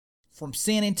From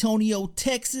San Antonio,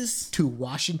 Texas to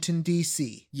Washington,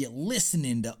 D.C. You're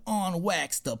listening to On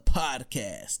Wax, the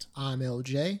podcast. I'm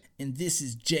LJ. And this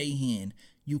is J-Hen.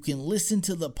 You can listen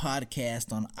to the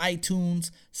podcast on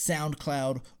iTunes,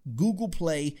 SoundCloud, Google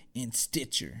Play, and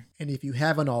Stitcher. And if you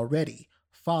haven't already,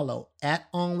 follow at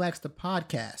On Wax, the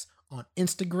podcast on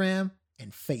Instagram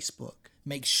and Facebook.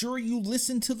 Make sure you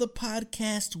listen to the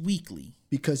podcast weekly.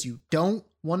 Because you don't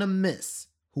want to miss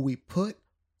who we put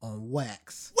on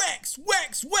wax. Wax,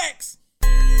 wax, wax!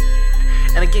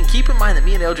 And again, keep in mind that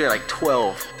me and LJ are like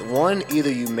 12. The one,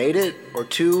 either you made it, or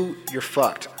two, you're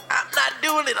fucked. I'm not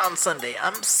doing it on Sunday.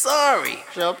 I'm sorry.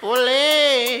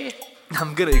 Chapole.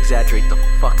 I'm gonna exaggerate the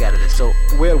fuck out of this. So,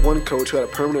 We had one coach who had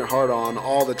a permanent hard-on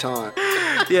all the time.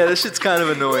 yeah, this shit's kind of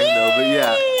annoying though, but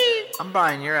yeah. I'm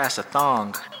buying your ass a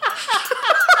thong.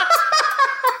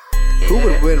 Who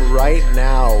would win right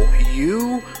now,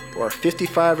 you or a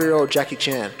 55-year-old Jackie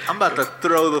Chan? I'm about to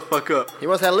throw the fuck up. He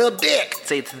wants that little dick.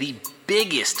 Say it's the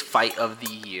biggest fight of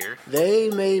the year. They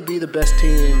may be the best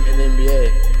team in the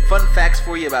NBA. Fun facts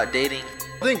for you about dating.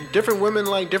 I think different women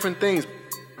like different things.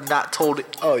 Not told You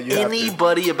have to.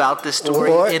 anybody about this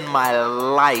story What? in my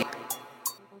life.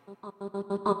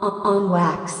 On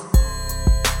wax.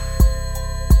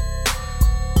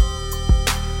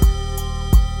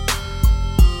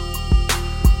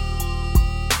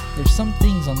 There's some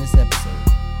things on this episode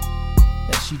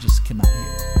that she just cannot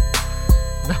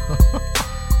hear.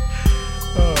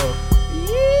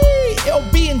 Oh. Yeah.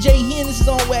 LB and J-Hen, this is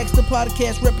On Wax, the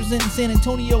podcast representing San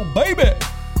Antonio, baby.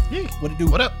 What it do?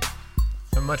 What up?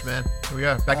 Not much, man. Here we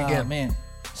are, back again. Man.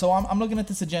 So I'm looking at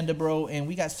this agenda, bro, and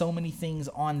we got so many things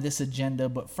on this agenda.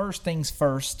 But first things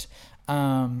first,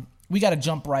 we got to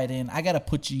jump right in. I got to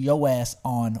put your ass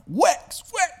on wax,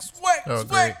 wax, wax, Oh, great.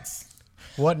 wax.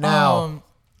 What now?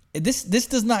 This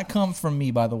does not come from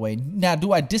me, by the way. Now,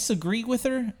 do I disagree with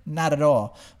her? Not at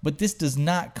all. But this does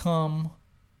not come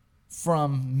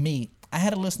from me. I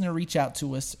had a listener reach out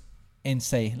to us and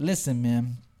say, listen,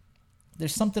 man,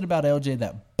 there's something about LJ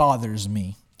that bothers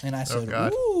me. And I said,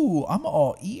 God. ooh, I'm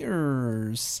all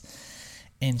ears.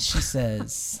 And she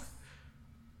says,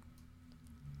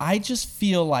 I just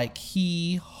feel like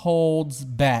he holds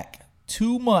back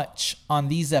too much on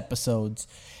these episodes.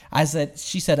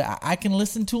 She said, I can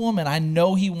listen to him and I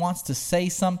know he wants to say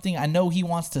something. I know he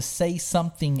wants to say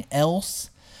something else,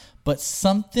 but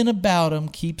something about him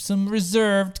keeps him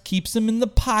reserved, keeps him in the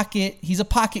pocket. He's a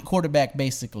pocket quarterback,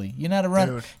 basically. You're not a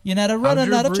runner. Dude, You're not a runner,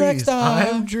 not a track star.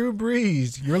 I'm Drew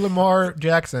Brees. You're Lamar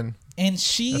Jackson. And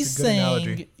she's That's a good saying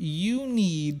analogy. you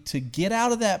need to get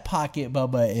out of that pocket,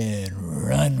 Bubba, and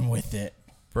run with it.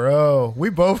 Bro, we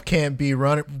both can't be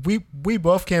running. We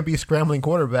both can't be scrambling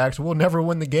quarterbacks. We'll never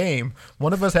win the game.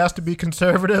 One of us has to be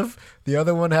conservative. The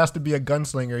other one has to be a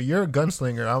gunslinger. You're a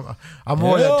gunslinger. I'm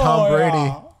more that Tom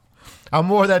Brady. I'm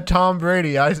more that Tom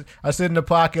Brady. I sit in the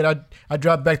pocket. I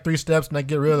drop back 3 steps and I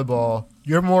get rid of the ball.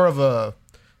 You're more of a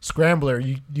scrambler.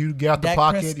 You get out the Dak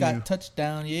pocket. Prescott You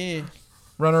touchdown, yeah.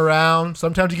 run around.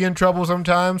 Sometimes you get in trouble.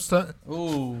 Sometimes.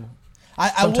 Ooh.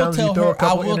 I will Sometimes you tell throw a her. I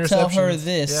couple will tell her interceptions.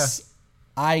 this.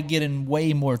 I get in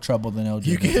way more trouble than LJ.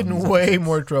 You does get on in these way episodes.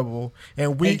 more trouble.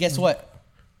 And Hey, guess what?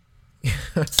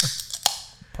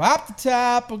 Pop the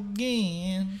top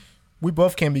again. We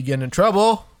both can't be getting in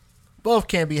trouble. Both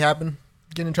can't be getting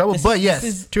in trouble. This But is- yes,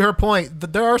 this is- to her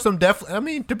point, there are some definitely, I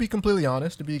mean, to be completely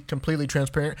honest, to be completely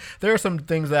transparent, there are some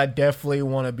things that I definitely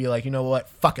want to be like, you know what,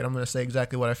 fuck it, I'm going to say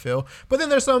exactly what I feel. But then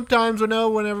there's some times,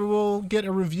 whenever we'll get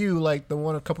a review like the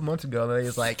one a couple months ago that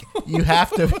is like, you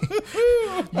have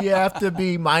to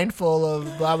be mindful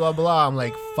of blah, blah, blah. I'm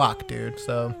like, fuck, dude.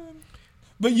 So,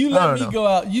 But you I let don't me know. go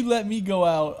out. You let me go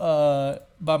out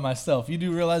by myself. You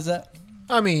do realize that?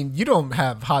 I mean, you don't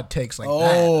have hot takes like that.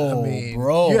 Oh, I mean,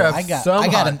 bro, you have I got some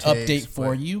an hot takes, update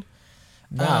for but you.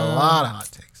 Not a lot of hot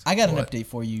takes. I got an What? update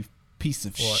for you, piece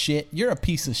of What? shit. You're a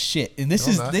piece of shit, and this No,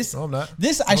 I'm is not. this. No, I'm not.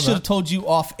 This No, I I'm should have not. told you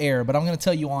off air, but I'm going to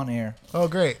tell you on air. Oh,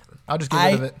 great. I'll just get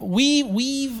rid of it.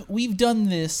 We've done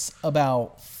this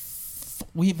about.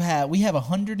 We have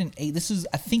 108.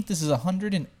 I think this is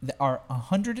 100 and our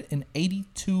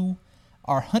 182,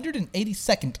 our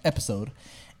 182nd episode,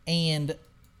 and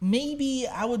maybe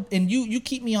I would. And you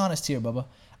keep me honest here, Bubba.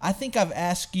 I think I've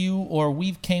asked you, or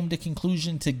we've came to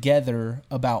conclusion together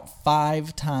about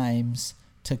 5 times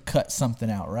to cut something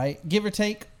out, right? Give or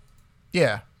take.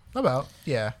 Yeah.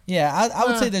 Yeah, I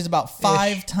would say there's about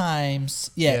 5 ish.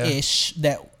 times, Yeah. ish,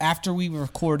 that after we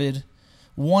recorded,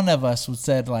 one of us would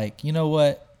said like, you know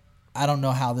what, I don't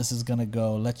know how this is gonna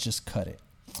go. Let's just cut it.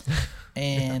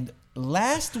 And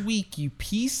last week, you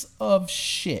piece of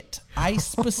shit, I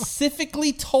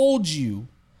specifically told you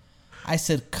I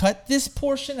said, cut this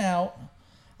portion out.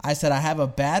 I said, I have a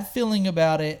bad feeling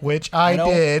about it. Which I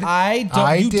did.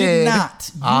 You did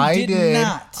not. You did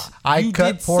not. I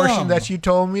cut portion that you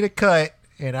told me to cut,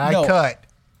 and I cut.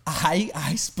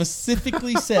 I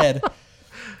specifically said,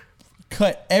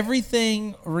 cut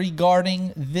everything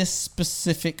regarding this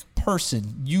specific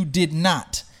person. You did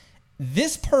not.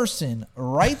 This person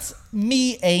writes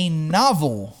me a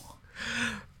novel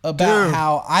about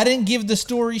how I didn't give the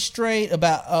story straight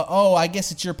about, I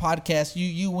guess it's your podcast.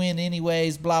 You win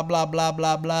anyways, blah, blah, blah,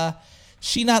 blah, blah.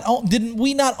 We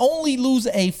not only lose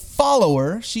a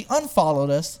follower, she unfollowed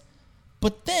us,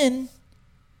 but then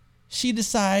she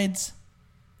decides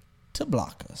to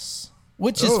block us,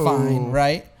 which is fine,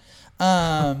 right?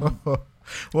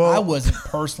 Well, I wasn't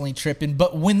personally tripping,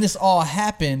 but when this all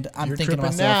happened, I'm thinking to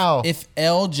myself, if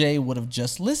LJ would have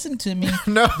just listened to me,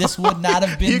 this would not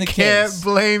have been the case. You can't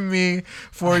blame me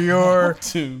for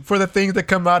for the things that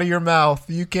come out of your mouth.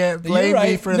 You can't blame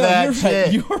me for that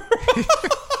shit.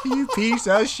 You piece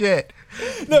of shit.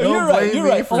 No, Don't you're right.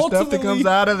 blame me for stuff that comes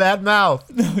out of that mouth.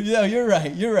 No, you're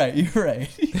right. You're right.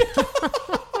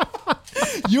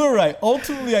 You're right.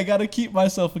 Ultimately, I got to keep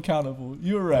myself accountable.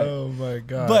 You're right. Oh my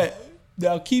God. But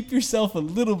now keep yourself a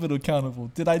little bit accountable.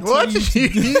 Did I tell what?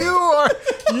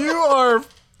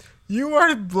 You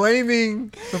are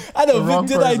blaming the wrong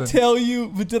person.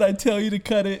 Did I tell you to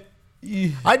cut it? Yeah.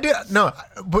 I did. No,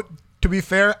 but to be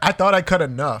fair, I thought I cut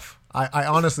enough. I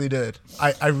honestly did.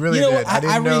 I really did.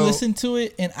 I re-listened to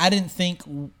it, and I didn't think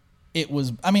it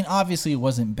was. I mean, obviously it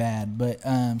wasn't bad, but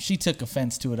she took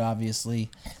offense to it, obviously.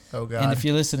 Oh God! And if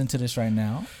you're listening to this right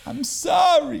now, I'm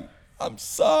sorry.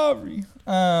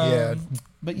 Yeah.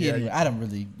 But anyway, I don't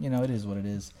really. It is what it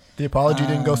is. The apology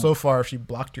didn't go so far. She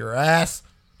blocked your ass.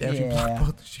 Damn, she blocked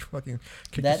both. She fucking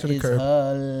kicked you to the curb.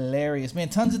 That is hilarious, man.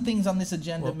 Tons of things on this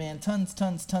agenda, man. Tons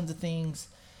of things.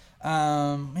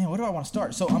 Man, where do I want to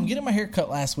start? So I'm getting my hair cut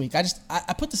last week. I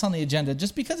put this on the agenda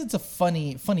just because it's a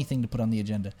funny thing to put on the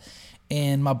agenda.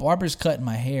 And my barber's cutting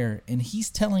my hair, and he's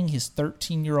telling his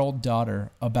 13-year-old daughter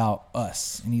about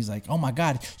us. And he's like, "Oh my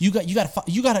God, you got an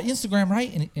Instagram,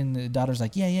 right?" And the daughter's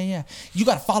like, "Yeah. You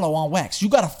got to follow on Wax.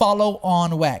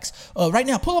 Right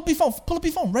now. Pull up your phone.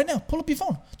 Right now. Pull up your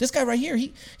phone. This guy right here,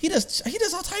 he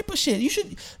does all type of shit. You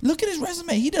should look at his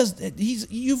resume.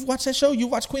 You've watched that show. You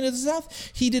watched Queen of the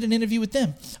South. He did an interview with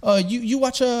them. You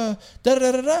watch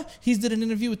He's did an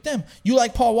interview with them. You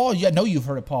like Paul Wall? I know you've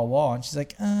heard of Paul Wall." And she's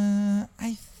like,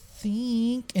 I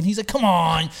think. And he's like, "Come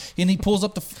on." And he pulls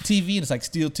up the TV, and it's like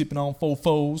still tipping on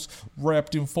faux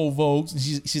wrapped in faux Vogues. And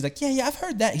she's like, yeah, I've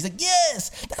heard that. He's like,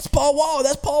 "Yes, that's Paul Wall.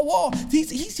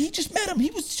 He just met him.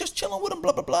 He was just chilling with him,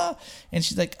 blah, blah, blah." And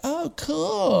she's like, "Oh,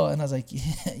 cool." And I was like,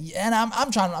 yeah. And I'm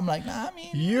like, "Nah, I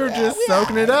mean, you're just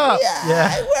soaking it up."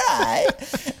 Yeah. Right.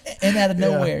 And out of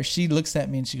nowhere, she looks at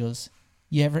me and she goes,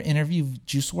 "You ever interview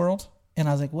Juice WRLD?" And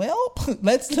I was like, "Well,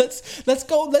 let's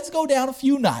go down a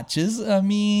few notches. I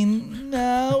mean,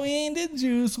 no, we ain't in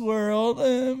Juice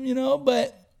WRLD,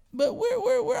 but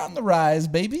we're on the rise,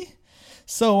 baby."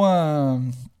 So,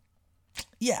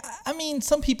 yeah, I mean,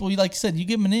 some people, like you said, you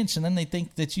give them an inch and then they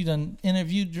think that you done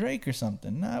interviewed Drake or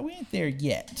something. Nah, we ain't there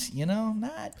yet,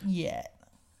 not yet.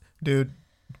 Dude,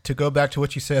 to go back to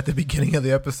what you said at the beginning of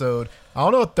the episode, I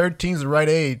don't know if 13 is the right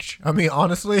age. I mean,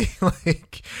 honestly,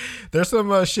 like, there's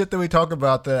some shit that we talk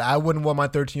about that I wouldn't want my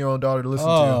 13-year-old daughter to listen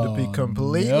to be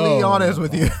completely honest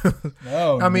with you.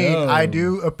 I mean, I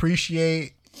do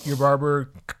appreciate your barber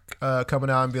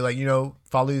coming out and be like,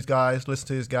 follow these guys, listen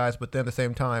to these guys. But then at the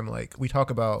same time, like, we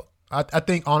talk about, I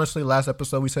think, honestly, last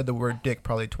episode we said the word dick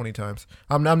probably 20 times.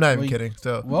 I'm not even kidding.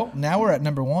 So now we're at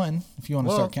number 1, if you want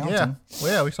to start counting.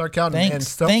 Yeah, we start counting.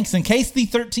 Thanks. In case the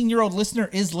 13-year-old listener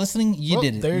is listening, you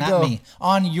did it. Not me.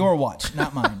 On your watch,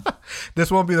 not mine.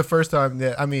 This won't be the first time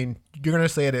that, I mean, you're going to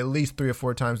say it at least 3 or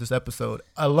 4 times this episode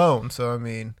alone. So, I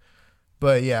mean,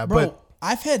 but yeah. Bro,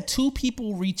 I've had 2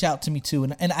 people reach out to me too,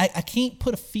 and I can't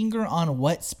put a finger on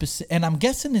what specific, and I'm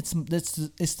guessing it's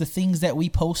the things that we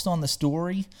post on the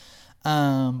story.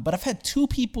 But I've had 2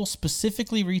 people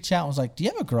specifically reach out and was like, "Do you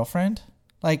have a girlfriend?"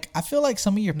 Like, I feel like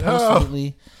some of your posts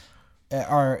lately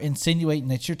are insinuating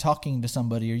that you're talking to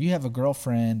somebody or you have a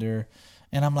girlfriend,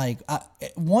 and I'm like,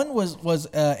 one was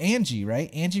Angie,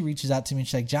 right? Angie reaches out to me and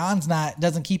she's like, "John's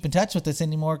doesn't keep in touch with us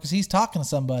anymore because he's talking to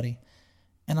somebody."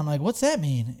 And I'm like, "What's that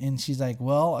mean?" And she's like,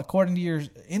 "Well, according to your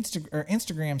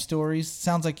Instagram stories,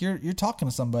 sounds like you're talking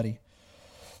to somebody."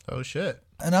 Oh shit.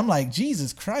 And I'm like,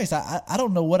 Jesus Christ, I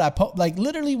don't know what I post. Like,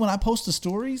 literally, when I post the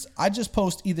stories, I just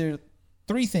post either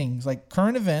 3 things, like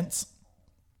current events,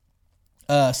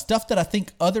 stuff that I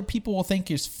think other people will think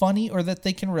is funny or that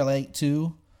they can relate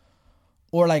to,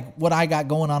 or like what I got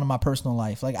going on in my personal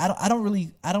life. Like I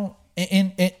don't.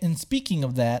 And speaking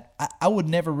of that, I would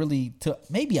never really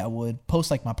maybe I would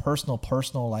post like my personal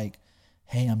like,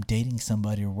 hey, I'm dating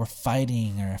somebody or we're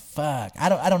fighting or fuck. I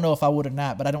don't know if I would or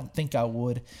not, but I don't think I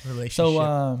would.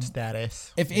 Relationship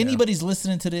status. If anybody's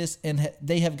listening to this and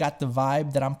they have got the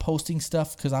vibe that I'm posting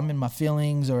stuff because I'm in my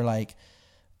feelings or like,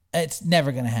 it's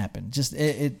never gonna happen. Just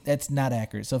that's not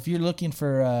accurate. So if you're looking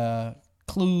for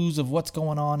clues of what's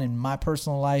going on in my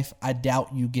personal life, I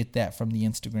doubt you get that from the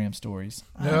Instagram stories.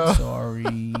 No. I'm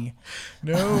sorry.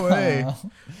 No way.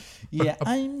 Yeah,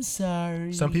 I'm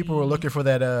sorry. Some people were looking for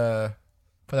that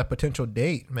potential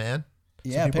date, man.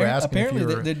 Yeah, some people are asking apparently if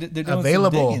you're they're doing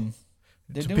available. some digging.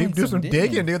 They're Some doing people do some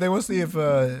digging, dude. They want to see if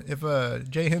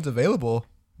Jay Hinn's available.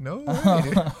 No way,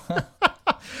 dude.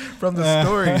 From the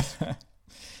stories.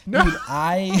 No. Dude,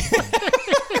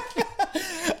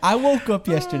 I woke up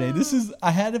yesterday. I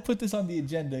had to put this on the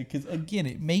agenda because again,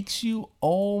 it makes you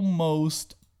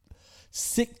almost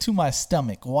sick to my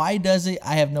stomach. Why does it?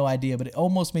 I have no idea, but it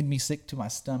almost made me sick to my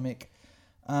stomach.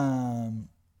 I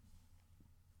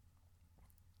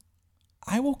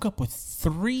woke up with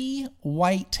 3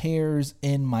 white hairs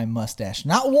in my mustache.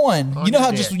 Not one. On you know your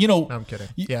how dick. just, No, I'm kidding.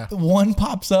 Yeah. One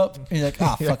pops up and you're like,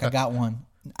 fuck, Yeah. I got one.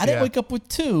 I didn't Yeah. wake up with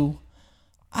 2.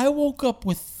 I woke up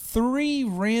with 3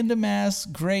 random ass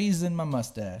grays in my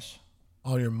mustache.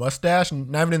 On your mustache,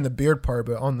 not even in the beard part,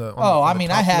 but on the. I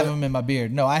top have lip. them in my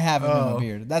beard. No, I have them in my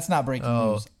beard. That's not breaking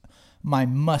news. My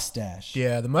mustache.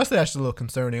 Yeah, the mustache is a little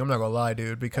concerning. I'm not gonna lie,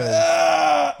 dude. Because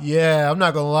yeah, I'm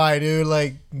not gonna lie, dude.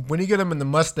 Like when you get them in the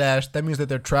mustache, that means that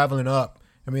they're traveling up.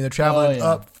 I mean, they're traveling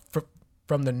up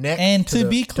from the neck. And to the,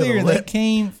 be to clear, the lip,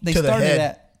 they to the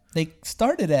head.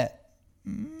 started at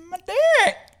my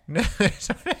dick.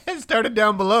 It started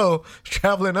down below,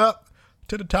 traveling up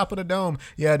to the top of the dome.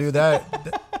 Yeah, dude,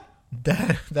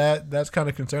 that's kind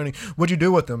of concerning. What'd you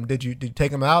do with them? Did you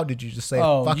take them out? Did you just say,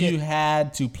 fuck it? You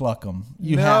had to pluck them.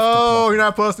 You No, have to pluck 'em. you're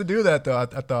not supposed to do that though. I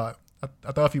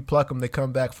thought if you pluck them, they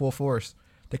come back full force.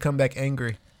 They come back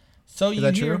angry. So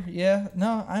that hear, true? yeah,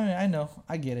 no, I know,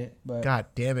 I get it, but God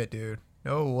damn it, dude.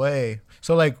 No way.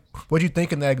 So like, what'd you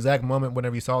think in that exact moment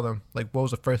whenever you saw them? Like, what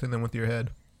was the first thing that went through your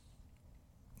head?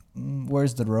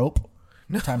 where's the rope?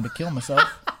 Time to kill myself.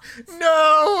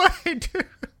 No way, dude.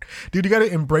 Dude, you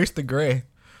gotta embrace the gray.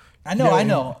 I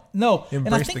know. No, and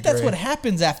I embrace think the that's gray. what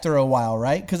happens after a while,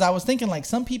 right? Because I was thinking like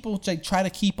some people try to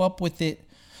keep up with it.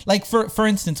 Like for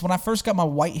instance, when I first got my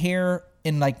white hair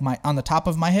in like on the top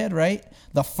of my head, right?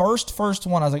 The first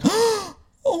one, I was like,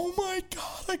 oh my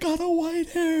God, I got a white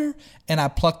hair. And I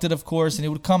plucked it, of course, and it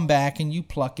would come back and you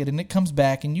pluck it and it comes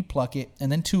back and you pluck it.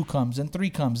 And then 2 comes and 3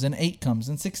 comes and 8 comes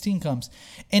and 16 comes.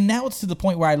 And now it's to the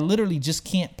point where I literally just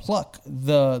can't pluck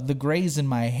the grays in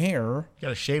my hair. You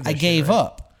gotta shave that I shit, gave right?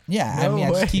 up. Yeah, I No mean, I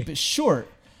just way. keep it short.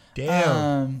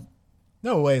 Damn.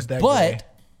 No way is that But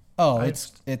gray.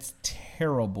 it's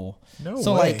terrible. No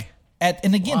so way. like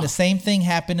and again the same thing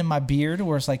happened in my beard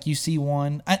where it's like you see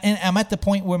one and I'm at the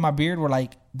point where my beard where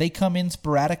like they come in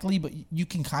sporadically but you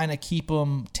can kind of keep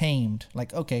them tamed.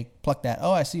 Like okay, pluck that.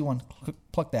 Oh, I see one.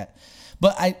 Pluck that.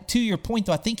 But to your point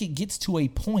though, I think it gets to a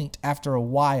point after a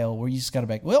while where you just gotta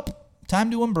be like, well, time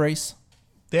to embrace.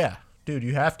 Yeah, dude,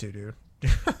 you have to, dude.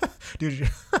 Dude,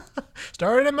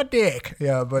 started in my dick.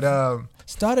 Yeah, but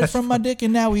Started from my dick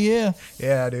and now we here.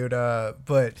 yeah, dude.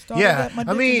 But Started yeah, at my I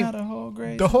dick mean, and now the whole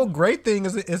gray. the whole great thing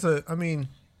is a. I mean,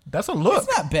 that's a look.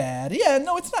 It's not bad. Yeah,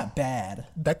 no, it's not bad.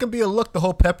 That can be a look. The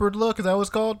whole peppered look, is that what it's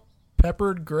called?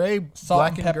 Peppered gray, Salt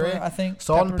black and and pepper, gray. I think.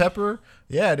 Salt and pepper.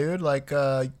 Yeah, dude. Like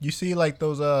you see like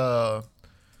those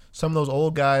some of those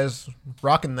old guys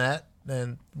rocking that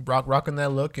and rocking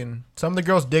that look, and some of the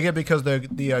girls dig it because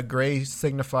the gray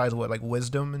signifies what, like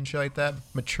wisdom and shit like that,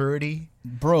 maturity.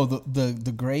 Bro,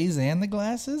 the grays and the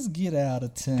glasses, get out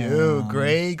of town. Dude,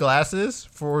 gray glasses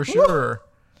for sure.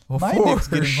 My For dick's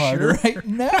getting harder right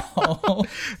now.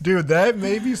 Dude, that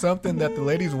may be something that the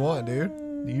ladies want, dude.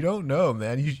 You don't know,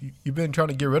 man. You've been trying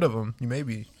to get rid of them.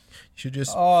 You should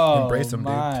just embrace them,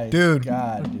 my dude.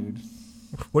 God, dude.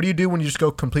 What do you do when you just go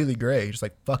completely gray? Just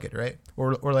like fuck it, right?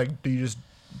 Or like do you just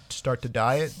start to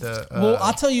dye it? Well,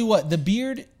 I'll tell you what. The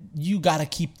beard, you got to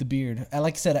keep the beard.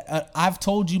 Like I said, I've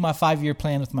told you my 5-year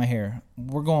plan with my hair.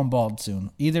 We're going bald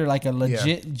soon. Either like a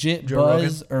legit Joe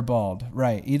buzz or bald.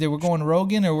 Right. Either we're going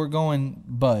Rogan or we're going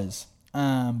buzz.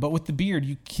 But with the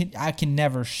beard, I can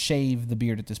never shave the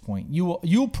beard at this point.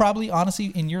 You'll probably, honestly,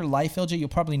 in your life, LJ, you'll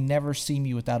probably never see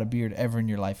me without a beard ever in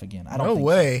your life again. I don't no think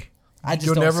way. So. I just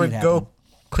You'll don't never see it go happening.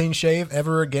 clean shave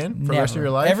ever again for the rest of Never.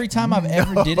 your life. Every time I've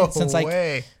ever did it since No like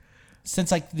way.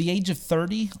 since like the age of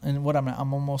 30, and what I'm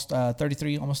almost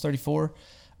 33, almost 34.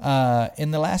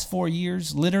 In the last 4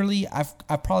 years, literally,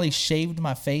 I've probably shaved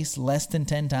my face less than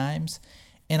 10 times.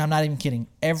 And I'm not even kidding.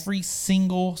 Every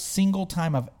single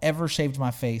time I've ever shaved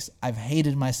my face, I've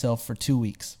hated myself for 2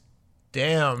 weeks.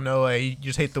 Damn, no way. You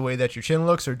just hate the way that your chin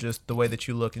looks, or just the way that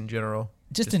you look in general?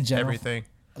 Just in general. Everything.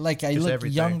 Like, I Just look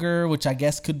everything. younger, which I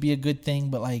guess could be a good thing,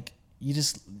 but like, you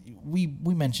just, we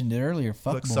mentioned it earlier.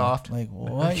 Fuck Look boy. soft. Like,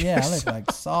 what? Yeah, I look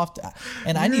like soft.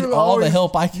 And I need You all the always-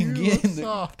 help I can you get. look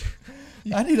soft.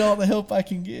 I need all the help I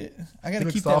can get. I got to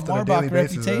look keep that soft on a daily Marbach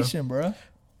basis, though. reputation, bro.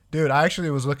 Dude, I actually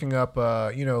was looking up,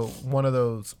 one of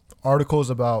those articles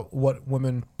about what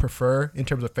women prefer in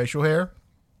terms of facial hair,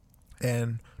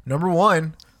 and number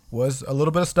one was a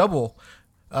little bit of stubble.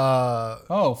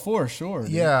 Oh, for sure.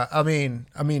 Dude. Yeah, I mean,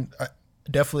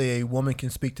 definitely a woman can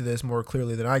speak to this more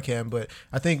clearly than I can, but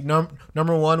I think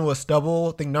number one was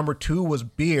stubble. I think number two was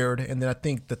beard, and then I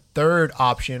think the third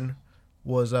option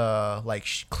was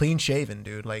clean shaven,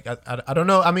 dude. Like I don't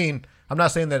know. I mean, I'm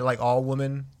not saying that like all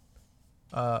women.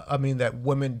 That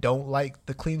women don't like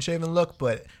the clean shaven look,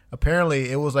 but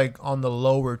apparently it was like on the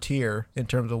lower tier in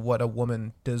terms of what a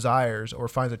woman desires or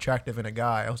finds attractive in a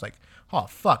guy. I was like, oh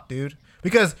fuck, dude.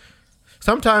 Because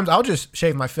sometimes I'll just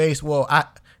shave my face. Well, I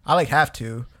like have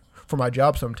to for my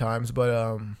job sometimes,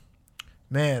 but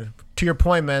man, to your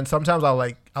point, man, sometimes I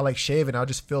like shaving. I'll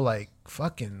just feel like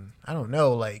fucking, I don't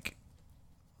know, like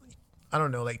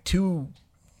too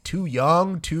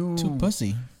young, too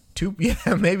pussy.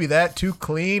 Yeah, maybe that, too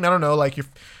clean. I don't know, like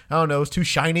it's too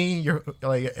shiny. You're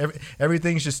like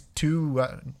everything's just too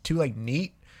like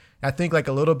neat. I think like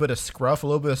a little bit of scruff, a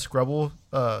little bit of scrubble,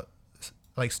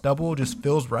 like stubble just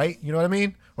feels right. You know what I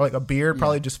mean? Or like a beard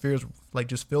probably just feels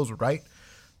right.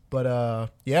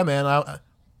 But yeah, man,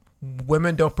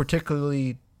 women don't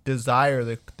particularly desire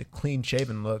the clean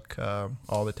shaven look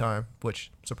all the time, which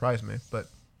surprised me. But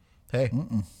hey.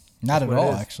 Not at what it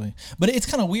all, is. actually. But it's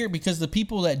kind of weird because the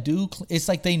people that do, it's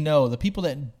like they know the people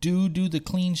that do the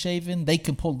clean shaven, they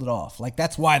can pull it off. Like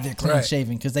that's why they're clean Right.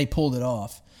 shaven, because they pulled it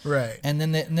off. Right. And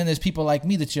then there's people like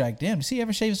me that you're like, damn, does he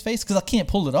ever shave his face? Because I can't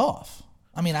pull it off.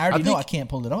 I mean, I already know I can't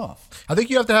pull it off. I think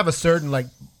you have to have a certain like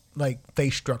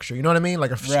face structure. You know what I mean?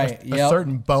 Like a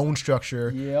certain bone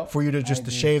structure for you to just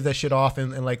to shave that shit off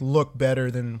and like look better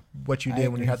than what you did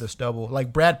when you had the stubble.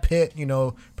 Like Brad Pitt,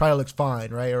 probably looks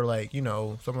fine, right? Or like,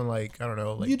 someone like, I don't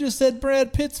know. Like, You just said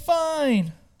Brad Pitt's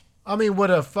fine. I mean,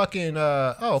 what a fucking,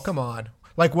 oh, come on.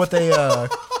 Like with a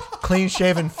clean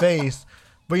shaven face.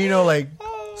 But like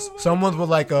someone with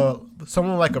like a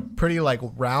pretty like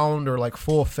round or like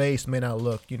full face may not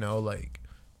look, like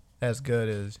as good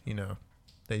as,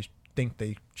 they think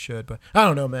they should, but I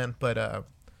don't know, man. But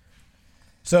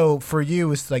so for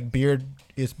you, it's like beard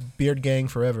gang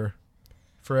forever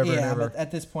and ever. But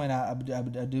at this point, I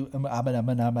do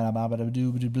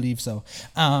believe so.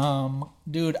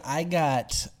 Dude, I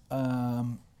got a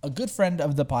good friend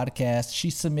of the podcast. She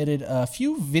submitted a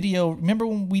few video. Remember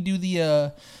when we do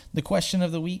the question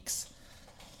of the weeks?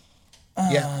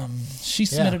 Yeah. She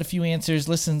submitted a few answers.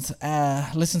 Listens to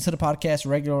the podcast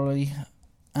regularly.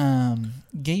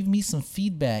 Gave me some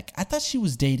feedback. I thought she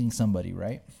was dating somebody,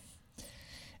 right?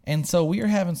 And so we were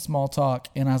having small talk,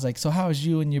 and I was like, "So how is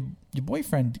you and your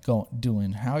boyfriend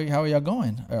doing? How are y'all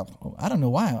going?" I don't know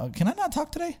why. Can I not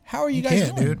talk today? How are you guys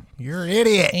doing, dude? You're an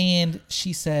idiot. And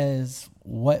she says,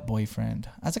 "What boyfriend?"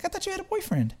 I was like, "I thought you had a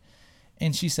boyfriend."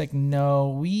 And she's like,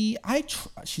 "No,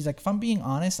 she's like, if I'm being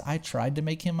honest, I tried to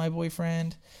make him my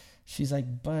boyfriend." She's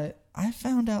like, "But I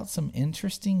found out some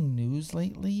interesting news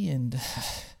lately, and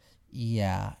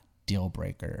yeah, deal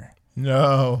breaker."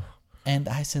 No. And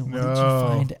I said, "What did you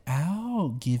find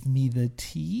out? Give me the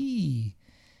tea."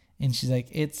 And she's like,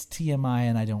 "It's TMI,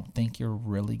 and I don't think you're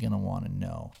really gonna want to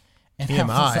know." And TMI.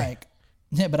 I was like,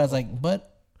 "Yeah," but I was like, "But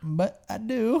I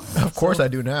do." Of course I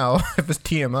do now. If it's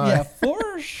TMI. Yeah,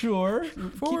 for sure. Keep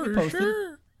me posted.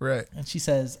 Sure. Right. And she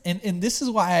says, and this is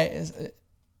why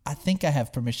I think I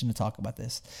have permission to talk about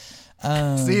this.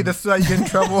 See, this is how you get in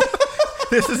trouble.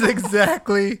 This is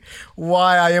exactly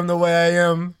why I am the way I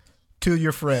am to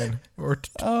your friend or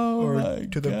to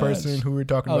the person who we were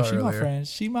talking about earlier.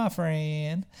 She my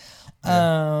friend.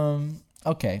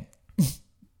 Okay.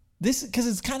 This because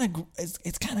it's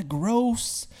kind of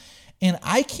gross, and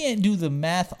I can't do the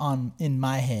math in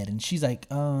my head. And she's like,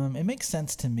 it makes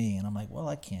sense to me, and I'm like, well,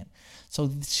 I can't.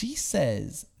 So she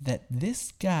says that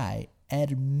this guy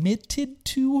admitted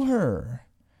to her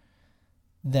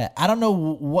that I don't know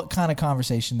what kind of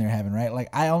conversation they're having, right? Like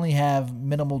I only have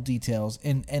minimal details,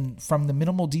 and from the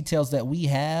minimal details that we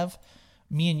have,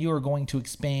 me and you are going to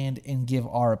expand and give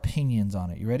our opinions on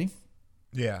it. You ready?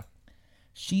 Yeah.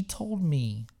 She told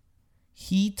me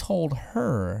he told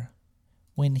her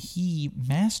when he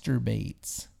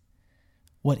masturbates,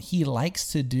 what he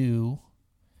likes to do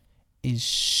is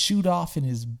shoot off in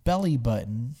his belly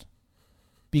button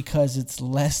because it's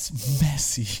less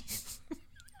messy.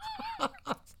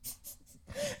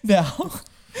 Now,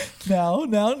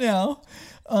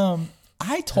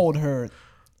 I told her,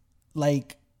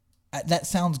 like, that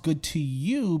sounds good to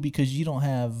you because you don't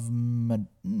have my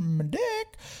dick,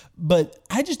 but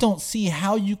I just don't see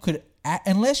how you could,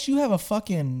 unless you have a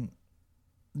fucking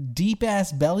deep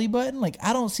ass belly button, like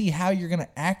I don't see how you're gonna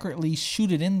accurately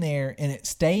shoot it in there and it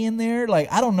stay in there. Like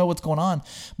I don't know what's going on,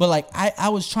 but like I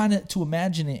was trying to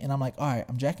imagine it, and I'm like, all right,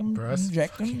 I'm jacking. That's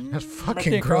my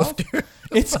fucking dick gross, off. dude.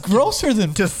 It's grosser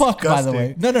than fuck, by the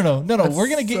way. No. That's We're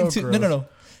gonna get so into gross.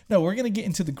 no. We're gonna get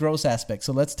into the gross aspect.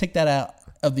 So let's take that out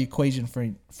of the equation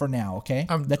for now. Okay,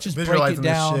 let's just break it visualizing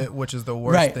down. this shit, which is the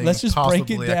worst Right, thing let's just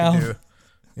possibly break it I down. could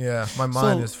do. Yeah, my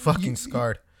mind So is fucking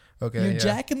scarred. Okay, You're yeah.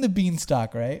 jacking the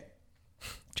beanstalk, right?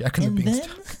 Jack and the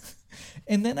Beanstalk.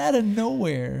 And then out of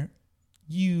nowhere,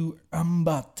 I'm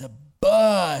about to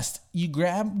bust. You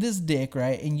grab this dick,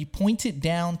 right? And you point it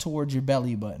down towards your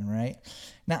belly button, right?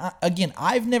 Now, again,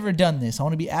 I've never done this. I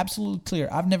want to be absolutely clear.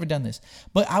 I've never done this.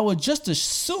 But I would just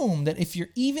assume that if you're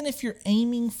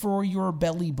aiming for your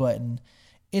belly button,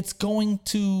 it's going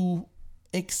to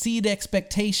exceed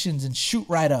expectations and shoot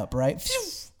right up, right? Phew!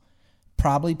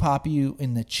 Probably pop you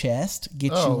in the chest,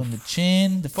 get you in the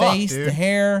chin, the fuck, face, dude. the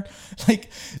hair.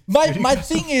 Like my got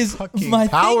thing some is fucking my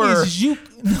power. thing is you.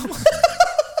 No,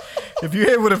 If you're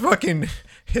able to fucking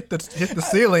hit the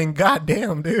ceiling,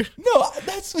 goddamn, dude. no,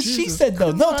 that's what she Jesus said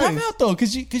though. No, time Christ. out though,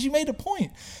 because you made a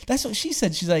point. That's what she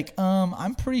said. She's like,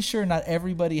 I'm pretty sure not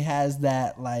everybody has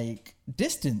that like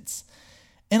distance,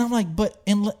 and I'm like,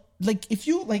 like if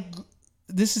you like.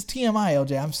 This is TMI,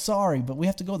 LJ. I'm sorry, but we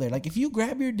have to go there. Like, if you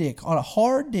grab your dick on a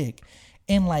hard dick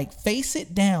and, like, face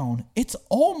it down, it's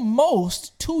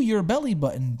almost to your belly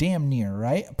button, damn near,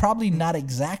 right? Probably not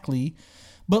exactly,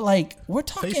 but, like, we're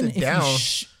talking... Face it if down?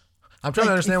 You I'm trying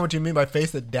to understand what you mean by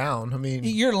face it down. I mean...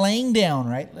 You're laying down,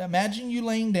 right? Imagine you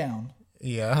laying down.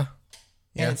 Yeah.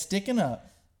 And it's sticking up.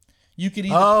 You could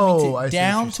either I point see it what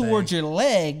down you're towards saying. your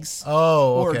legs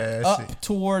Oh, or okay. I see. up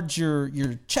towards your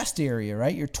chest area,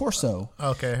 right? Your torso.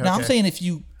 Okay. Now, I'm okay. saying if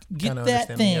you get Kinda that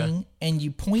understanding, thing and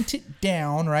you point it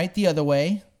down, right, the other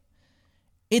way,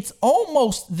 it's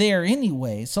almost there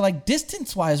anyway. So, like,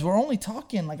 distance-wise, we're only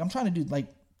talking, like, I'm trying to do, like,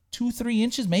 2-3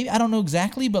 inches, maybe. I don't know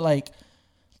exactly, but, like,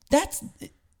 that.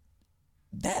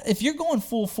 If you're going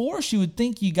full force, you would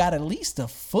think you got at least a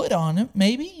foot on it,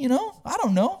 maybe, you know? I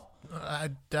don't know. I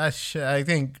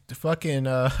think the fucking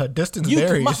distance You-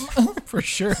 varies for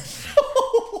sure.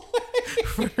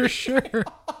 For sure.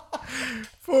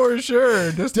 For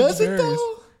sure. Distance Does it, varies.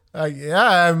 though? Yeah,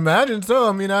 I imagine so.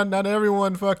 I mean, not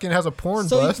everyone fucking has a porn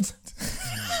So you- bust.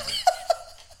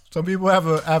 Some people have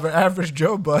an average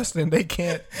Joe bust and they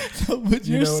can't. But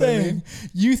You you're know what I saying mean?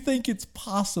 you think it's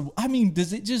possible. I mean,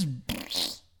 does it just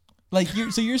like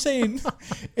you're saying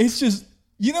it's just,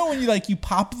 you know, when you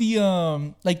pop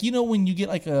the like, you know, when you get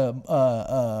like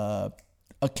a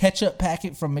ketchup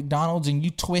packet from McDonald's and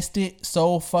you twist it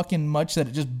so fucking much that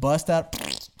it just busts out.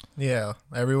 Yeah,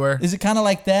 everywhere. Is it kind of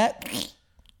like that?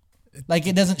 Like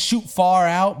it doesn't shoot far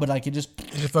out, but like it just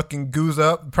It just fucking goos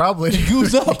up. Probably.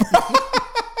 goos up.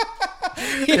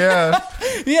 Yeah.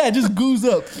 Yeah, it just goos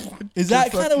up. Is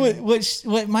that kind of fucking-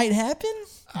 what might happen?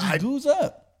 Just goos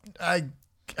up. I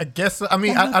guess so. I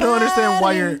mean, I don't understand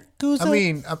why you're. Goes I up.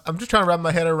 mean, I'm just trying to wrap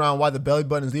my head around why the belly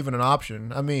button is even an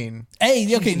option. I mean,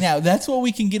 Hey, okay, now that's what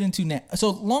we can get into now. So,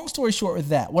 long story short, with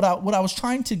that, what I was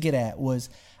trying to get at was,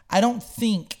 I don't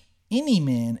think any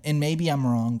man, and maybe I'm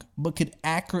wrong, but could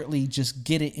accurately just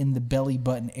get it in the belly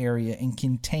button area and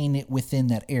contain it within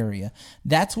that area.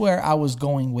 That's where I was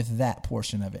going with that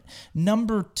portion of it.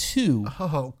 Number two,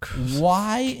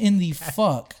 why in the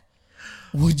fuck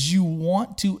would you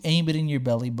want to aim it in your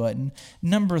belly button?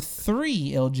 Number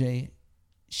three, LJ,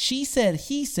 she said,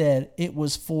 he said it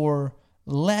was for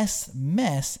less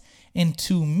mess. And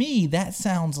to me, that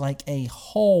sounds like a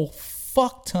whole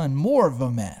fuck ton more of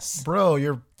a mess. bro,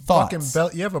 your Thoughts? fucking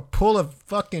belly. You have a pool of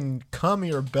fucking cum in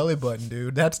your belly button,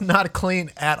 dude. That's not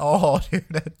clean at all, dude.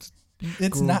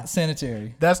 It's not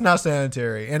sanitary. That's not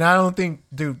sanitary. And I don't think,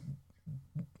 dude,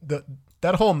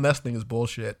 that whole mess thing is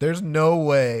bullshit. There's no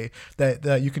way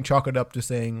that you can chalk it up to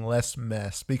saying less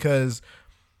mess because,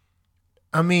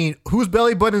 I mean, whose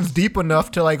belly button's deep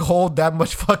enough to like hold that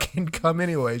much fucking cum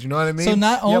anyways? You know what I mean? So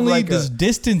not You have, only like, does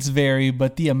distance vary,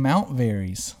 but the amount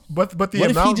varies. but the What if he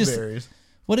amount just- varies.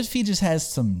 What if he just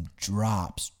has some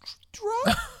drops?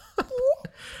 Drop.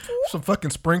 Some fucking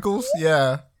sprinkles,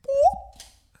 yeah.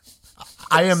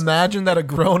 I imagine that a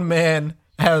grown man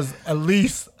has at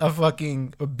least a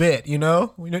bit, you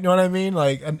know what I mean?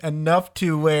 Like enough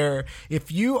to where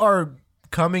if you are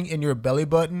coming in your belly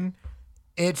button,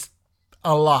 it's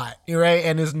a lot, right?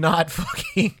 And it's not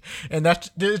fucking, and that's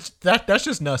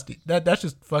just nasty. That's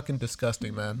just fucking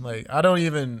disgusting, man. Like I don't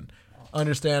even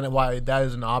understand why that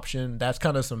is an option. That's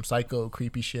kind of some psycho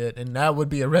creepy shit, and that would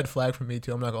be a red flag for me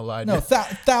too. I'm not gonna lie. No,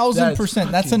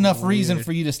 1,000%. That's enough reason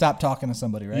for you to stop talking to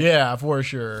somebody, right? Yeah, for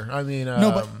sure. I mean,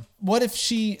 no, but what if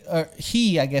he,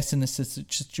 I guess, in this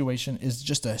situation is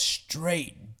just a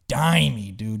straight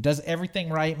dimey dude, does everything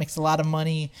right, makes a lot of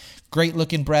money, great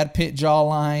looking Brad Pitt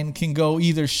jawline, can go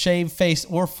either shave face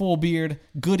or full beard,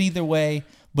 good either way,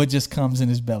 but just comes in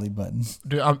his belly button.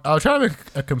 Dude, I'll try to make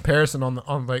a comparison on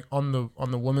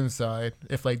the woman's side.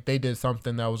 If like they did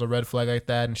something that was a red flag like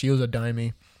that, and she was a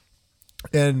dimey,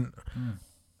 and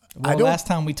well, last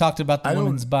time we talked about the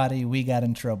woman's body, we got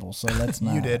in trouble. So let's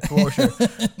not. You did for sure.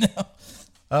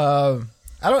 No.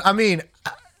 I mean,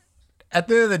 at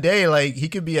the end of the day, like he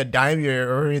could be a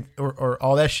dimey or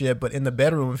all that shit, but in the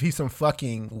bedroom, if he's some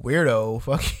fucking weirdo,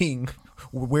 fucking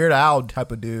Weird Al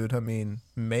type of dude, I mean,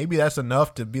 maybe that's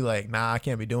enough to be like, nah, I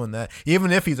can't be doing that.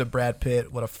 Even if he's a Brad Pitt,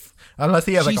 unless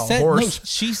he has like a horse. No,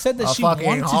 she said that she wanted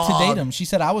to date him. She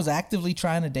said, I was actively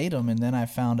trying to date him, and then I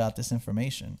found out this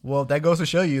information. Well, that goes to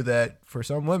show you that for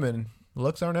some women,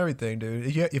 looks aren't everything,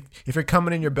 dude. If you're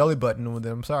coming in your belly button with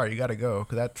them, I'm sorry, you got to go,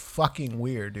 because that's fucking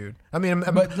weird, dude. I mean,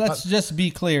 but let's just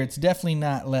be clear. It's definitely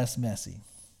not less messy.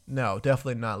 No,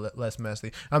 definitely not less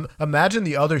messy. Imagine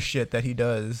the other shit that he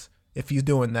does if he's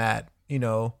doing that, you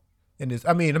know.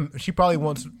 She probably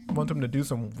wants him to do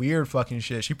some weird fucking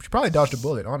shit. She probably dodged a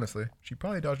bullet, honestly. She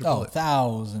probably dodged a bullet.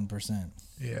 1,000%.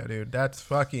 Yeah, dude, that's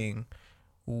fucking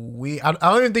weird. I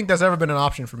don't even think that's ever been an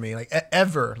option for me, like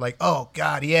ever. Like, oh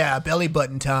god, yeah, belly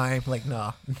button time. Like,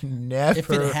 nah, never. If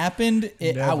it happened,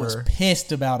 I was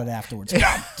pissed about it afterwards.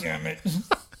 God damn it.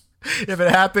 If it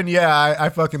happened, yeah, I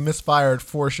fucking misfired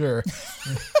for sure.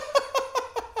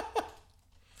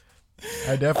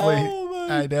 I definitely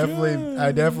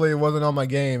wasn't on my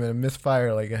game and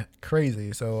misfired like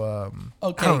crazy. So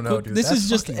okay, I don't know, dude. This That's is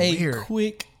just a weird.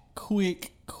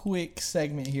 quick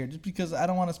segment here, just because I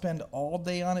don't want to spend all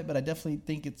day on it, but I definitely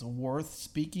think it's worth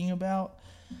speaking about.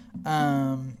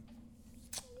 Well,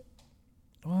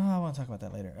 I want to talk about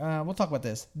that later. We'll talk about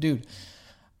this, dude.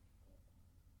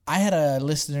 I had a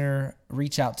listener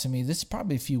reach out to me, this is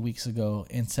probably a few weeks ago,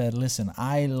 and said, listen,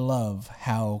 I love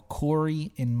how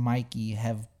Corey and Mikey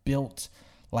have built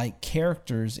like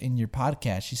characters in your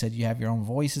podcast. She said you have your own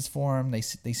voices for them. They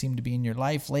seem to be in your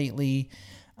life lately.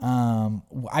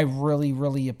 I really,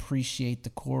 really appreciate the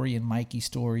Corey and Mikey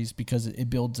stories because it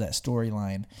builds that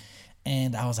storyline.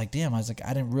 And I was like, damn, I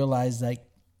didn't realize like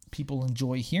people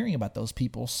enjoy hearing about those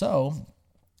people. So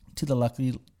to the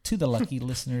lucky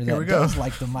listener that does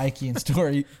like the Mikey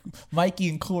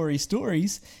and Corey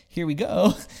stories, here we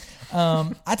go.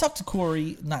 I talked to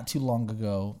Corey not too long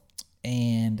ago,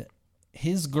 and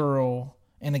his girl,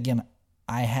 and again,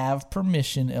 I have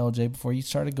permission, LJ, before you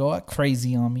start to go out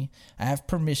crazy on me. I have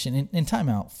permission. And time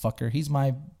out, fucker. He's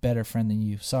my better friend than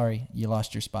you. Sorry, you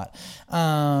lost your spot.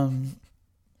 Hear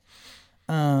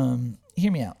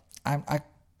me out.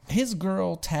 His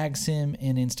girl tags him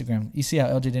in Instagram. You see how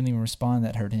LJ didn't even respond?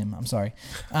 That hurt him. I'm sorry.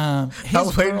 I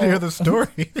was waiting to hear the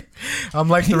story. I'm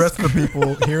like the rest of the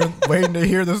people waiting to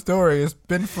hear the story. It's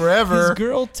been forever. His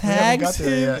girl tags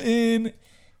him in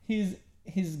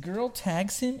his girl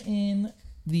tags him in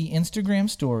the Instagram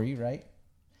story, right?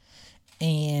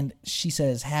 And she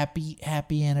says, happy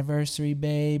anniversary,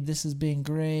 babe. This has been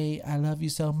great. I love you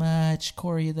so much.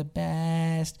 Corey, you're the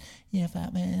best. You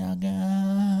fuck me, oh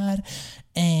God.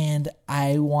 And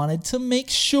I wanted to make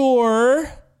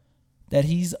sure that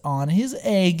he's on his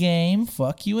A game.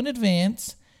 Fuck you in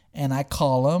advance. And I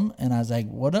call him and I was like,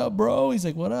 what up, bro? He's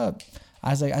like, what up? I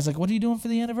was like, what are you doing for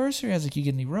the anniversary? I was like, you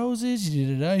get any roses?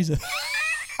 He's like,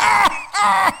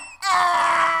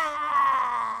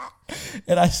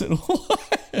 and I said,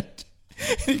 what?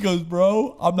 And he goes,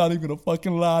 bro, I'm not even gonna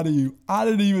fucking lie to you. I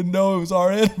didn't even know it was our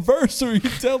anniversary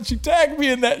until she tagged me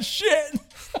in that shit.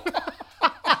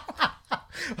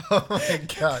 Oh my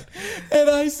God. And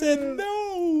I said,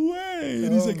 no way.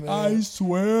 And he's like, man. I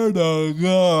swear to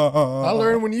God. I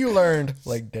learned when you learned.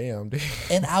 Like, damn, dude.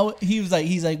 And he's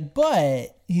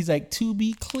like, to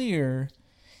be clear,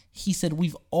 he said,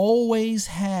 we've always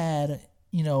had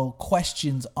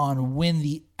questions on when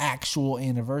the actual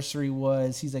anniversary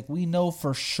was. He's like, we know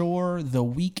for sure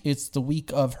it's the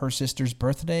week of her sister's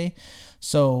birthday.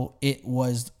 So it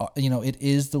was, it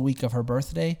is the week of her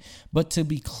birthday. But to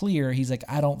be clear, he's like,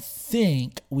 I don't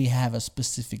think we have a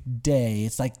specific day.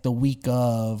 It's like the week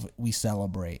of we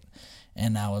celebrate.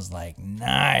 And I was like,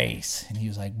 nice. And he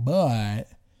was like, but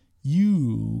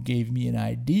you gave me an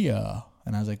idea.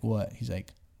 And I was like, what? He's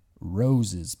like,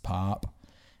 roses, Pop.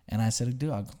 And I said,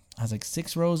 dude, I was like,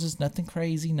 6 roses, nothing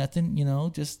crazy, nothing,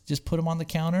 just put them on the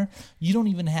counter. You don't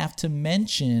even have to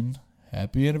mention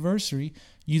happy anniversary.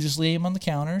 You just lay them on the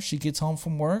counter. She gets home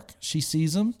from work. She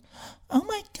sees them. Oh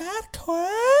my God,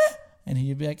 Cora. And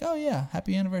he'd be like, oh yeah,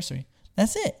 happy anniversary.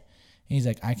 That's it. And he's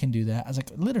like, I can do that. I was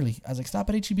like, literally. I was like, stop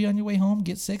at HEB on your way home,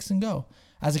 get 6 and go.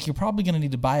 I was like, you're probably going to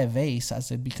need to buy a vase. I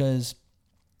said, because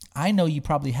I know you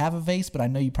probably have a vase, but I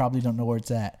know you probably don't know where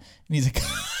it's at. And he's like,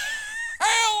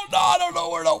 hell no, I don't know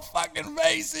where no fucking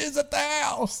vase is at the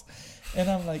house. And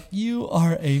I'm like, you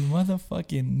are a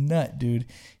motherfucking nut, dude.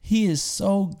 He is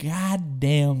so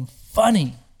goddamn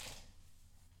funny.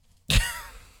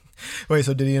 Wait,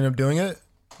 so did he end up doing it?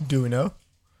 Do we know?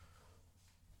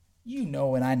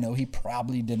 And I know he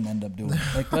probably didn't end up doing it.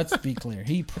 Like, let's be clear.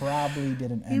 He probably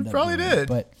didn't end up doing it. He probably did.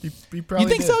 But he probably you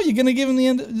think did. so? You're going to give him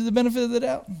the benefit of the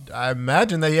doubt? I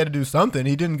imagine that he had to do something.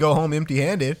 He didn't go home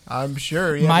empty-handed. I'm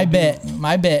sure. My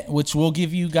bet, which we'll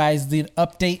give you guys the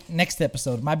update next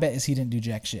episode. My bet is he didn't do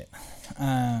jack shit.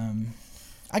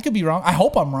 I could be wrong. I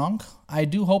hope I'm wrong. I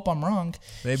do hope I'm wrong.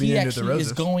 Maybe he he didn't do the actually is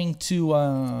roses. going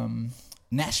to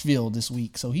Nashville this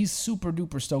week, so he's super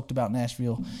duper stoked about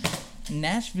Nashville.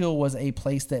 Nashville was a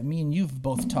place that me and you've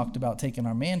both talked about taking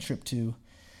our man trip to.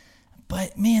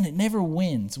 But, man, it never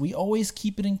wins. We always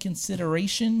keep it in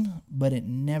consideration, but it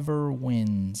never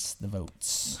wins the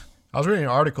votes. I was reading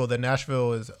an article that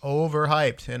Nashville is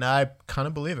overhyped, and I kind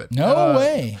of believe it. No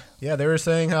way. Yeah, they were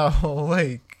saying how,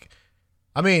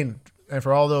 and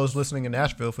for all those listening in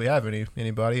Nashville, if we have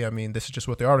anybody, this is just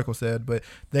what the article said, but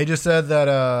they just said that,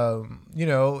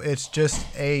 it's just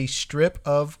a strip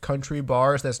of country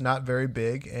bars that's not very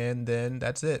big, and then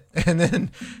that's it. And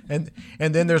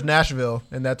then there's Nashville,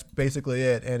 and that's basically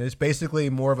it. And it's basically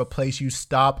more of a place you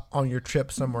stop on your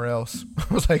trip somewhere else.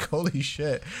 I was like, holy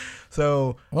shit.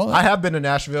 So I have been to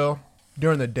Nashville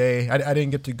during the day. I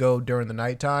didn't get to go during the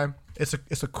nighttime. It's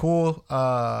a cool,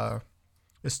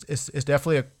 it's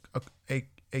definitely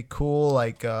a cool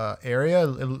area.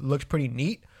 It looks pretty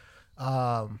neat.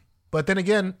 But then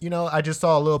again, I just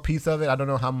saw a little piece of it. I don't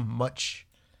know how much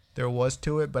there was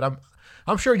to it, but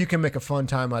I'm sure you can make a fun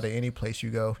time out of any place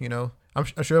you go. I'm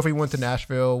sure if we went to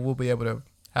Nashville, we'll be able to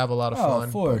have a lot of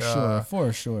fun.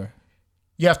 For sure.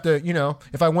 You have to,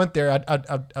 if I went there,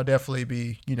 I'd definitely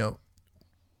be,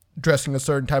 dressing a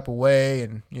certain type of way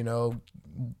and,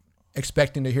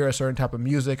 expecting to hear a certain type of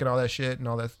music and all that shit and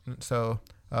all that. So,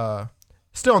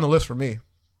 still on the list for me.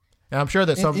 And I'm sure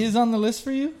that It is on the list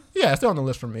for you? Yeah, it's still on the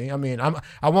list for me.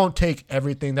 I won't take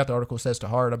everything that the article says to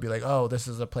heart. I'll be like, oh, this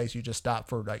is a place you just stop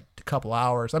for like a couple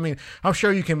hours. I'm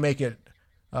sure you can make it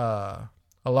a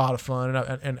lot of fun.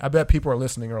 And I bet people are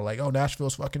listening are like, oh,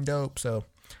 Nashville's fucking dope. So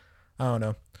I don't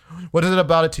know. What is it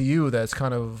about it to you that's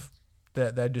kind of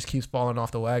that just keeps falling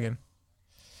off the wagon?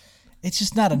 It's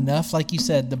just not enough. Like you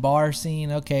said, the bar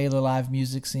scene, okay, the live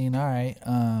music scene, all right.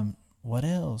 What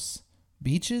else?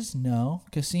 Beaches? No.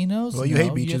 Casinos? Well, you no.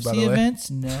 hate beaches, UFC by the way.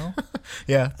 events? No.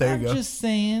 Yeah, there you go. I'm just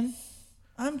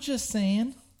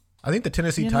saying. I think the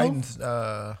Tennessee Titans,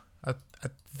 I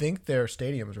think their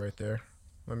stadium is right there.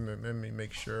 Let me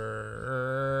make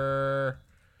sure.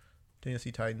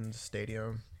 Tennessee Titans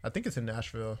Stadium. I think it's in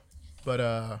Nashville. But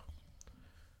I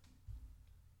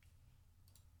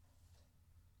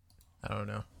don't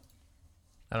know.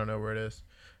 I don't know where it is.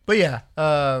 But yeah,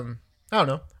 I don't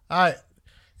know.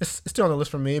 It's still on the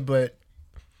list for me, but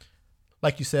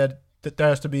like you said, there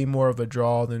has to be more of a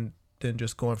draw than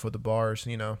just going for the bars.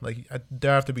 There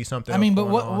have to be something. But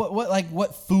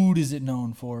what food is it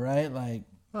known for? Right, like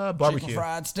barbecue, chicken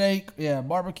fried steak. Yeah,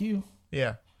 barbecue.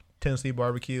 Yeah, Tennessee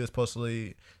barbecue is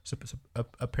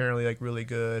apparently like really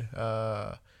good.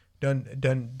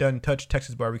 Doesn't touch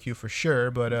Texas barbecue for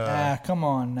sure, but come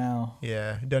on now.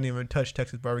 Yeah, doesn't even touch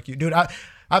Texas barbecue, dude.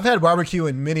 I've had barbecue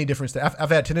in many different states. I've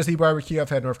had Tennessee barbecue. I've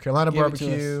had North Carolina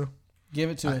barbecue. Give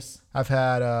it to us. I've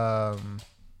had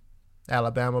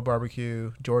Alabama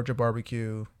barbecue, Georgia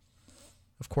barbecue,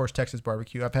 of course Texas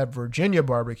barbecue. I've had Virginia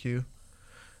barbecue,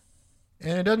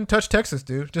 and it doesn't touch Texas,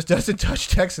 dude. Just doesn't touch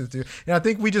Texas, dude. And I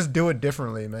think we just do it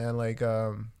differently, man. Like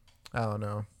I don't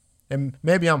know. And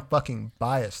maybe I'm fucking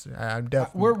biased. I'm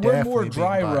We're definitely more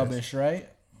dry being biased. rubbish, right?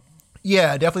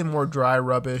 Yeah, definitely more dry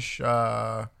rubbish.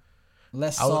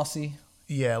 Less saucy.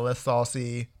 Yeah, less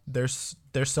saucy. There's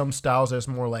some styles that's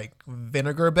more like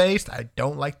vinegar based. I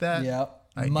don't like that. Yeah.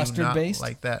 I do Mustard not based.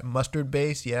 like that. Mustard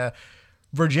based, yeah.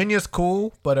 Virginia's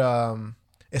cool, but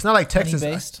it's not like Texas.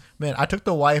 based. Man, I took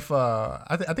the wife.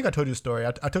 I think I told you the story.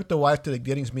 I took the wife to the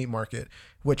Giddings Meat Market,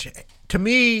 which to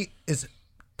me is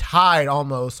tied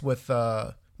almost with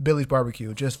Billy's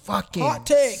Barbecue. Just fucking Hot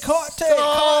take, hot take,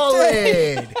 hot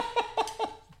take. solid.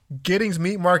 Giddings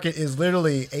Meat Market is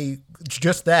literally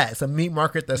just that. It's a meat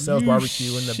market that sells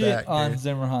barbecue in the shit back. on Dude.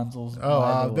 Zimmer Hansel's.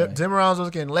 Zimmer Hansel's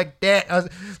getting like that.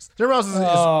 Zimmer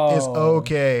Hansel's is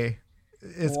okay.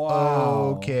 It's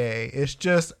Wow. okay. It's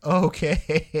just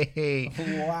okay.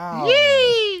 Wow.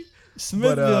 Yee!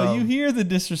 Smithville, But, you hear the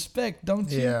disrespect, don't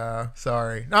you? Yeah,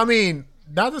 sorry. I mean,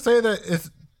 not to say that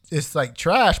it's like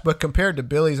trash, but compared to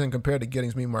Billy's and compared to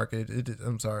Giddings Meat Market,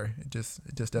 I'm sorry, it just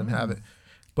doesn't have it.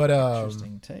 But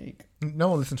Interesting take. no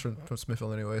one listens from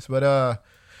Smithville anyways. But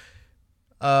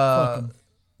Fuck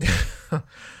 'em.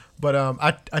 but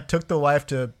I took the wife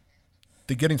to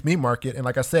the Giddings Meat Market, and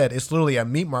like I said, it's literally a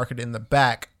meat market in the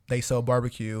back. They sell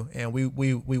barbecue, and we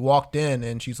walked in,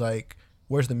 and she's like,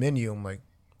 "Where's the menu?" I'm like,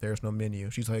 "There's no menu."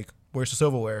 She's like, "Where's the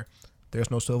silverware?" There's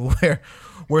no silverware.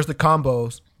 Where's the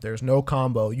combos? There's no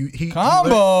combo.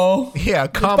 Combo? Yeah,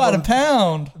 It's combo. about a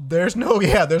pound. There's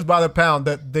by the pound.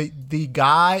 The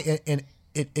guy, and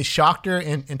it shocked her,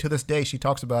 and to this day she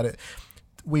talks about it.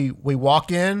 We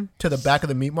walk in to the back of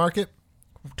the meat market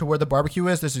to where the barbecue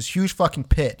is. There's this huge fucking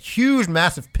pit, huge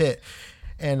massive pit,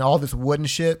 and all this wooden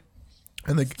shit,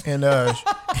 and the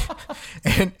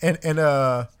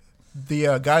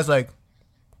guy's like,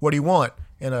 "What do you want?"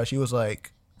 And she was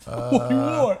like, What do you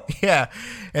want? yeah,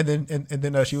 and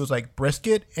then she was like,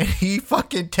 brisket, and he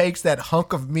fucking takes that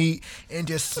hunk of meat and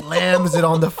just slams it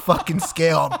on the fucking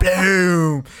scale.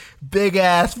 Boom, big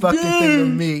ass fucking thing of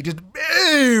meat, just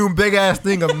boom, big ass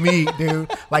thing of meat,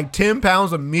 dude, like 10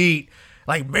 pounds of meat,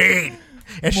 like meat.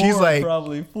 And she's More, like,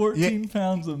 probably 14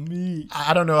 pounds of meat.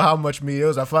 I don't know how much meat it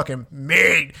was. I fucking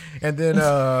meat. And then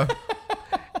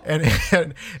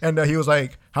and he was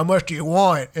like, "How much do you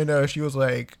want?" And she was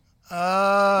like,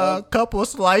 a couple of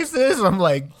slices. I'm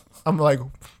like,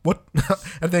 what?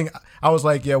 I think I was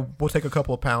like, yeah, we'll take a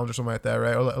couple of pounds or something like that,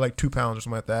 right? Or like 2 pounds or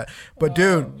something like that. But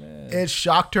dude, it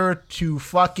shocked her to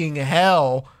fucking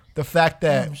hell. The fact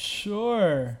that I'm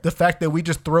sure. the fact that we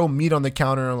just throw meat on the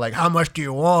counter and like, how much do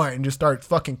you want? And just start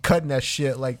fucking cutting that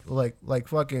shit like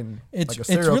fucking It's like a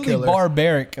serial really killer.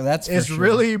 barbaric. That's for It's sure.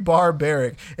 really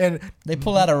barbaric. And They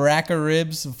pull out a rack of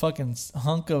ribs, a fucking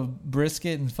hunk of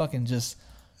brisket, and fucking just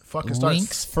fucking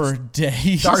links for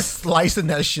days. start slicing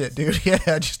that shit, dude. Yeah,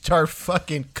 just start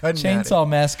fucking cutting at it. Chainsaw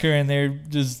Massacre, and they're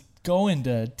just going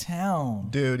to town.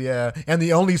 Dude, yeah. And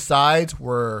the only sides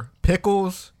were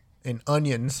pickles and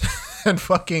onions and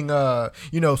fucking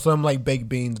some like baked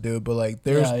beans, dude. But like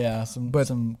there's some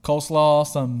coleslaw,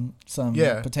 some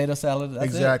Yeah. potato salad. That's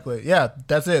exactly. Yeah,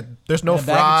 that's it. There's no And a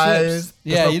bag of fries. chips.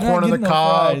 Yeah, There's you're no not corn on the getting no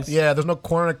cob. fries. Yeah, there's no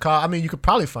corn on the cob. I mean, you could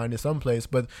probably find it someplace,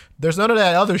 but there's none of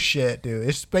that other shit, dude.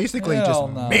 It's basically Hell just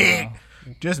no. meat.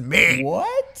 Just meat.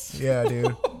 What? Yeah,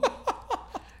 dude.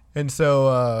 And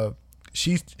so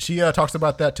she talks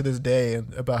about that to this day,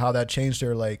 and about how that changed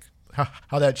her, like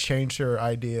how that changed her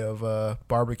idea of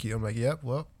barbecue. I'm like, yep,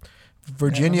 well,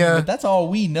 Virginia. But that's all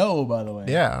we know, by the way.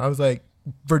 Yeah, I was like,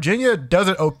 Virginia does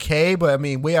it okay, but I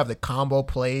mean, we have the combo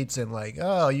plates and like,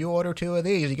 oh, you order 2 of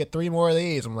these, you get 3 more of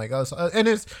these. I'm like, oh, and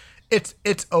it's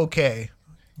okay,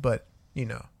 but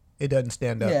it doesn't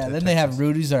stand up. Yeah, to then they Texas. have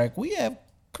Rudy's. They're like, we have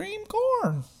cream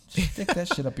corn. Stick that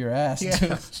shit up your ass, Yeah.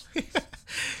 dude.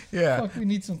 Yeah, Fuck, we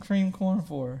need some cream corn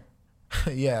for.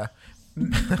 yeah,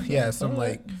 yeah, some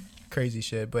like crazy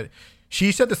shit. But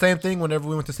she said the same thing whenever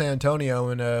we went to San Antonio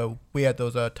and we had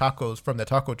those tacos from the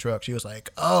taco truck. She was like,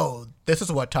 "Oh, this is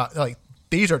what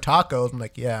these are tacos." I'm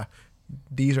like, "Yeah,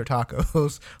 these are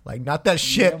tacos. Like not that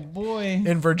shit Yeah, boy.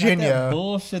 in Virginia. Not that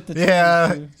bullshit that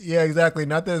Yeah, you yeah, exactly.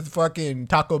 Not this fucking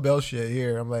Taco Bell shit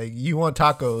here." I'm like, "You want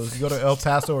tacos? You go to El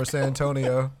Paso or San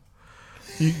Antonio."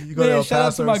 You go to Man, El shout out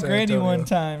Paso to or my San granny Antonio. one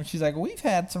time. She's like, we've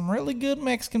had some really good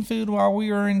Mexican food while we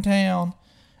were in town.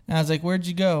 And I was like, where'd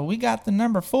you go? We got the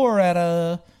number 4 at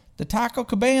the Taco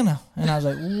Cabana. And I was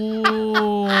like,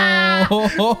 whoa.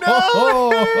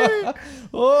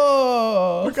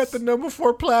 Whoa. We got the number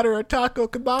 4 platter at Taco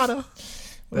Cabana.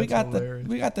 We got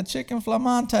hilarious. the chicken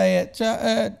flamante at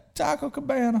Taco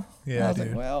Cabana. Yeah, And I was dude.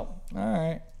 like, well, all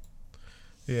right.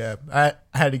 Yeah, I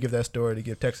had to give that story to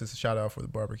give Texas a shout out for the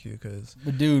barbecue because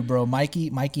But dude, bro, Mikey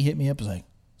hit me up. Was like,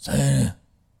 Santa,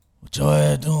 what your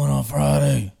ass doing on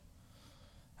Friday?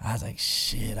 I was like,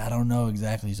 shit, I don't know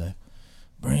exactly. He's like,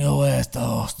 bring your ass to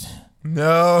Austin.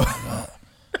 No.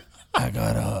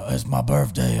 It's my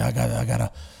birthday.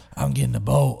 I'm getting the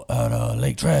boat out of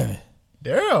Lake Travis.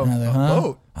 Damn. And I was like, huh?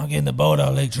 Boat. I'm getting the boat out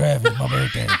of Lake Travis. It's my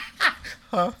birthday.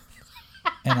 Huh?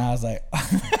 And I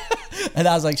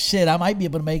was like, shit, I might be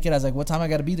able to make it. I was like, what time I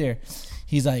got to be there?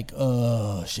 He's like,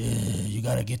 shit, you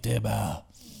got to get there by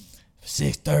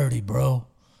 6:30, bro.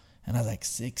 And I was like,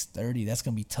 6:30? That's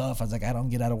going to be tough. I was like, I don't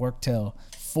get out of work till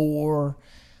 4.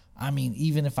 I mean,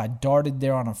 even if I darted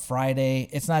there on a Friday,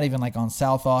 it's not even like on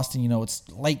South Austin, it's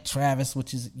Lake Travis,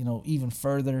 which is, even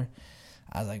further.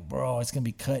 I was like, bro, it's going to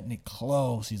be cutting it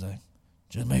close. He's like,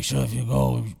 just make sure if you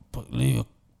go,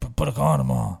 put a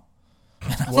condom on.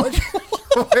 What?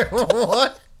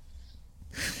 What?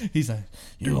 He's like,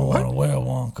 you don't want to wear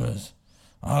one because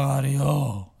I got the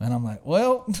hole. And I'm like,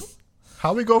 well.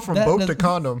 How we go from boat to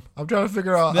condom? I'm trying to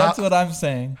figure out. That's what I'm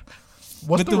saying.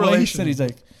 What's the relation? He's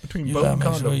like, between you boat gotta and make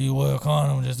condom? sure you wear a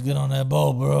condom just to get on that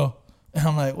boat, bro. And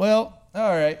I'm like, well, all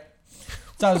right.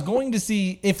 So I was going to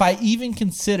see if I even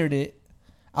considered it.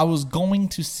 I was going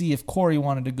to see if Corey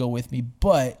wanted to go with me,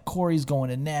 but Corey's going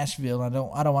to Nashville. I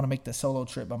don't want to make the solo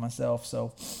trip by myself.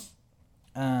 So,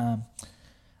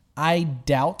 I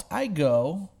doubt I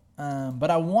go, but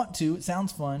I want to. It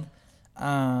sounds fun.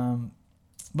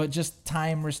 But just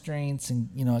time restraints and,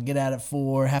 I get out at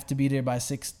 4, have to be there by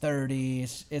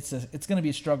 6:30. It's going to be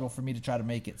a struggle for me to try to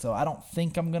make it. So I don't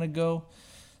think I'm going to go.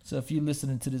 So if you're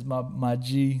listening to this, my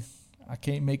G, I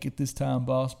can't make it this time,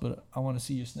 boss, but I want to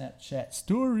see your Snapchat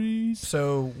stories.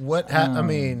 So what, I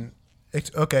mean,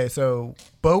 okay, so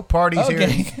boat parties here.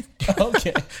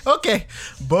 Okay. Okay.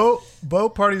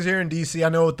 Boat parties here in DC. I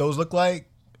know what those look like.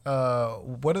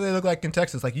 What do they look like in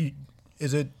Texas? Like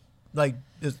is it like,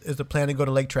 is the plan to go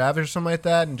to Lake Travis or something like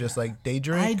that and just like day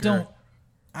drink?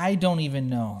 I don't even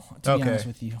know, to be honest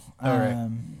with you. All right.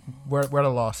 We're at a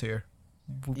loss here.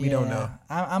 We don't know.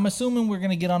 I'm assuming we're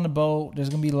gonna get on the boat. There's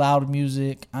gonna be loud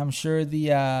music. I'm sure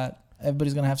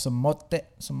everybody's gonna have some mote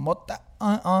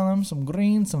on them, some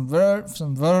green, some verne,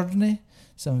 some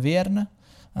Vierna.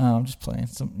 I'm just playing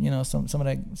some of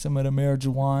the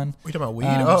marijuana. We talking about weed?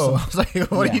 I was like,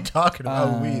 what are you talking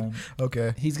about? Weed?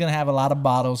 Okay. He's gonna have a lot of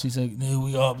bottles. He's like, dude,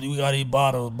 we got these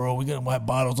bottles, bro. We gotta have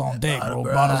bottles on deck, bro.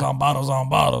 Bottles on bottles on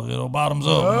bottles. Bottoms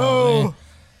up. Oh.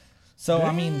 So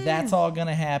I mean, that's all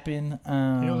gonna happen.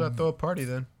 Let's throw a party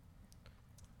then.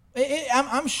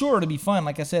 I'm sure it'll be fun.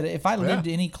 Like I said, if I lived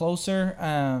any closer,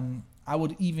 I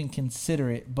would even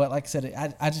consider it. But like I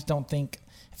said, I just don't think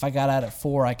if I got out at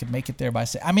 4, I could make it there by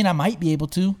 6. I mean, I might be able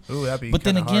to. Ooh, that'd be. But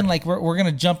then again, hard. like we're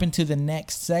gonna jump into the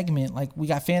next segment. Like we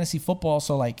got fantasy football,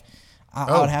 so like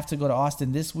I would have to go to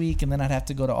Austin this week, and then I'd have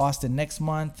to go to Austin next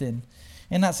month, and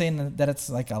not saying that it's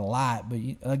like a lot, but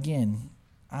again,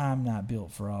 I'm not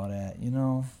built for all that,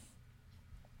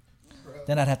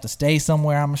 Then I'd have to stay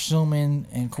somewhere, I'm assuming,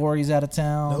 and Corey's out of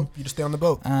town. Nope, you just stay on the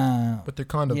boat. With their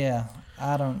condom. Yeah,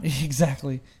 I don't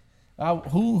exactly.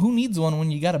 Who needs one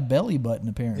when you got a belly button?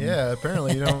 Apparently. Yeah,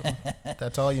 apparently you don't.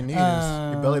 That's all you need is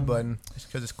your belly button,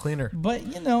 because it's cleaner. But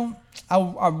I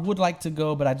would like to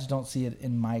go, but I just don't see it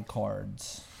in my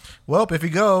cards. Well, if you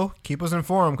go, keep us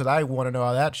informed, because I want to know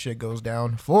how that shit goes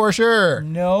down for sure.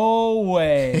 No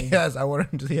way. Yes, I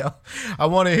want to see. I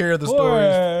want to hear the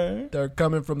stories. They're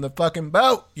coming from the fucking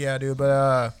boat. Yeah, dude.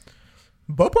 But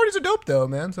boat parties are dope, though,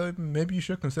 man. So maybe you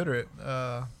should consider it.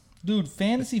 Dude,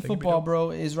 fantasy football,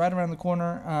 bro, is right around the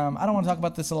corner. I don't want to talk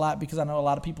about this a lot because I know a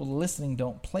lot of people listening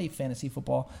don't play fantasy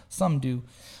football. Some do.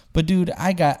 But, dude,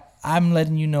 I'm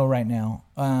letting you know right now.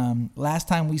 Last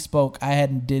time we spoke, I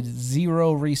did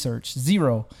zero research.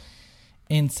 Zero.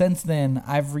 And since then,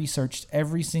 I've researched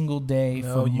every single day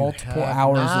for multiple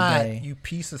hours a day. You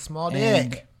piece of small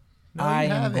dick. No, I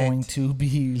am going to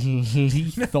be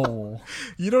lethal.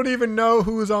 You don't even know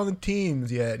who's on the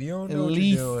teams yet. You don't know what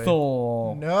you're doing.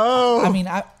 Lethal. No. I mean,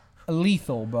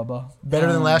 lethal, Bubba.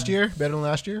 Better than last year? Better than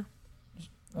last year?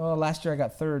 Oh, last year I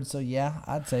got 3rd, so yeah,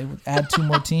 I'd say add 2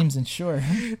 more teams and sure.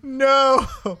 No.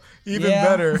 Even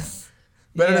better.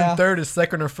 Better than 3rd is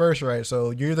 2nd or 1st, right?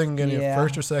 So you're either going to get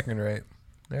 1st or 2nd, right?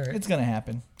 All right. It's going to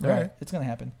happen. All right. It's going to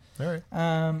happen. All right.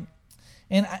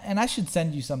 And I should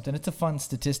send you something. It's a fun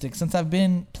statistic. Since I've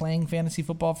been playing fantasy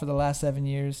football for the last 7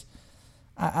 years,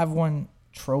 I've won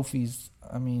trophies.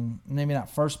 I mean, maybe not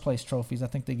first place trophies. I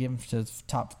think they give them to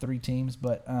top 3 teams,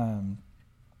 but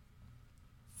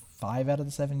 5 out of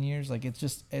the 7 years. Like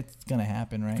it's gonna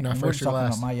happen, right? Not and first we're or talking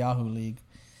last. about my Yahoo league.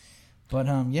 But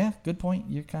yeah, good point.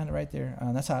 You're kind of right there.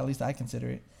 That's how at least I consider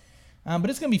it. But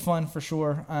it's gonna be fun for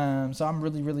sure. So I'm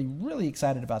really, really, really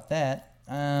excited about that.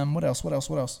 What else?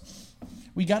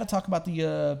 We got to talk about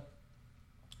the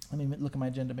Let me look at my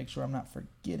agenda, make sure I'm not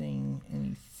forgetting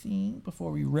anything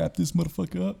before we wrap this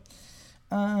motherfucker up.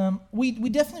 We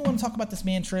definitely want to talk about this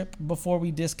man trip before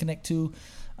we disconnect too.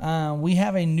 We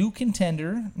have a new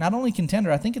contender. Not only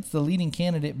contender, I think it's the leading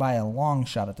candidate by a long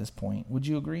shot at this point. Would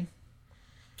you agree?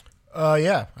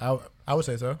 Yeah, I would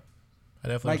say so. I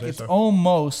definitely Like would it's say so.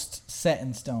 almost set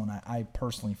in stone. I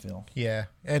personally feel. Yeah,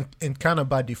 and kind of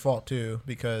by default too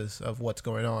because of what's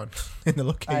going on in the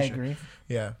location. I agree.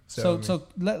 Yeah. So,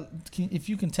 I mean- if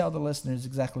you can tell the listeners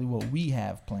exactly what we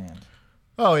have planned.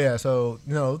 Oh yeah, so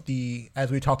as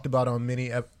we talked about on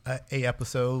a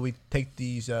episode, we take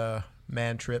these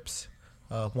man trips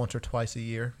once or twice a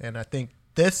year, and I think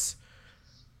this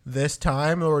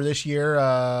time or this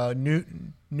year,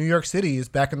 New York City is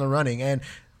back in the running, and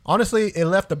honestly, it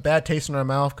left a bad taste in our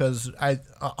mouth because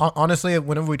honestly,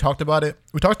 whenever we talked about it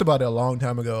a long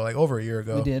time ago, like over a year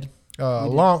ago. We did.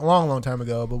 Long time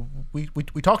ago, but we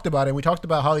talked about it. And we talked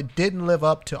about how it didn't live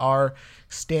up to our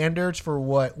standards for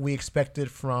what we expected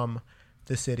from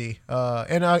the city.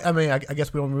 And I mean, I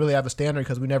guess we don't really have a standard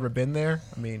because we've never been there.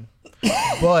 I mean,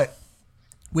 but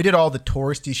we did all the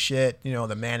touristy shit,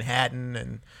 the Manhattan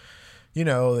and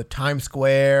the Times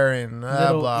Square and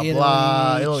Little blah Italy,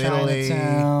 blah, Little Italy,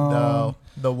 Chinatown,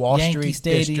 the Wall Yankee Street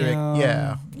Stadium,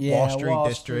 district, Wall Street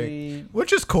district, Street,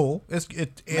 which is cool. It's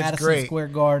Madison great. Square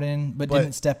Garden, but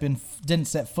didn't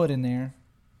set foot in there.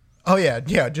 Oh yeah,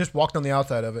 just walked on the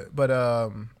outside of it.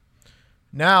 But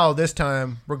now this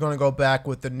time we're gonna go back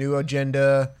with the new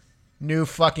agenda, new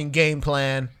fucking game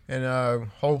plan, and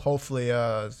hopefully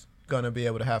gonna be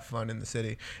able to have fun in the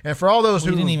city. And for all those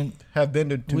who have been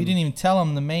to we didn't even tell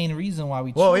them the main reason why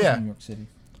we chose New York City.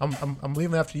 I'm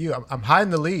leaving after you. I'm hiding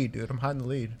the lead, dude. I'm hiding the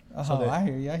lead. Oh, I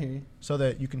hear you. So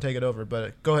that you can take it over.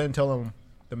 But go ahead and tell them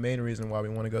the main reason why we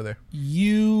want to go there.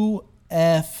 UFC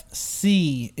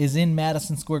is in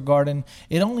Madison Square Garden.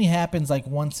 It only happens like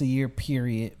once a year,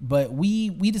 period. But we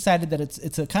decided that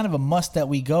it's a kind of a must that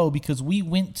we go because we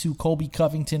went to Colby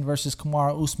Covington versus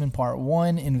Kamaru Usman Part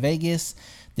 1 in Vegas.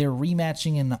 They're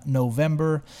rematching in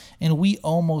November, and we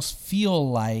almost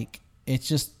feel like it's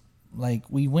just like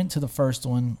we went to the first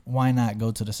one. Why not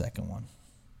go to the second one?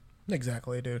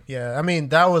 Exactly, dude. Yeah, I mean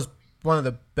that was one of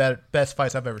the best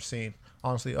fights I've ever seen.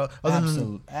 Honestly,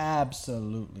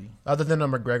 absolutely. Other than a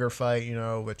McGregor fight,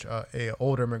 which a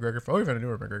older McGregor fight, or even a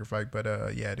newer McGregor fight, but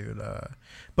yeah, dude.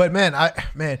 But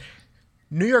man,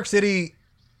 New York City,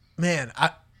 man,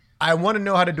 I want to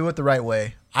know how to do it the right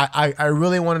way. I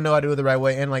really want to know how to do it the right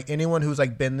way, and like anyone who's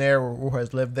like been there or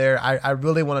has lived there, I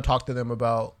really want to talk to them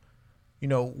about,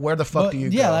 where the fuck do you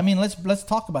go? Yeah, I mean, let's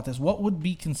talk about this. What would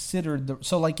be considered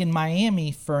so like in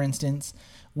Miami, for instance,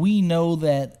 we know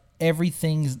that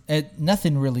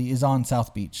nothing really is on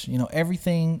South Beach.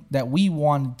 Everything that we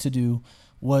wanted to do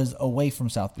was away from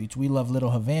South Beach. We love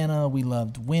Little Havana. We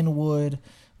loved Wynwood.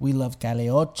 We love Calle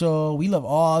Ocho. We love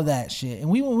all that shit. And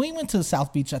we went to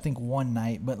South Beach, I think, one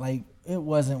night, but like it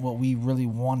wasn't what we really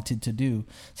wanted to do.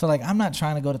 So like I'm not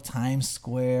trying to go to Times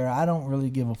Square. I don't really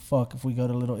give a fuck if we go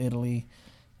to Little Italy,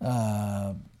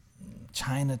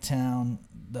 Chinatown.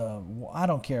 I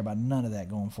don't care about none of that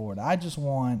going forward. I just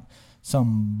want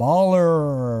some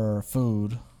baller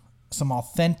food, some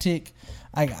authentic.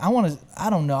 I want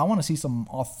to see some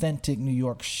authentic New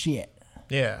York shit.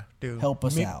 Yeah, dude. Help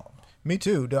us out. Me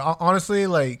too. Honestly,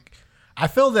 like I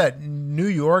feel that New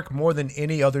York, more than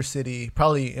any other city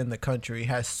probably in the country,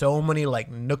 has so many like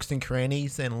nooks and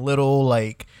crannies and little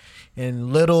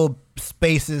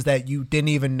spaces that you didn't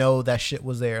even know that shit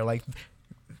was there. Like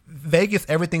Vegas,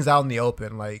 everything's out in the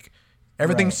open. Like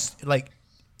everything's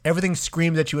everything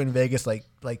screams at you in Vegas. Like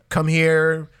come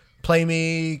here, play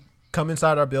me, come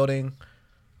inside our building.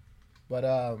 But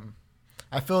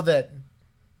I feel that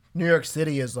New York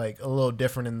City is like a little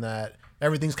different in that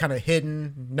everything's kind of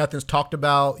hidden. Nothing's talked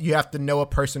about. You have to know a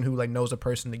person who like knows a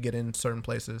person to get in certain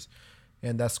places.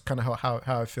 And that's kind of how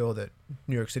I feel that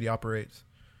New York City operates.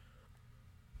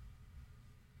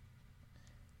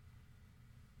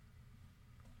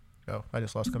 Oh, I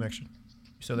just lost connection.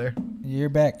 You still there? You're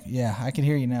back. Yeah, I can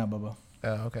hear you now, Bubba.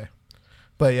 Oh, okay.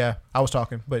 But yeah, I was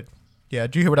talking. But yeah,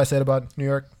 did you hear what I said about New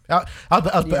York? A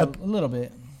little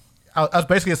bit. I was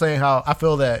basically saying how I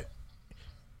feel that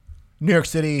New York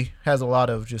City has a lot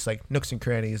of just like nooks and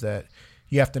crannies that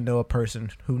you have to know a person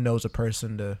who knows a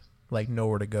person to like know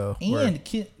where to go. And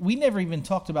we never even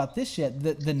talked about this yet.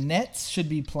 The Nets should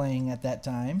be playing at that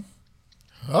time.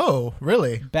 Oh,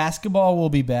 really? Basketball will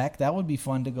be back. That would be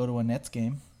fun to go to a Nets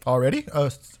game. Already?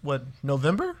 What,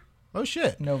 November? Oh,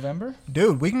 shit. November?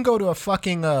 Dude, we can go to a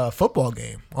fucking football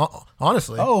game,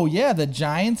 honestly. Oh, yeah, the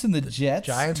Giants and the Jets.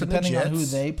 Depending on who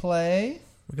they play.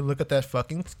 We can look at that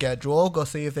fucking schedule. Go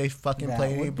see if they fucking That play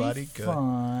would anybody be good.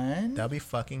 fun. That'd be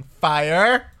fucking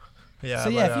fire. Yeah. So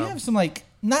yeah, if you have some like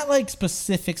not like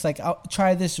specifics, like I'll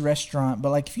try this restaurant, but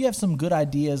like if you have some good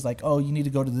ideas, like oh you need to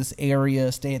go to this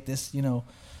area, stay at this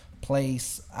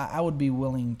place, I would be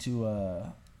willing to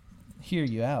hear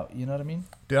you out. You know what I mean?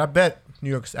 Dude, I bet New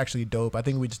York's actually dope. I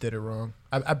think we just did it wrong.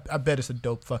 I bet it's a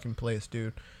dope fucking place,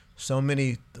 dude. So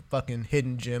many fucking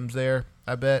hidden gems there.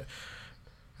 I bet.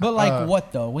 But like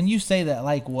what though? When you say that,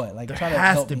 like what? Like There try to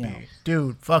has help to me be, out.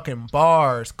 dude. Fucking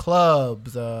bars,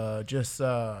 clubs, I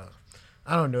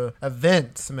don't know,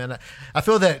 events, man. I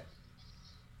feel that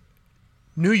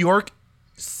New York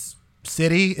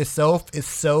City itself is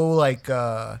so like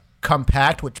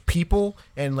compact with people,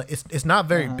 and like, it's not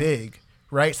very big,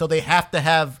 right? So they have to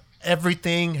have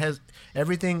everything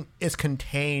is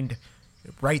contained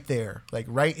right there, like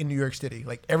right in New York City.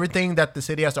 Like everything that the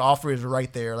city has to offer is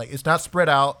right there. Like it's not spread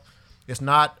out. It's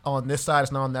not on this side.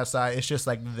 It's not on that side. It's just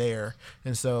like there.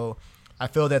 And so I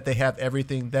feel that they have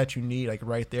everything that you need, like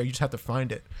right there. You just have to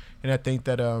find it. And I think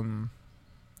that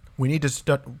we need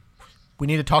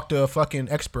to talk to a fucking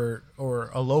expert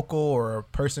or a local or a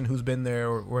person who's been there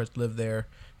or has lived there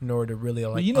in order to really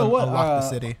like what? unlock the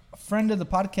city. A friend of the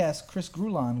podcast, Chris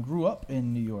Grulon, grew up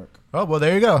in New York. Oh well,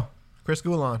 there you go, Chris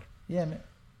Goulon. Yeah,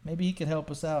 maybe he could help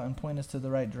us out and point us to the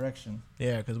right direction.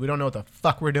 Yeah, because we don't know what the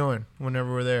fuck we're doing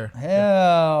whenever we're there.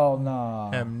 Hell no.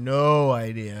 I have no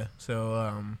idea.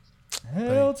 So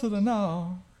Hell to the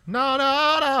no.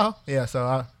 no. Yeah,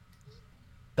 so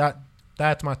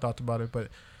that's my thoughts about it. But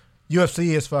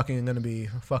UFC is fucking gonna be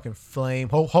a fucking flame.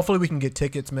 Hopefully we can get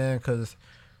tickets, man, because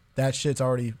that shit's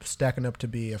already stacking up to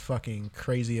be a fucking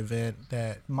crazy event.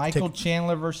 That Michael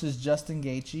Chandler versus Justin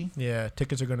Gaethje. yeah,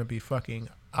 tickets are gonna be fucking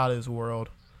out of this world.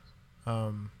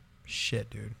 Shit,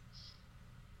 dude.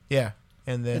 Yeah,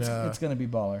 and then It's gonna be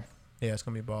baller. yeah, it's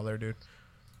gonna be baller, dude.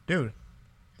 Dude,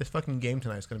 this fucking game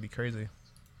tonight is gonna be crazy.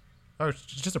 Oh, it's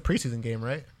just a preseason game,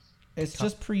 right? It's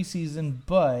just preseason,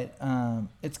 but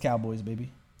it's Cowboys,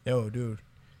 baby. Yo, dude.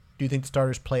 Do you think the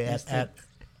starters play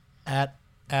at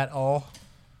all?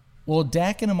 Well,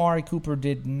 Dak and Amari Cooper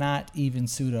did not even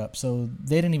suit up, so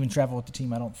they didn't even travel with the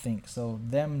team. I don't think so.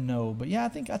 Them no, but yeah, I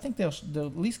think they'll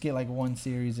at least get like one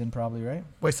series in, probably, right?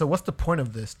 Wait, so what's the point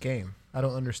of this game? I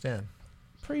don't understand.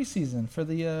 Preseason for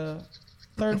the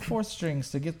third, fourth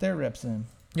strings to get their reps in.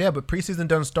 Yeah, but preseason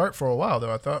doesn't start for a while,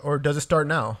 though, I thought. Or does it start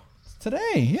now? It's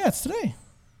today. Yeah, it's today.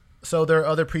 So there are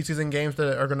other preseason games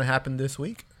that are going to happen this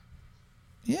week?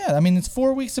 Yeah, I mean, it's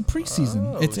 4 weeks of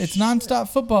preseason. Oh, it's shit. nonstop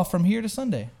football from here to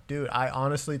Sunday. Dude, I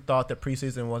honestly thought that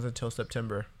preseason wasn't until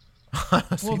September.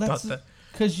 Honestly Well, thought that's that.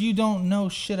 because you don't know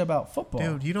shit about football.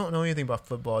 Dude, you don't know anything about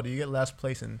football. Do you get last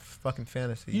place in fucking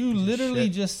fantasy? You piece of literally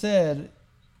shit? just said,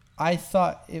 I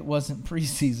thought it wasn't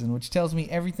preseason, which tells me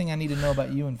everything I need to know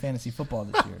about you in fantasy football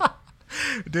this year.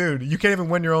 Dude, you can't even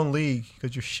win your own league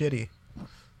because you're shitty.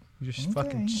 You're just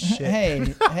fucking shit. Hey,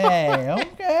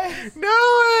 okay. No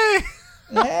way!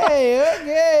 Hey,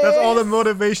 okay. That's all the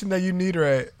motivation that you need,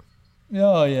 right?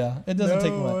 Oh, yeah. It doesn't no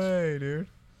take much. way, dude.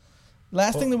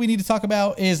 Last thing that we need to talk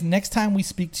about is next time we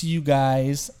speak to you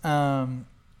guys, the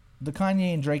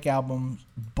Kanye and Drake album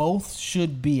both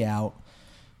should be out.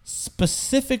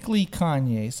 Specifically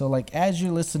Kanye. So, like, as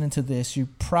you're listening to this, you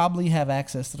probably have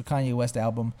access to the Kanye West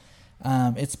album.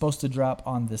 It's supposed to drop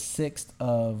on the 6th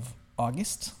of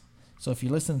August. So if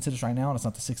you're listening to this right now and it's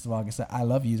not the 6th of August, I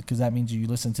love you, because that means you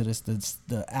listen to this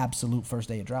the absolute first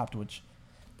day it dropped, which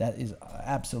that is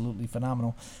absolutely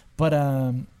phenomenal. But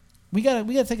we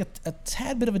gotta take a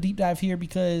tad bit of a deep dive here,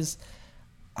 because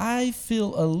I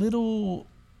feel a little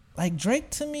like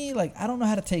Drake, to me, like I don't know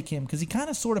how to take him, because he kind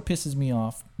of sort of pisses me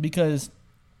off, because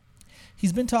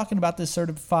he's been talking about this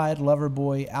Certified Lover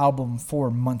Boy album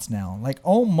for months now, like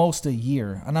almost a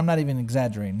year, and I'm not even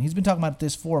exaggerating. He's been talking about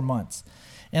this for months.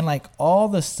 And like all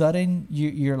of a sudden,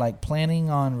 you're like planning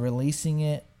on releasing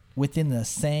it within the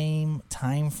same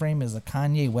time frame as a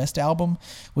Kanye West album,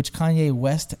 which Kanye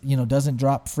West, doesn't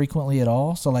drop frequently at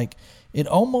all. So like, it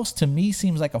almost to me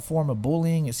seems like a form of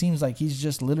bullying. It seems like he's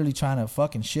just literally trying to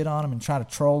fucking shit on him and try to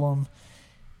troll him.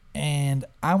 And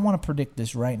I want to predict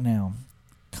this right now.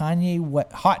 Kanye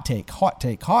West, hot take.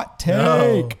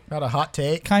 No, not a hot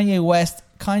take. Kanye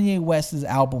West's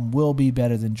album will be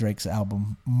better than Drake's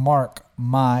album. Mark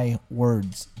my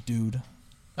words, dude.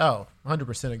 Oh,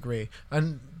 100% agree.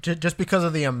 And just because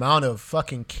of the amount of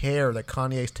fucking care that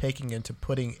Kanye's taking into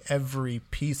putting every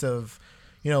piece of,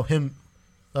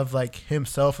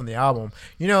 himself in the album.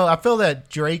 I feel that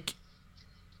Drake,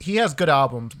 he has good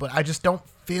albums, but I just don't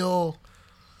feel,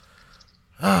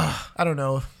 I don't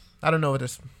know. I don't know what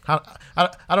this. I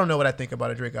don't know what I think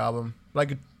about a Drake album.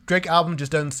 Like a Drake album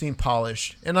just doesn't seem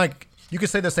polished, and like you could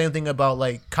say the same thing about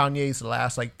like Kanye's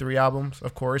last like 3 albums,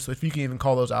 of course, if you can even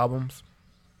call those albums.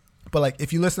 But like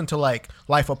if you listen to like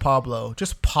Life of Pablo,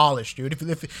 just polished, dude. If you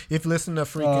listen to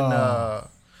freaking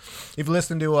if you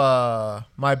listen to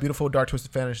My Beautiful Dark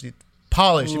Twisted Fantasy,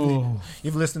 polished.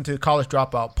 If you listen to College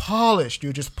Dropout, polished,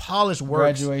 dude. Just polished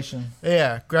works. Graduation.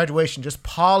 Yeah, Graduation. Just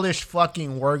polished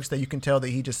fucking works that you can tell that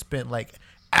he just spent like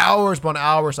hours upon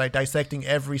hours like dissecting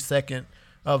every second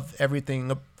of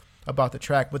everything about the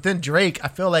track. But then Drake, I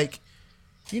feel like,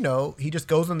 you know, he just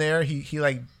goes in there. He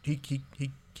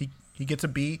gets a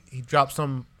beat. He drops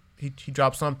something,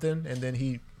 and then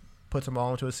he puts them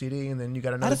all into a CD, and then you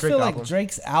got another Drake album. I feel like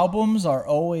Drake's albums are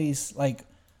always like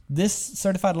this.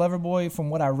 Certified Lover Boy, from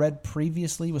what I read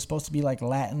previously, was supposed to be like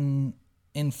Latin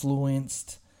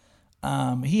influenced.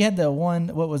 He had the one,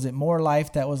 what was it, More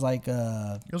Life, that was like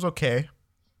it was okay.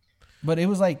 But it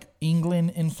was like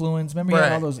England influence. Remember, he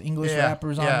had all those English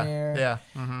rappers on there. Yeah.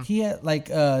 Mm-hmm. He had like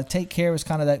Take Care was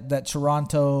kind of that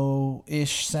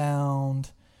Toronto-ish sound.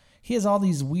 He has all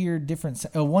these weird different.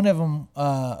 One of them,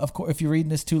 of course, if you're reading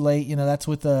this too late, you know that's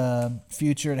with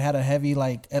Future. It had a heavy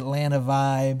like Atlanta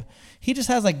vibe. He just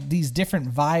has like these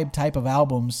different vibe type of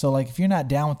albums. So like if you're not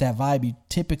down with that vibe, you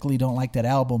typically don't like that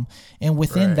album. And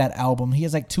within that album, he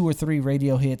has like 2 or 3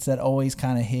 radio hits that always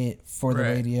kind of hit for the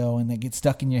radio, and they get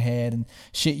stuck in your head and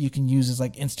shit you can use as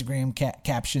like Instagram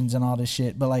captions and all this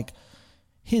shit. But like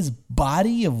his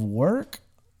body of work,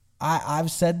 I've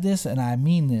said this and I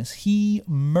mean this. He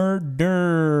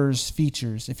murders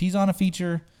features. If he's on a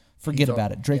feature, forget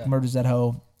about it. Drake murders that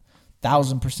hoe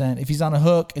 1,000%. If he's on a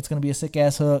hook, it's going to be a sick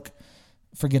ass hook.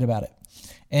 Forget about it.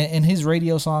 And his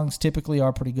radio songs typically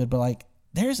are pretty good, but like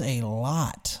there's a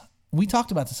lot. We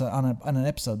talked about this on an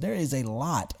episode. There is a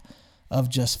lot of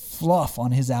just fluff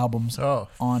on his albums. Oh,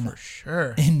 for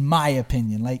sure. In my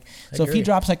opinion. Like, so if he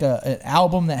drops like an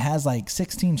album that has like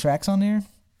 16 tracks on there,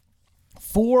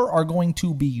 4 are going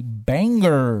to be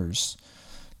bangers.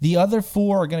 The other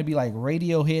 4 are going to be like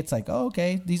radio hits, like, oh,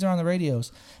 okay, these are on the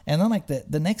radios. And then like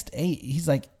the next 8, he's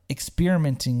like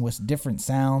experimenting with different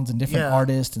sounds and different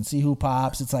artists and see who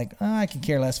pops. It's like, I can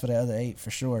care less for the other 8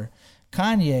 for sure.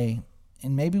 Kanye,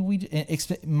 and maybe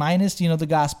minus, you know, the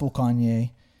gospel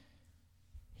Kanye,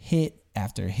 hit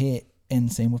after hit,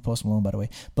 and same with Post Malone, by the way.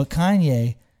 But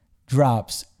Kanye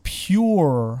drops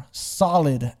pure,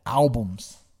 solid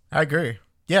albums. I agree.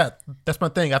 Yeah, that's my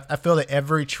thing. I feel that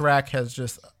every track has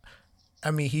just,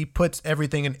 I mean, he puts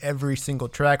everything in every single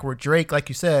track, where Drake, like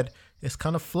you said, is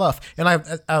kind of fluff. And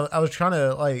I was trying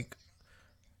to like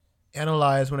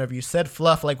analyze whenever you said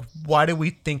fluff, like why do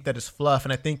we think that it's fluff?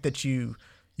 And I think that you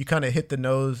kind of hit the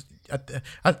nose.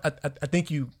 I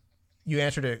think you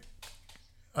answered it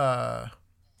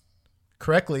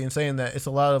correctly in saying that it's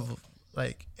a lot of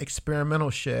like experimental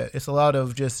shit. It's a lot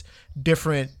of just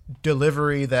different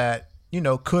delivery that, you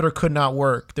know, could or could not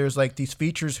work. There's like these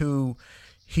features who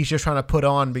he's just trying to put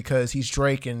on because he's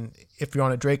Drake, and if you're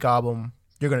on a Drake album,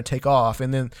 you're going to take off.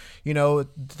 And then, you know,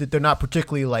 they're not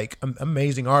particularly like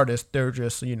amazing artists. They're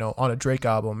just, you know, on a Drake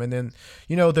album. And then,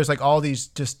 you know, there's like all these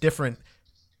just different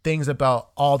things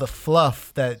about all the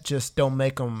fluff that just don't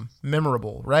make them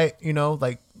memorable, right? You know,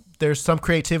 like there's some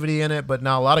creativity in it, but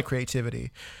not a lot of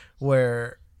creativity,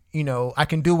 where, you know, I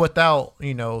can do without,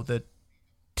 you know, the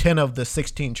 10 of the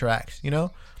 16 tracks, you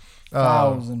know?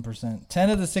 1,000%. 10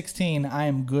 of the 16 I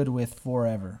am good with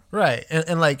forever. Right.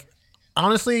 And like,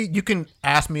 honestly, you can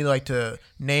ask me like to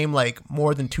name like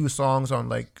more than 2 songs on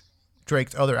like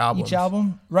Drake's other albums. Each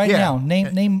album? Right now.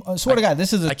 Name swear to God,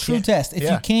 this is a true test. If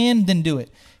you can, then do it.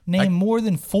 Name more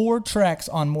than 4 tracks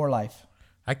on More Life.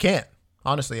 I can't,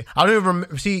 honestly. I don't even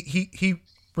remember. See, he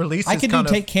released I could do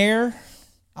Take Care.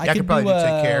 I could probably do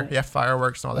Take Care. Yeah,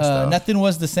 Fireworks and all that stuff. Nothing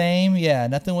Was the Same. Yeah,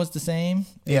 Nothing Was the Same.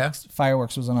 Yeah.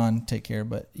 Fireworks wasn't on Take Care,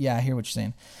 but yeah, I hear what you're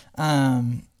saying.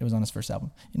 It was on his first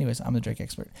album. Anyways, I'm the Drake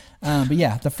expert. But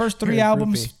yeah, the first 3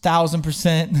 albums,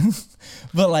 1,000%.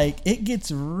 But like, it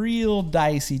gets real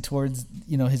dicey towards,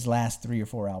 you know, his last 3 or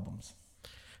 4 albums.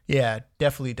 Yeah,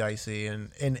 definitely dicey.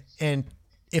 And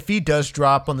if he does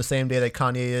drop on the same day that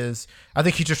Kanye is, I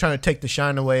think he's just trying to take the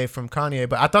shine away from Kanye.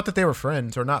 But I thought that they were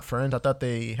friends, or not friends. I thought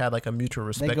they had like a mutual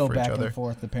respect for each other. They go back and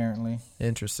forth, apparently.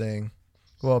 Interesting.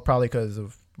 Well, probably because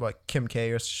of what, Kim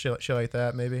K or shit like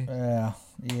that, maybe. Yeah.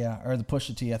 Or the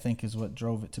Pusha T, I think, is what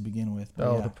drove it to begin with.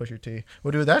 But the Pusha T.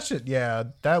 Well, dude, that shit. Yeah,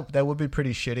 that would be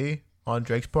pretty shitty on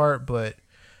Drake's part. But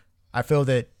I feel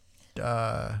that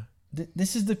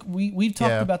this is we've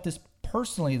talked about this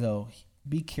personally, though.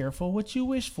 Be careful what you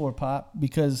wish for, Pop,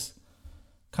 because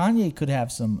Kanye could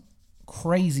have some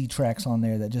crazy tracks on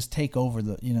there that just take over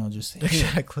the, just hit.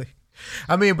 Exactly.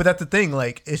 I mean, but that's the thing.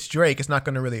 Like, it's Drake. It's not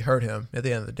going to really hurt him at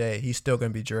the end of the day. He's still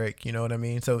going to be Drake. You know what I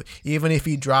mean? So even if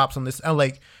he drops on this,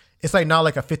 it's like not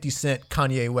like a 50 Cent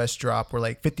Kanye West drop where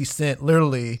like 50 Cent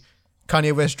literally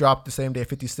Kanye West dropped the same day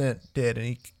 50 Cent did, and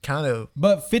he kind of.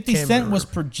 But 50 Cent was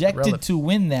projected relevant. to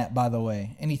win that, by the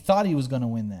way, and he thought he was going to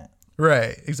win that.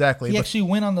 Right. Exactly. He actually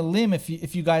went on the limb, if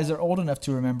you guys are old enough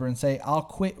to remember, and say, "I'll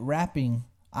quit rapping.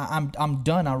 I'm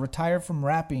done. I'll retire from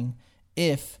rapping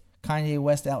if Kanye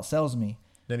West outsells me."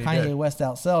 Then he Kanye did. West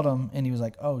outsold him, and he was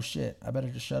like, "Oh shit, I better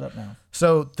just shut up now."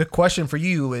 So the question for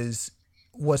you is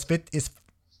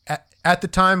at the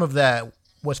time of that,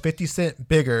 was 50 Cent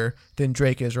bigger than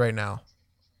Drake is right now?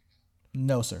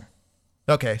 No, sir.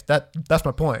 Okay, that's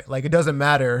my point. Like, it doesn't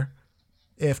matter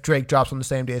if Drake drops on the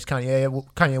same day as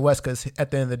Kanye West, because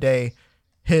at the end of the day,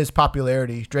 Drake's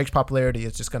popularity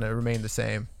is just going to remain the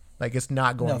same. Like, it's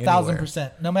not going anywhere.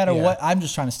 1,000%. No matter what, I'm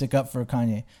just trying to stick up for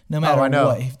Kanye. No I matter know.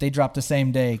 what, if they drop the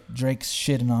same day, Drake's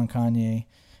shitting on Kanye.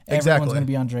 Exactly. Everyone's going to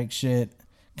be on Drake's shit.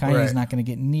 Kanye's Right. not going to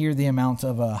get near the amount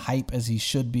of hype as he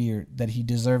should be or that he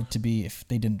deserved to be if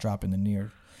they didn't drop in the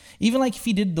near. Even like if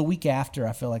he did the week after,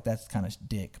 I feel like that's kind of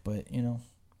dick. But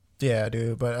Yeah,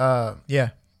 dude. But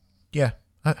yeah,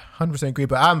 I 100% agree.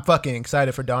 But I'm fucking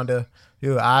excited for Donda,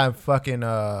 dude. I'm fucking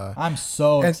I'm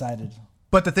so excited.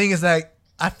 But the thing is that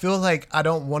I feel like I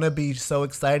don't want to be so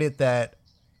excited that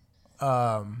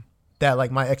that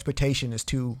like my expectation is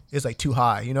too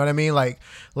high. You know what I mean? Like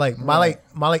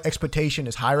my expectation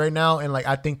is high right now, and like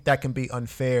I think that can be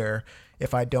unfair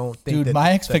if I don't think. Dude, that, my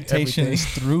like, expectation everything-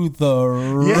 is through the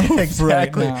roof. Yeah,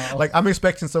 exactly. Right now. Like I'm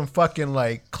expecting some fucking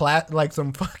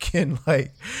some fucking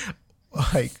like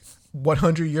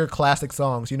 100-year classic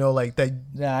songs. You know, like that.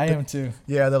 Yeah, I am too.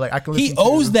 Yeah, they're like I can. He listen to.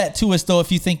 owes that to us, though,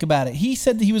 if you think about it. He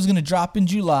said that he was going to drop in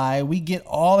July. We get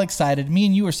all excited. Me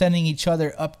and you are sending each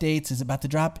other updates. Is it about to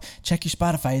drop? Check your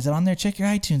Spotify. Is it on there? Check your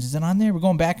iTunes. Is it on there? We're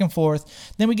going back and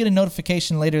forth. Then we get a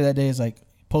notification later that day. It's like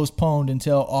postponed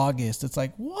until August. It's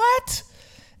like, what?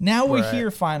 Now we're Right.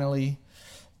 here finally.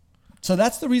 So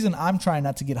that's the reason I'm trying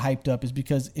not to get hyped up, is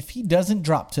because if he doesn't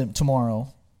drop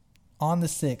tomorrow on the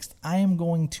 6th, I am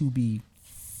going to be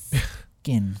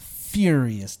fucking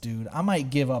furious, dude. I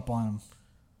might give up on him.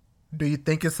 Do you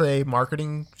think it's a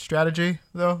marketing strategy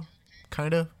though?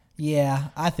 Kind of. Yeah,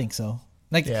 I think so.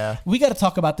 Like, Yeah. we got to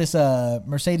talk about this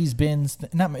Mercedes-Benz.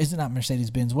 Is it not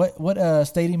Mercedes-Benz? What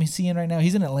stadium is he in right now?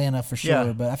 He's in Atlanta for sure,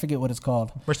 Yeah. but I forget what it's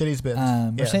called.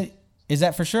 Mercedes-Benz. Mercedes. Is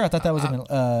that for sure? I thought that was in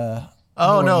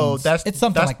Oh New no, Orleans. that's it's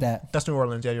something like that. That's New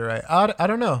Orleans. Yeah, you're right. I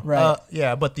don't know. Right.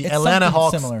 Yeah, but the It's Atlanta something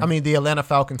Hawks. similar. I mean, the Atlanta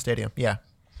Falcon Stadium. Yeah.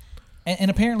 And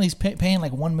apparently he's paying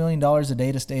like $1 million a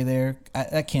day to stay there.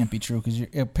 That can't be true, because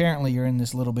apparently you're in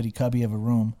this little bitty cubby of a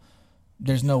room.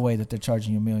 There's no way that they're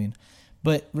charging you $1 million.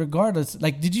 But regardless,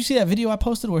 like, did you see that video I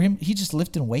posted where he just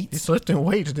lifting weights? He's lifting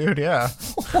weights, dude. Yeah.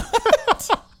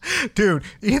 Dude,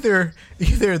 either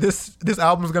this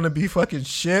album's gonna be fucking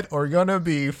shit or gonna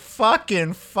be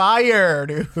fucking fire,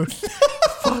 dude.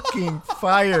 Fucking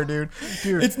fire, dude.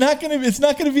 It's not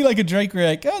gonna be like a Drake where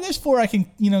like, oh, there's 4 I can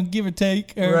give or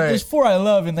take, or Right. there's 4 I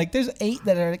love, and like there's 8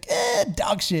 that are like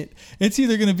dog shit. It's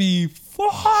either gonna be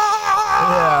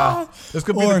Yeah, it's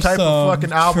gonna be the type of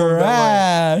fucking album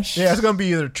trash. that, like, yeah, it's gonna be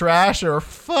either trash or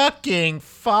fucking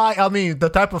fire. I mean, the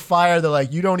type of fire that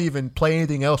like you don't even play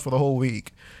anything else for the whole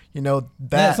week. You know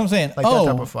That's what I'm saying. Like that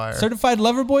type of fire. Certified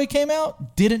Lover Boy came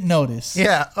out. Didn't notice.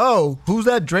 Yeah. Oh, who's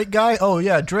that Drake guy? Oh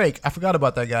yeah, Drake. I forgot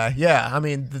about that guy. Yeah. I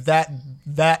mean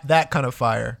that kind of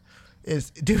fire is,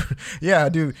 dude. Yeah,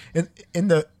 dude. In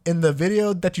the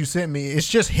video that you sent me, it's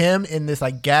just him in this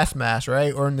like gas mask,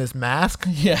 right? Or in this mask.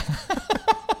 Yeah.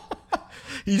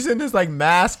 He's in this like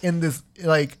mask in this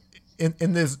like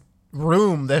in this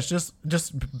room that's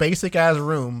just basic ass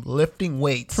room lifting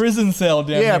weights. Prison cell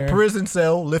down Yeah, there. prison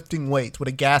cell lifting weights with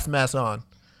a gas mask on.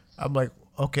 I'm like,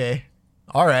 okay,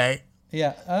 all right.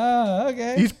 Yeah.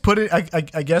 Okay. He's putting. I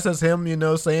guess that's him. You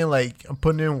know, saying like I'm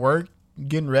putting in work,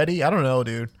 getting ready. I don't know,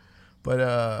 dude.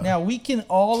 But Now we can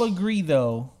all agree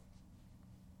though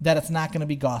that it's not going to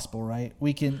be gospel, right?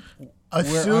 We can.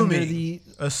 we're under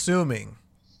assuming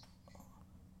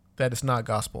that it's not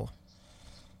gospel.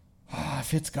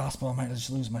 If it's gospel, I might just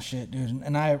lose my shit, dude.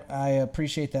 And I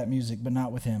appreciate that music, but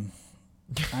not with him.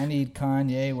 I need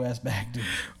Kanye West back, dude.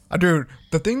 Dude,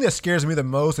 the thing that scares me the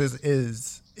most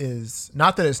is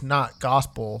not that it's not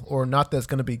gospel or not that it's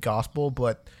going to be gospel,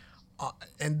 but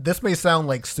and this may sound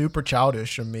like super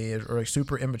childish of me or like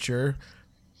super immature,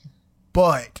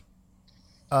 but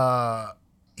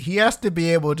he has to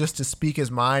be able just to speak his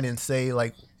mind and say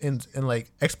like in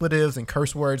like expletives and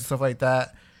curse words and stuff like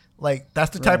that Like that's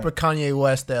the type Right. of Kanye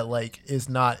West that like is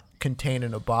not contained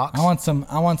in a box. I want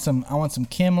some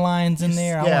Kim lines in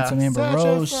there. I want some Amber Such a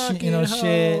Rose shit, fucking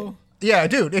shit. hoe. Yeah,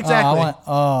 dude, Oh,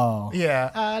 exactly.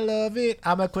 Yeah, I love it.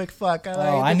 I'm a quick fuck.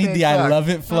 I need the I love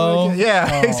it flow.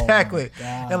 Yeah, Oh, exactly. my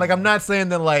God. And like, I'm not saying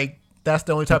that like that's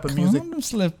the only type of music. Condom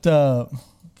slipped up.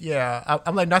 Yeah,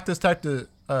 I'm like not this type to.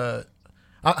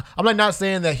 I'm like not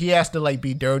saying that he has to like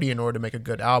be dirty in order to make a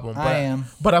good album. But, I am.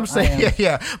 But I'm saying am.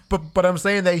 yeah. But I'm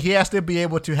saying that he has to be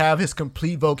able to have his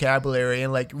complete vocabulary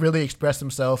and like really express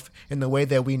himself in the way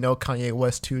that we know Kanye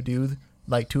West to do.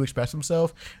 Like to express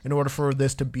himself in order for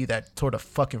this to be that sort of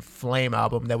fucking flame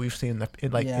album that we've seen I'm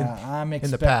expecting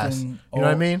in the past. You know what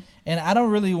I mean? And I don't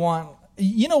really want.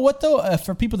 You know what though?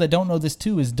 For people that don't know this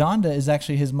too, is Donda is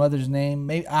actually his mother's name.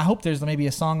 Maybe I hope there's maybe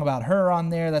a song about her on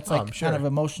there that's like I'm sure. kind of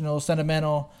emotional,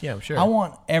 sentimental. Yeah, I'm sure. I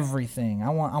want everything. I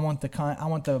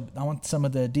want some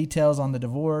of the details on the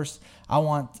divorce. I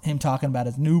want him talking about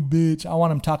his new bitch. I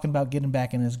want him talking about getting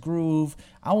back in his groove.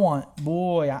 I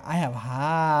have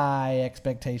high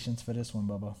expectations for this one,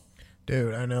 Bubba.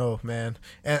 Dude, I know, man.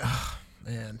 And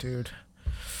man, dude.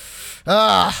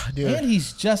 Dude. And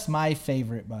he's just my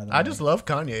favorite, by the way. I just love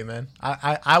Kanye, man.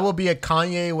 I will be a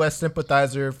Kanye West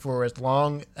sympathizer for as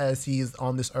long as he's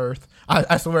on this earth.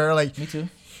 I swear, like Me too.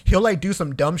 He'll like do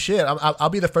some dumb shit. I'll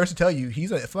be the first to tell you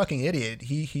he's a fucking idiot.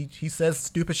 He says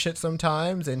stupid shit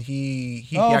sometimes, and he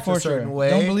acts a certain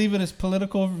way. Don't believe in his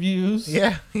political views.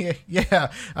 Yeah.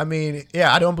 I mean,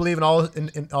 yeah, I don't believe in all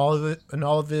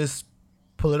of his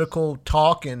political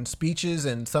talk and speeches,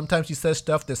 and sometimes he says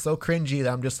stuff that's so cringy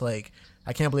that I'm just like,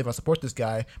 I can't believe I support this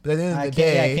guy. But at the end of the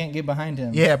day, I can't get behind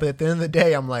him. yeah, but at the end of the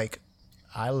day, I'm like,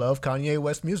 I love Kanye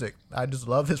West music. I just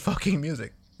love his fucking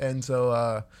music, and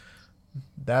so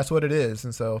that's what it is.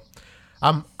 And so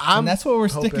I'm And that's what we're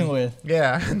hoping- sticking with.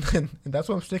 Yeah, and that's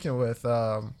what I'm sticking with.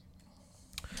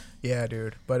 Yeah,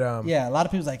 dude. But Yeah, a lot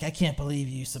of people's like, I can't believe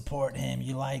you support him.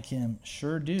 You like him.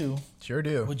 Sure do. sure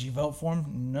do. Would you vote for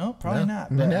him? No, probably No.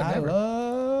 not. No, But I never.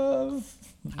 love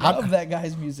that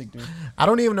guy's music, dude. I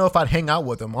don't even know if I'd hang out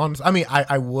with him. Honestly, I mean,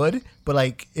 I would, but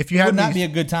like if you It had would not me, be a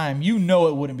good time. You know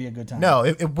it wouldn't be a good time. no,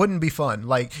 it wouldn't be fun.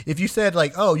 Like if you said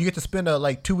like, oh, you get to spend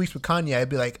like 2 weeks with Kanye, I'd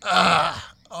be like,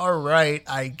 all right,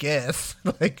 I guess.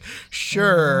 Like,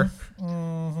 sure,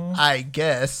 I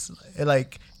guess.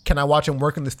 Like, can I watch him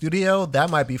work in the studio? That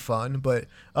might be fun, but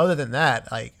other than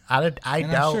that, like, I And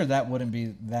doubt. I'm sure that wouldn't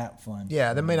be that fun.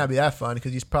 Yeah, that may not be that fun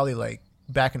because he's probably like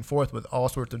back and forth with all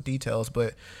sorts of details.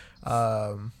 But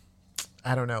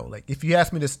I don't know. Like, if you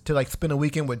asked me to like spend a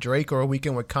weekend with Drake or a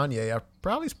weekend with Kanye, I'd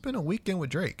probably spend a weekend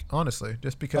with Drake, honestly,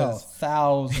 just Oh, because.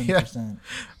 1,000%.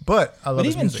 But I love But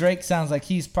his even music. Drake sounds like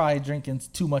he's probably drinking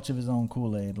too much of his own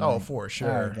Kool-Aid. Oh, like, for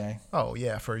sure. all right, guy. Oh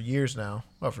yeah, for years now.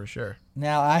 Oh, for sure.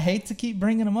 Now, I hate to keep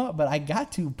bringing him up, but I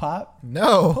got to, Pop.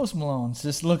 No, Post Malone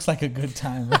just looks like a good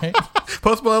time, right?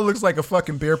 Post Malone looks like a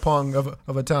fucking beer pong of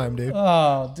a time, dude.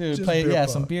 Oh, dude, Just play beer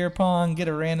some pong. beer pong, get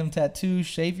a random tattoo,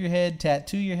 shave your head,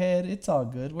 tattoo your head. It's all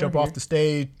good. We're Jump here. off the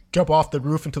stage, jump off the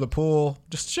roof into the pool,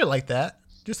 just shit like that.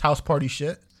 Just house party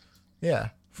shit. Yeah,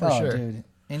 for sure. Dude.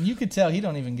 And you could tell he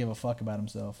don't even give a fuck about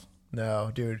himself.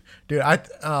 No, dude.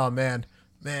 Man,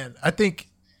 I think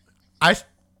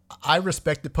I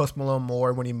respected Post Malone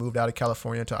more when he moved out of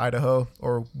California to Idaho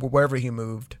or wherever he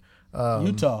moved.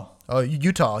 Utah. Oh,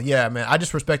 Utah. Yeah, man. I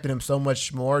just respected him so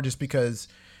much more just because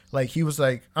like he was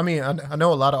like, I mean, I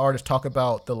know a lot of artists talk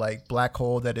about the like black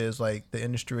hole that is like the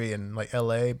industry in like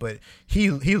LA, but he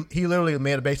literally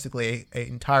made basically a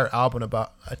entire album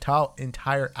about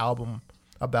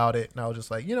it. And I was just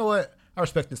like, you know what? I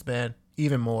respect this man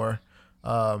even more.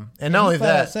 And not only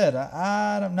that, said,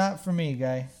 I'm not for me,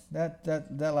 guy.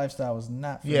 That lifestyle was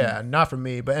not for me. yeah, not for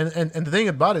me. But and the thing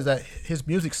about it is that his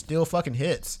music still fucking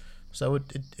hits. So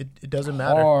it doesn't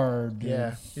matter. Hard, dude.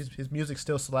 Yeah, his music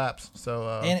still slaps.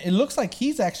 So And it looks like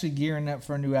he's actually gearing up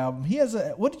for a new album. He has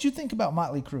a. What did you think about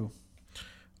Motley Crue?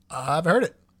 I haven't heard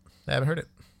it.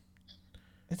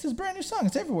 It's his brand new song.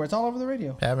 It's everywhere. It's all over the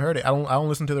radio. I haven't heard it. I don't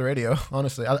listen to the radio,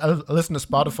 honestly. I listen to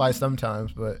Spotify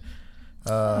sometimes, but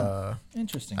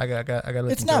Interesting. I got to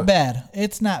listen. It's to not it. bad.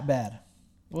 It's not bad.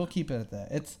 We'll keep it at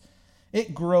that.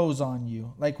 It grows on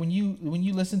you. Like when you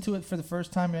listen to it for the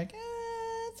first time, you're like,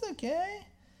 it's okay,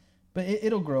 but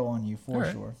it'll grow on you for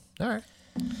sure. All right.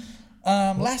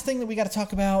 Last thing that we got to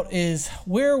talk about is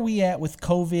where are we at with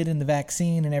COVID and the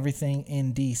vaccine and everything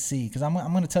in DC? Because I'm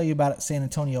going to tell you about it, San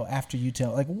Antonio, after you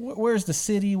tell. Like, where's the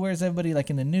city? Where's everybody like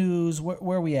in the news? Where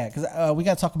are we at? Because we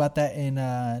got to talk about that in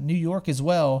New York as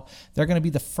well. They're going to be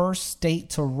the first state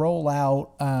to roll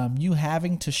out you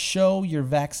having to show your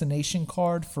vaccination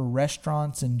card for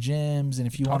restaurants and gyms, and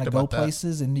if you want to go about that.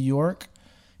 places in New York.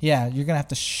 Yeah, you're gonna have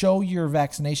to show your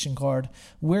vaccination card.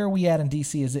 Where are we at in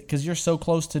DC? Is it because you're so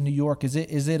close to New York? Is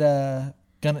it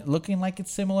gonna looking like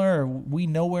it's similar? Or we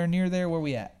nowhere near there? Where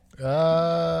we at?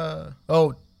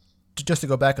 Just to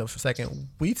go back up for a second,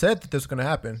 we said that this was going to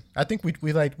happen. I think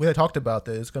we had talked about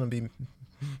this. It's going to be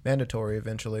mandatory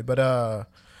eventually, but I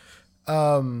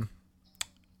don't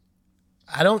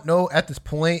know at this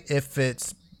point if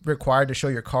it's required to show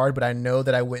your card, but I know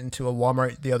that I went into a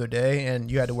Walmart the other day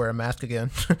and you had to wear a mask again.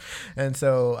 And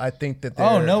so I think that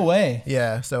Oh, no way.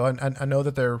 Yeah, so I know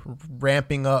that they're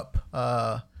ramping up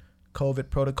COVID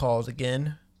protocols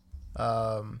again.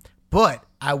 But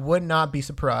I would not be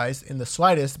surprised in the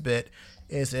slightest bit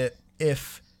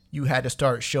if you had to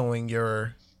start showing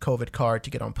your COVID card to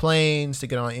get on planes, to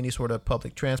get on any sort of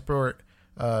public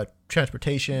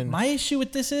transportation. My issue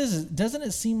with this is, doesn't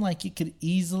it seem like it could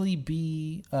easily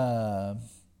be like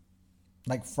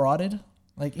frauded?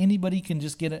 Like anybody can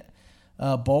just get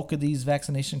a bulk of these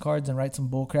vaccination cards and write some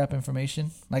bullcrap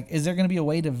information. Like, is there going to be a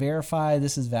way to verify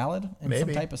this is valid in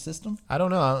some type of system? I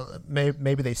don't know.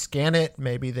 Maybe they scan it.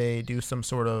 Maybe they do some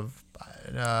sort of.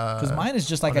 Because mine is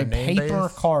just like a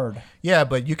paper card. Yeah,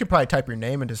 but you could probably type your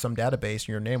name into some database and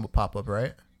your name will pop up,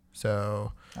 right?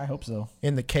 So I hope so.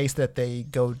 In the case that they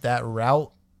go that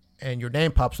route and your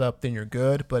name pops up, then you're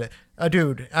good. But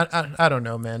dude, I don't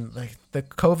know, man. Like the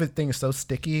COVID thing is so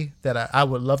sticky that I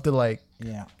would love to like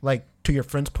to your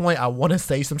friend's point, I want to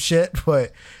say some shit,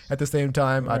 but at the same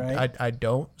time, right. I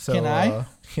don't. So can I?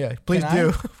 Yeah, please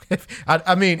do.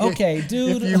 I mean, okay,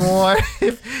 dude.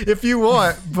 If you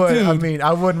want, but dude, I mean,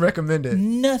 I wouldn't recommend it.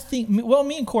 Nothing. Well,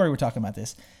 me and Corey were talking about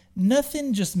this.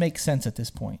 Nothing just makes sense at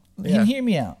this point. Yeah. And hear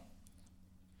me out.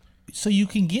 So you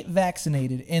can get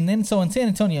vaccinated, and then so in San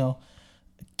Antonio,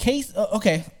 okay. No,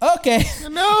 we're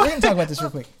gonna talk about this real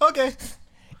quick. Okay.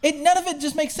 None of it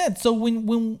just makes sense. So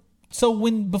when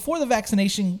before the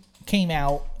vaccination came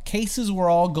out, cases were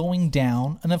all going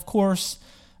down, and of course,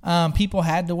 people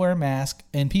had to wear a mask,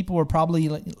 and people were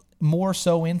probably more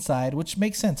so inside, which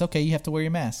makes sense. Okay, you have to wear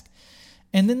your mask,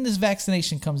 and then this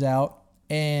vaccination comes out,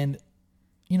 and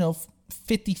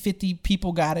 50-50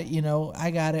 people got it.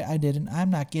 I got it. I didn't. I'm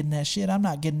not getting that shit. I'm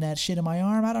not getting that shit in my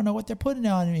arm. I don't know what they're putting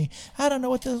on me. I don't know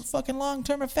what the fucking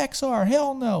long-term effects are.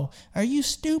 Hell no. Are you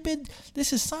stupid?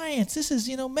 This is science. This is,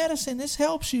 medicine. This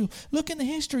helps you. Look in the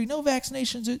history. No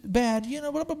vaccinations are bad.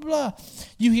 Blah, blah, blah.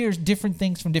 You hear different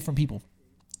things from different people.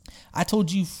 I told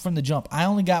you from the jump, I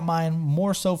only got mine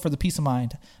more so for the peace of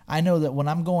mind. I know that when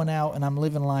I'm going out and I'm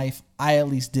living life, I at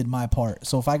least did my part.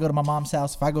 So if I go to my mom's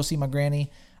house, if I go see my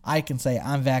granny, I can say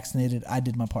I'm vaccinated. I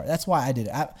did my part. That's why I did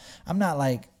it. I'm not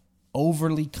like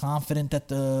overly confident that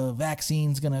the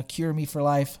vaccine's going to cure me for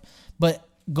life. But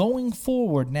going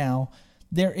forward now,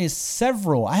 there is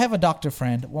several. I have a doctor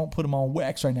friend, won't put him on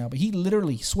wax right now, but he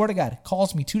literally, swear to God,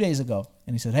 calls me 2 days ago.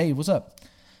 And he said, hey, what's up?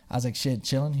 I was like, shit,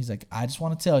 chilling. He's like, I just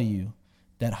want to tell you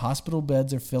that hospital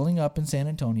beds are filling up in San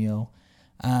Antonio.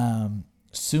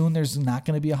 Soon there's not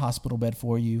going to be a hospital bed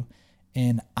for you.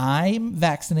 And I'm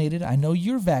vaccinated. I know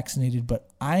you're vaccinated, but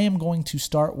I am going to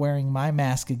start wearing my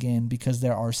mask again because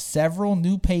there are several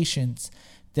new patients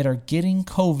that are getting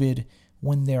COVID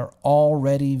when they're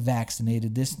already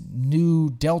vaccinated. This new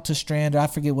Delta strand, I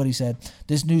forget what he said.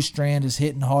 This new strand is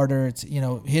hitting harder. It's,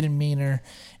 hitting meaner,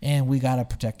 and we got to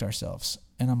protect ourselves.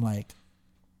 And I'm like,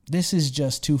 this is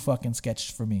just too fucking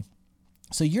sketchy for me.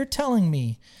 So you're telling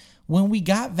me when we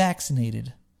got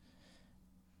vaccinated,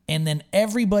 and then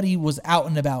everybody was out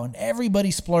and about and everybody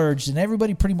splurged and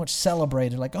everybody pretty much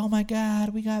celebrated like, oh my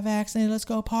God, we got vaccinated. Let's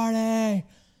go party.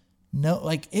 No,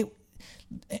 like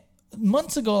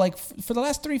months ago, like for the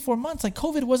last 3-4 months, like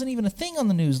COVID wasn't even a thing on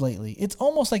the news lately. It's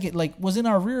almost like it like was in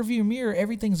our rear view mirror.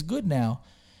 Everything's good now.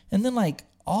 And then like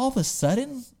all of a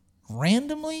sudden,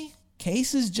 randomly,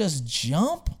 cases just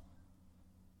jump.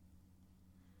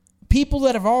 People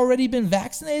that have already been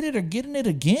vaccinated are getting it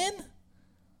again.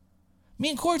 Me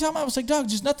and Corey talking about, I was like, dog,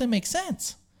 just nothing makes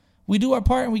sense. We do our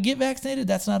part and we get vaccinated.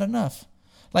 That's not enough.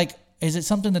 Like, is it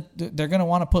something that they're going to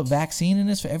want to put vaccine in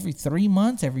this for every 3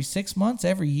 months, every 6 months,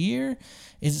 every year?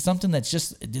 Is it something that's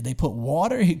just, did they put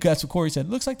water? That's what Corey said.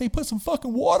 Looks like they put some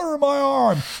fucking water in my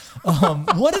arm.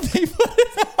 What did they put in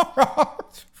our arm?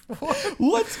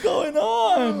 What's going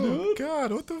on, dude?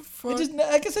 God, what the fuck?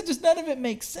 Like I said, just none of it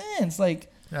makes sense.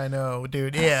 Like, I know,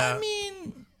 dude. Yeah. I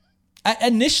mean,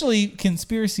 initially,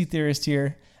 conspiracy theorist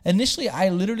here. Initially, I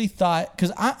literally thought,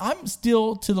 because I'm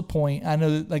still to the point, I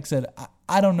know that, like I said,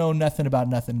 I don't know nothing about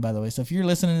nothing, by the way. So if you're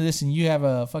listening to this and you have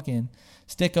a fucking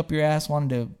stick up your ass wanting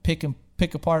to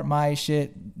pick apart my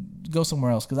shit, go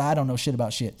somewhere else, because I don't know shit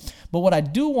about shit. But what I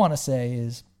do want to say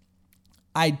is,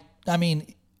 I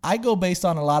mean, I go based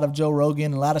on a lot of Joe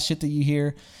Rogan, a lot of shit that you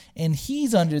hear, and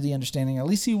he's under the understanding, at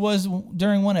least he was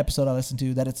during one episode I listened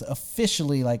to, that it's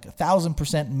officially like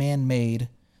 1,000% man-made,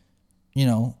 you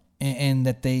know, and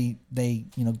that they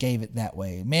you know gave it that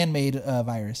way, man-made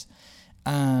virus.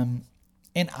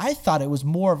 And I thought it was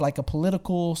more of like a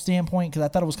political standpoint because I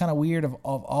thought it was kind of weird of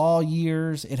all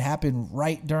years. It happened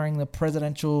right during the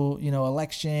presidential, you know,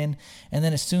 election. And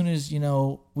then as soon as, you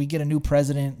know, we get a new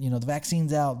president, you know, the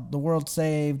vaccine's out, the world's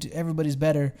saved, everybody's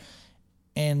better.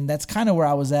 And that's kind of where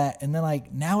I was at. And then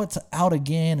like now it's out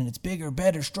again and it's bigger,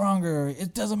 better, stronger.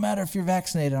 It doesn't matter if you're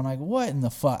vaccinated. I'm like, what in the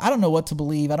fuck? I don't know what to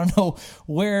believe. I don't know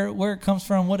where it comes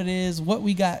from, what it is, what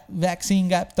we got, vaccine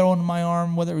got thrown in my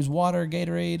arm, whether it was water,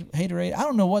 Haterade. I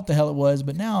don't know what the hell it was,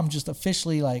 but now I'm just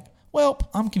officially like, well,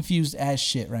 I'm confused as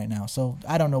shit right now. So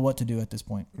I don't know what to do at this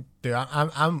point. Dude,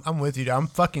 I'm with you. Dude. I'm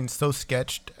fucking so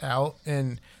sketched out,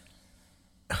 and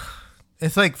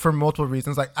it's like for multiple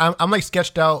reasons. Like I'm like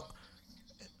sketched out.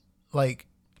 Like,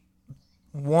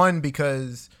 one,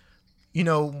 because, you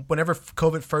know, whenever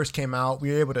COVID first came out,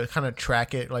 we were able to kind of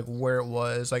track it, like where it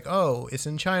was. Like, oh, it's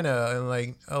in China, and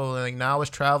like, oh, like now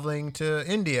it's traveling to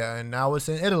India, and now it's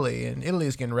in Italy, and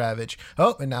Italy's getting ravaged.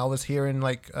 Oh, and now it's here in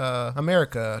like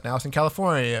America. Now it's in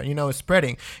California. You know, it's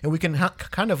spreading, and we can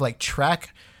kind of like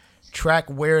track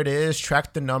where it is,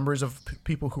 track the numbers of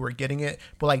people who are getting it.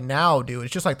 But like now, dude,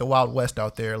 it's just like the Wild West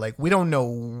out there. Like we don't know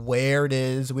where it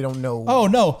is. We don't know. Oh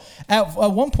no! At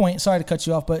one point, sorry to cut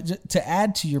you off, but to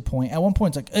add to your point, at one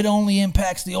point it's like it only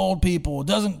impacts the old people. It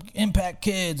doesn't impact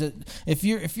kids. If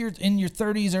you're in your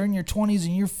 30s or in your 20s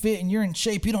and you're fit and you're in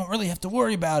shape, you don't really have to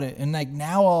worry about it. And like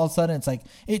now, all of a sudden, it's like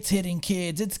it's hitting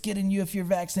kids. It's getting you if you're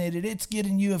vaccinated. It's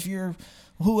getting you if you're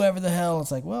whoever the hell. It's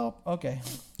like, well, okay.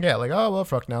 Yeah, like, oh, well,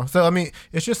 fuck now. So, I mean,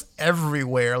 it's just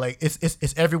everywhere. Like,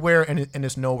 it's everywhere and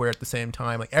it's nowhere at the same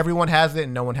time. Like, everyone has it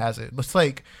and no one has it. But it's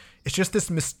like, it's just this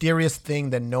mysterious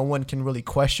thing that no one can really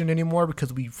question anymore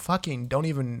because we fucking don't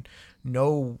even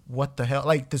know what the hell.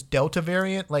 Like, this Delta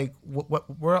variant, like,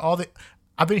 where all the...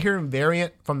 I've been hearing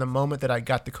variant from the moment that I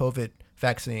got the COVID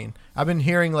vaccine. I've been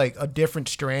hearing, like, a different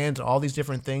strands, all these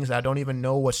different things. I don't even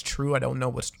know what's true. I don't know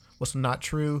what's not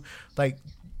true. Like,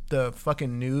 the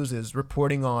fucking news is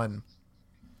reporting on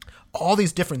all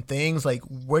these different things. Like,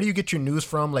 where do you get your news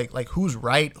from? Like who's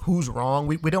right, who's wrong?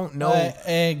 We don't know.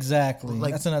 Exactly.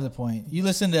 Like, that's another point. You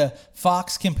listen to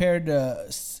Fox compared to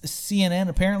CNN.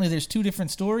 Apparently, there's two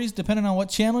different stories depending on what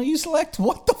channel you select.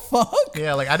 What the fuck?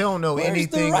 Yeah, like I don't know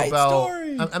anything the right about.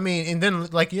 Story? I mean, and then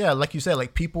like you said,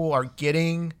 like people are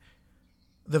getting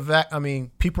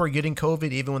people are getting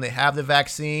COVID even when they have the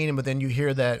vaccine, but then you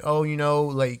hear that, oh, you know,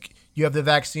 like you have the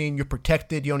vaccine, you're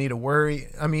protected, you don't need to worry.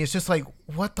 I mean, it's just like,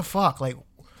 what the fuck? Like,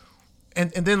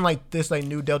 and then like this like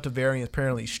new Delta variant is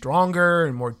apparently stronger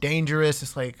and more dangerous.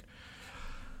 It's like,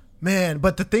 man,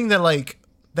 but the thing that like,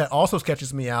 that also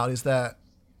sketches me out is that,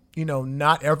 you know,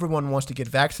 not everyone wants to get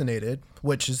vaccinated,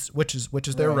 which is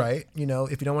their right. You know,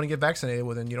 if you don't want to get vaccinated,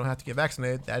 well, then you don't have to get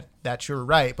vaccinated. That's your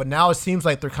right. But now it seems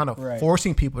like they're kind of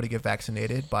forcing people to get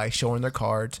vaccinated by showing their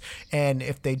cards. And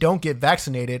if they don't get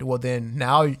vaccinated, well, then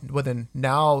now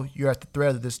you're at the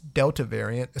threat of this Delta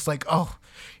variant. It's like, oh,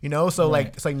 you know, so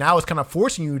like it's like now it's kind of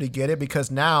forcing you to get it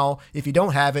because now if you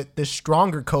don't have it, this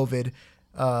stronger COVID,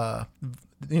 a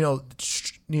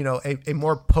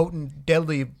more potent,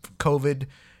 deadly COVID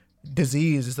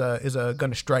disease is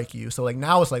gonna strike you. So like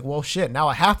now it's like, well, shit, now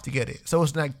I have to get it. So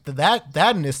it's like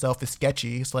that in itself is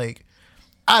sketchy. It's like,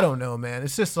 I don't know, man.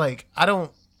 It's just like I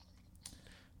don't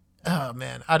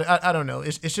know.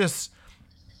 It's just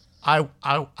I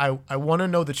want to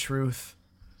know the truth.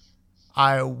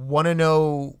 I want to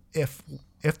know if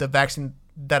the vaccine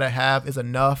that I have is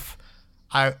enough.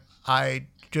 I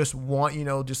just want, you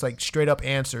know, just like straight up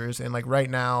answers. And like right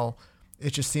now,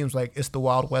 it just seems like it's the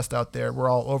Wild West out there. We're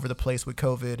all over the place with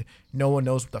COVID. No one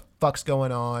knows what the fuck's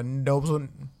going on. No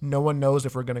one knows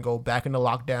if we're going to go back into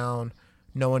lockdown.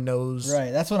 No one knows.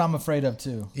 Right. That's what I'm afraid of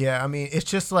too. Yeah. I mean, it's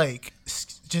just like,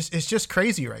 it's just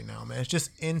crazy right now, man. It's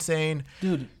just insane.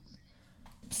 Dude,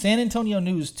 San Antonio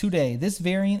News today. This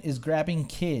variant is grabbing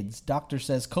kids. Doctor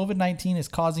says COVID-19 is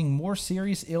causing more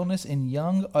serious illness in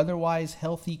young, otherwise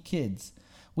healthy kids.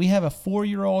 We have a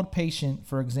 4-year-old patient,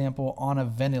 for example, on a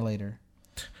ventilator.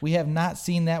 We have not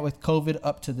seen that with COVID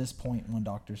up to this point, one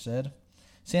doctor said.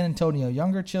 San Antonio,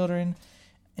 younger children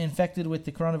infected with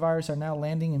the coronavirus are now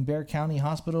landing in Bexar County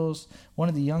hospitals. One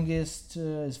of the youngest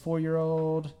is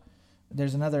 4-year-old.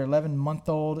 There's another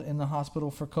 11-month-old in the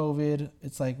hospital for COVID.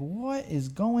 It's like, what is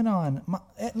going on?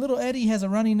 Little Eddie has a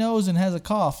runny nose and has a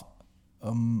cough.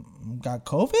 Got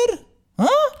COVID?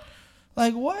 Huh?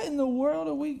 Like, what in the world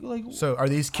are we like? So are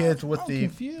these kids with I'm the?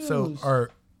 confused. So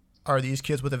are these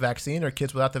kids with a vaccine or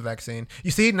kids without the vaccine?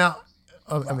 You see now.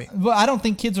 I mean, well, I don't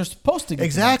think kids are supposed to get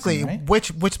exactly, the vaccine,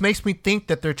 right? which makes me think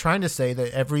that they're trying to say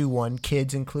that everyone,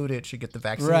 kids included, should get the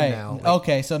vaccine Right. now. Like,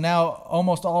 Okay. So now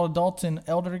almost all adults and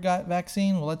elder got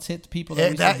vaccine. Well, let's hit the people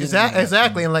that we said didn't get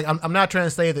exactly. And like, I'm not trying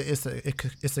to say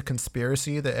that it's a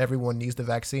conspiracy that everyone needs the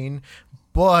vaccine,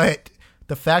 but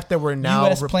the fact that we're now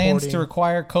U.S. plans reporting- to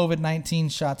require COVID-19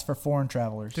 shots for foreign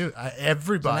travelers. dude,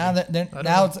 everybody. So now that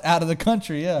now it's out of the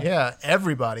country. Yeah. Yeah,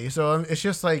 everybody. So it's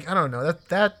just like, I don't know.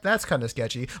 That's kind of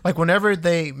sketchy. Like whenever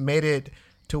they made it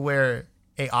to where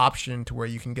a option to where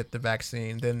you can get the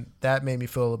vaccine, then that made me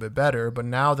feel a little bit better. But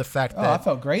now the fact Oh, that I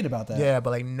felt great about that. yeah, but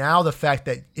like now the fact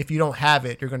that if you don't have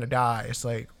it, you're gonna die. It's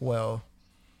like, well,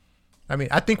 I mean,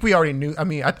 I think we already knew. I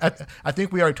mean, I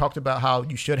think we already talked about how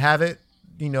you should have it,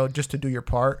 you know, just to do your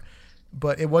part.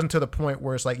 But it wasn't to the point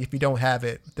where it's like, if you don't have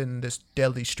it, then this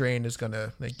deadly strain is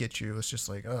gonna like get you. It's just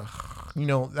like, ugh, you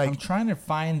know, like I'm trying to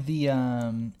find the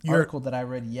article that I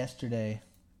read yesterday.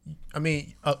 I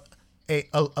mean, a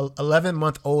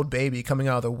 11-month-old baby coming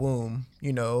out of the womb,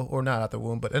 you know, or not out of the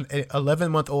womb, but an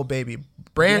 11-month-old baby,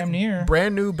 Damn near.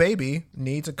 brand new baby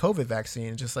needs a COVID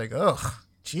vaccine. Just like, ugh,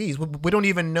 geez, we don't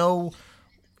even know,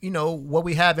 you know, what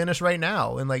we have in us right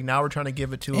now, and like now we're trying to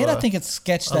give it to. And I think it's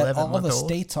sketch that all the 11-month-old.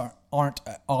 states aren't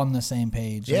on the same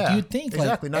page. Like, Yeah, you'd think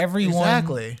exactly. like Not- everyone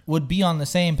exactly. would be on the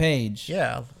same page.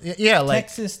 yeah, like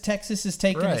Texas is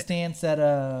taking a Right. stance that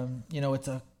you know, it's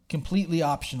a completely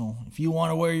optional. If you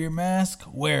want to wear your mask,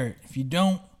 wear it. If you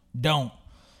don't.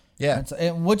 yeah,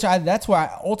 That's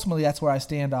where I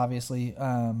stand, obviously.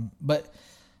 But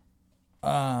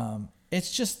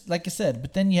it's just like I said.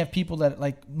 But then you have people that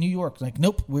like New York, like,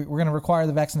 nope, we're going to require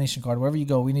the vaccination card wherever you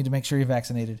go. We need to make sure you're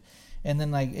vaccinated. And then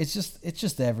like it's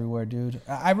just everywhere, dude.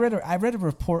 I read a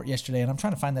report yesterday, and I'm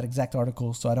trying to find that exact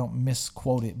article so I don't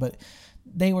misquote it. But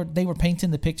they were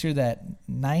painting the picture that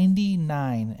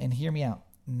 99, and hear me out,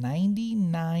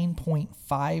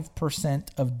 99.5%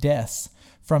 of deaths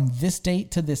from this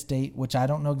date to this date, which I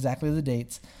don't know exactly the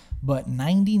dates, but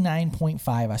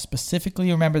 99.5, I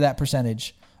specifically remember that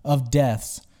percentage of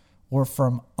deaths were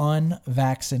from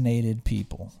unvaccinated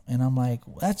people. And I'm like,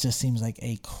 well, that just seems like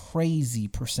a crazy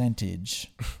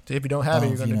percentage. if you don't have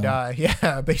it, you're gonna die.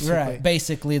 Yeah, basically. Right.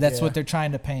 Basically, that's Yeah. what they're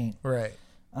trying to paint. Right.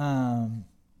 I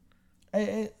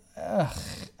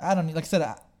don't like I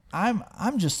said.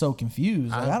 I'm just so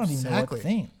confused. Like, I don't even know what to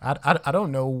think. I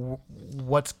don't know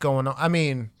what's going on. I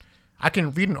mean, I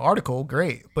can read an article,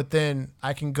 great, but then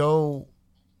I can go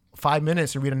 5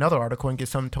 minutes and read another article and get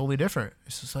something totally different.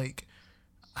 It's just like,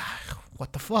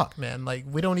 what the fuck, man? Like,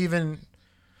 we don't even.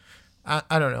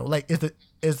 I don't know. Like, is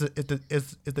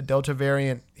the Delta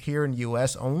variant here in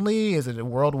U.S. only? Is it a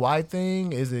worldwide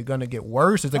thing? Is it gonna get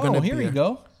worse? Is it gonna? Here you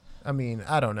go. I mean,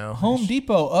 I don't know. Home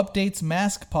Depot updates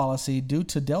mask policy due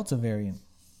to Delta variant.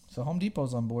 So Home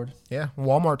Depot's on board. Yeah,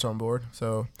 Walmart's on board.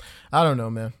 So I don't know,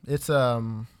 man. It's I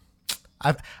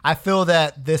feel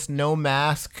that this no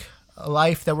mask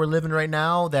life that we're living right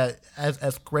now, that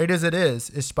as great as it is,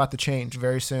 it's about to change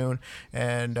very soon.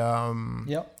 And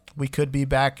Yep. we could be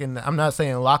back in. I'm not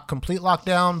saying complete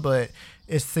lockdown, but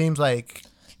it seems like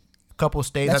a couple of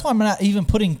states. That's why I'm not even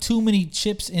putting too many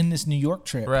chips in this New York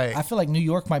trip. Right. I feel like New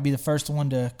York might be the first one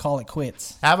to call it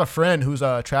quits. I have a friend who's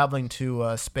traveling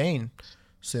to Spain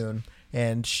soon,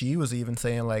 and she was even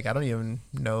saying like, I don't even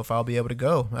know if I'll be able to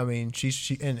go. I mean,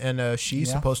 she's Yeah.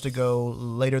 supposed to go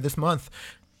later this month.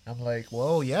 I'm like,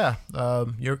 well, yeah,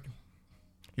 you're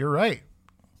right.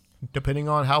 Depending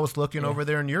on how it's looking over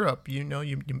there in Europe, you know,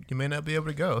 you may not be able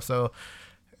to go. So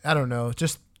I don't know,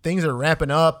 just things are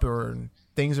ramping up, or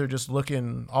things are just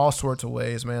looking all sorts of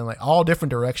ways, man. Like all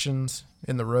different directions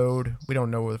in the road. We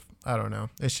don't know. I don't know.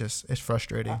 It's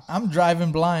frustrating. I'm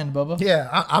driving blind, Bubba. Yeah,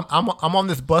 I'm on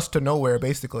this bus to nowhere.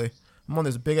 Basically, I'm on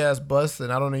this big ass bus,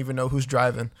 and I don't even know who's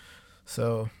driving.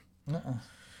 So,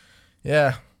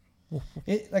 yeah,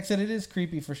 Like I said, it is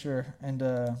creepy for sure, and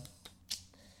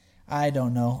I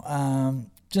don't know.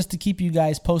 Just to keep you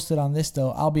guys posted on this,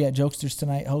 though, I'll be at Jokesters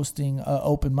tonight hosting an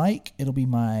open mic. It'll be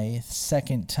my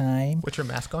second time. With your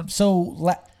mask on? So,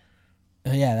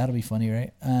 yeah, that'll be funny,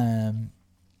 right?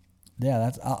 Yeah,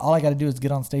 that's all I got to do is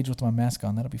get on stage with my mask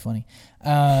on. That'll be funny.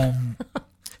 There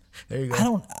you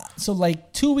go. So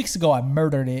like 2 weeks ago, I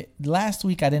murdered it. Last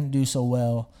week, I didn't do so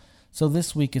well. So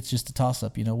this week, it's just a toss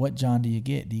up. You know, what John do you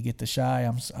get? Do you get the shy,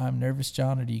 I'm nervous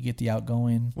John, or do you get the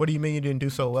outgoing? What do you mean you didn't do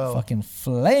so well? Fucking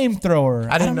flamethrower.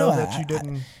 I didn't know that you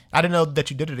didn't. I didn't know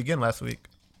that you did it again last week.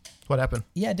 What happened?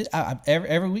 Yeah, I did.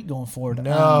 Every week going forward.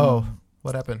 No.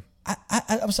 What happened?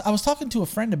 I was talking to a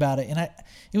friend about it, and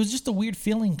it was just a weird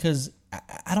feeling because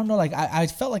I don't know, like I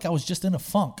felt like I was just in a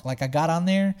funk. Like I got on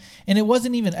there, and it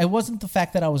wasn't the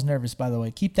fact that I was nervous, by the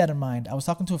way. Keep that in mind. I was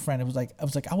talking to a friend. I was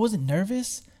like I wasn't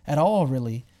nervous at all,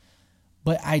 really,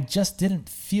 but I just didn't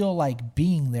feel like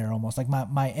being there. Almost like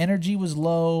my energy was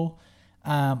low.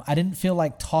 I didn't feel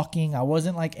like talking. I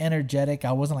wasn't like energetic.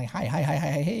 I wasn't like hi,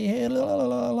 hey, la, la,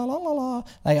 la, la, la, la.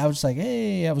 Like I was just like,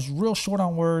 hey, I was real short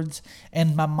on words,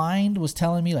 and my mind was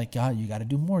telling me like, God, you got to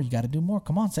do more. You got to do more.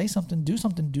 Come on, say something, do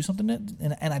something,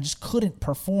 and I just couldn't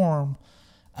perform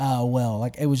well.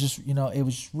 Like it was just, it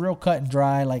was real cut and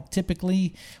dry. Like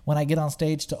typically when I get on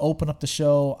stage to open up the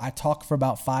show, I talk for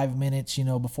about 5 minutes,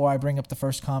 before I bring up the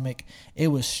first comic. It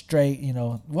was straight,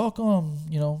 welcome,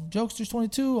 Jokesters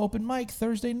 22 open mic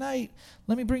Thursday night.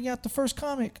 Let me bring out the first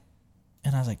comic.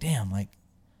 And I was like, damn, like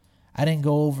I didn't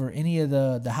go over any of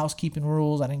the housekeeping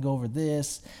rules. I didn't go over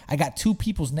this. I got two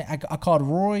people's name. I called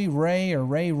Ray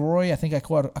Roy. I think I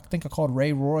called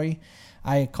Ray Roy.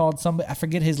 I called somebody, I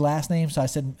forget his last name, so I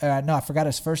said, no, I forgot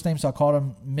his first name, so I called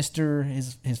him Mr.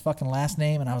 his fucking last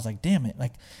name, and I was like, damn it.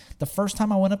 Like, the first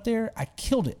time I went up there, I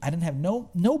killed it. I didn't have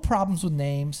no problems with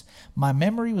names. My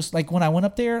memory was, like, when I went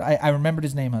up there, I remembered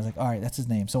his name. I was like, all right, that's his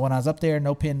name. So when I was up there,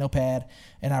 no pen, no pad,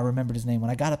 and I remembered his name. When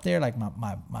I got up there, like,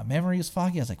 my memory was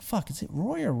foggy. I was like, fuck, is it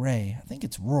Roy or Ray? I think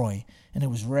it's Roy. And it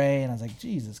was Ray, and I was like,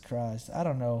 Jesus Christ. I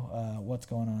don't know what's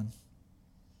going on.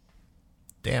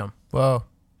 Damn. Well,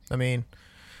 I mean,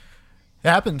 it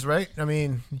happens, right? I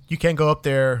mean, you can't go up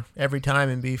there every time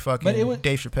and be fucking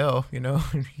Dave Chappelle,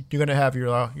 You're gonna have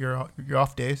your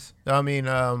off days. I mean,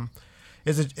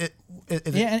 is it?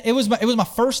 And it was my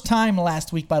first time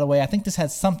last week, by the way. I think this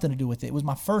has something to do with it. It was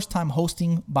my first time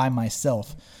hosting by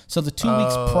myself. So the 2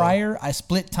 weeks prior, I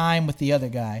split time with the other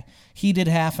guy. He did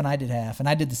half and I did half, and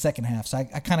I did the second half. So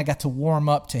I kind of got to warm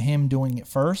up to him doing it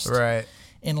first. Right.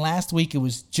 And last week it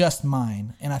was just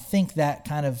mine, and I think that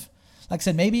kind of, like I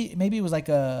said, maybe it was like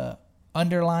a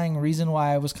underlying reason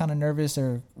why I was kind of nervous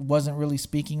or wasn't really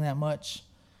speaking that much.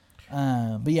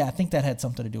 But yeah, I think that had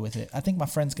something to do with it. I think my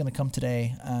friend's gonna come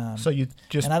today. So you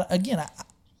just and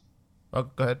oh,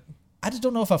 go ahead. I just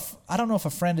don't know if a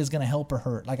friend is gonna help or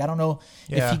hurt. Like I don't know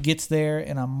if he gets there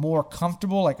and I'm more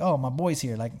comfortable. Like, oh, my boy's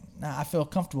here. Like, nah, I feel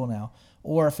comfortable now.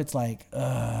 Or if it's like,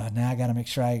 now I got to make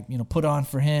sure I, put on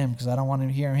for him because I don't want to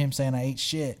hear him saying I ate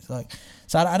shit. So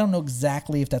I don't know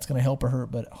exactly if that's going to help or hurt,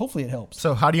 but hopefully it helps.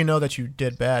 So how do you know that you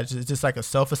did bad? Is it just like a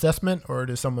self-assessment, or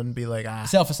does someone be like,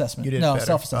 self-assessment? You did no, better.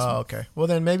 self-assessment. Oh, okay. Well,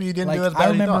 then maybe you didn't do as bad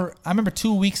as you thought. I remember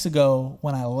 2 weeks ago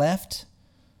when I left,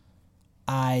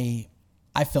 I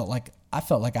felt like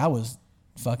I was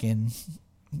fucking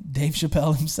Dave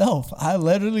Chappelle himself. I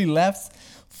literally left.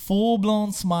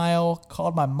 Full-blown smile,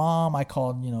 called my mom, I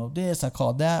called, this, I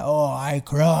called that. Oh, I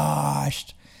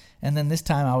crushed. And then this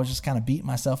time I was just kind of beating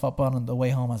myself up on the way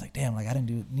home. I was like, damn, like I didn't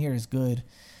do near as good.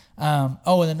 And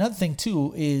another thing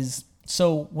too is,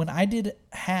 so when I did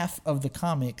half of the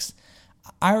comics,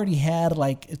 I already had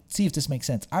see if this makes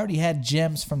sense. I already had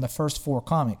gems from the first 4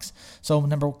 comics. So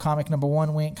comic number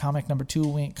 1 went, comic number 2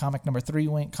 went, comic number 3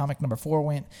 went, comic number 4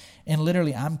 went. And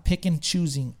literally I'm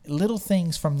choosing little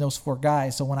things from those 4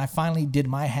 guys. So when I finally did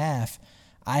my half,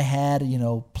 I had,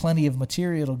 plenty of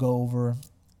material to go over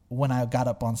when I got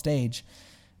up on stage.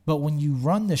 But when you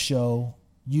run the show,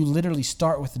 you literally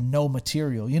start with no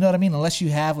material. You know what I mean? Unless you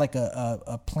have like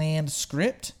a planned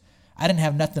script. I didn't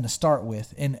have nothing to start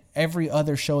with. And every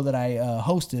other show that I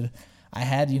hosted, I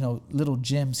had, little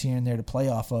gems here and there to play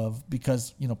off of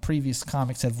because, previous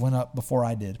comics have went up before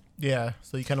I did. Yeah,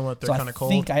 so you kind of went there kind of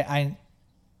cold. I think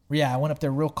I went up there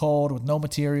real cold with no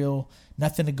material,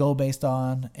 nothing to go based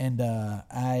on, and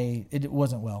it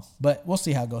wasn't well. But we'll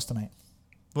see how it goes tonight.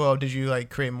 Well, did you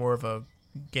create more of a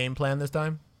game plan this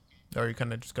time? Or are you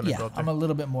kind of just going to go up there? I'm a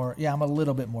little bit more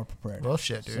prepared. Well,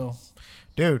 shit, dude. So,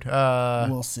 dude,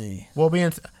 we'll see.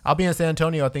 I'll be in San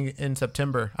Antonio, I think, in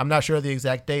September. I'm not sure of the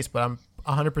exact dates, but I'm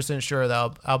 100% sure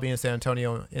that I'll be in San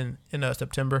Antonio in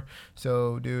September.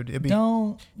 So, dude, it'd be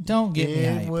don't get me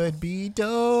hyped. It would be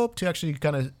dope to actually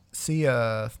kind of see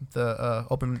the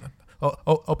open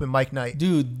mic night.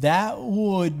 Dude, that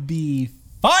would be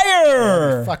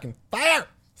fire. Fucking fire.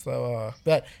 So,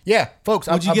 but yeah, folks,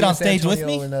 would you get on stage with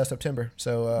me in September?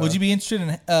 So, would you be interested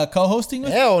in co-hosting with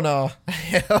me? Hell no,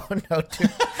 dude.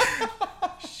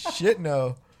 Shit,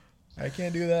 no, I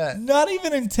can't do that. Not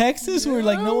even in Texas, where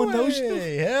no one knows you.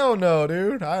 Hell no,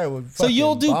 dude. I would. So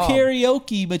you'll do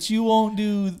karaoke, but you won't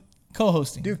do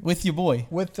co-hosting, dude, with your boy.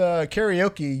 With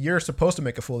karaoke, you're supposed to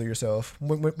make a fool of yourself.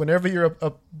 Whenever you're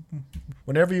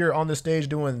on the stage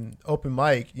doing open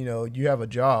mic, you have a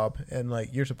job and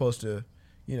you're supposed to.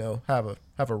 Have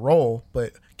a role,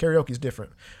 but karaoke is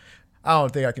different. I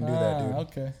don't think I can do that, dude.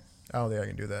 Okay. I don't think I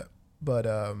can do that. But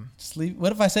Just leave.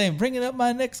 What if I say, bringing up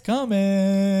my next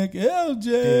comic,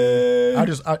 LJ?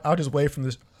 I'll just wave from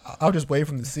this. I'll just wave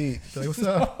from the seat. Be like, what's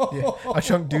up? Yeah, I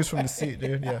chunk Deuce from the seat,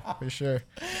 dude. Yeah, for sure.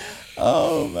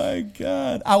 Oh my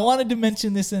god! I wanted to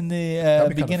mention this in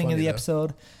the beginning funny, of the though.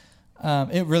 episode.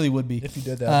 It really would be. If you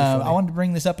did that, it'd be funny. I wanted to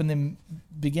bring this up in the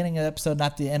beginning of the episode,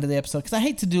 not the end of the episode, because I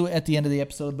hate to do it at the end of the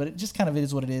episode, but it just kind of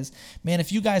is what it is. Man,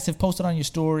 if you guys have posted on your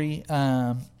story,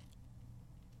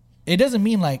 it doesn't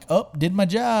mean like, oh, did my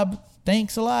job,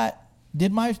 thanks a lot,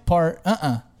 did my part.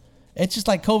 It's just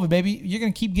like COVID, baby. You're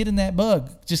gonna keep getting that bug.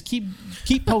 Just keep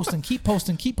posting, keep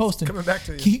posting, keep posting. Coming back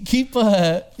to you. Keep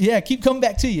coming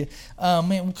back to you,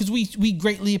 man. Because we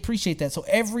greatly appreciate that. So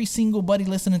every single buddy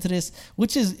listening to this,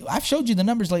 which is I've showed you the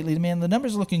numbers lately, man. The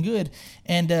numbers are looking good,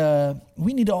 and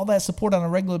we need all that support on a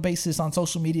regular basis on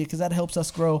social media because that helps us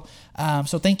grow.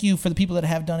 So thank you for the people that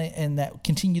have done it and that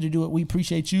continue to do it. We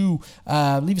appreciate you.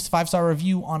 Leave us a 5-star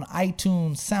review on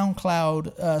iTunes,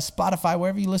 SoundCloud, Spotify,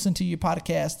 wherever you listen to your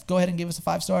podcast. Go ahead and give us a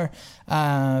 5-star.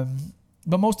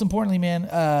 But most importantly, man,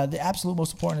 the absolute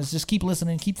most important is just keep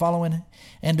listening, keep following,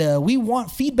 and we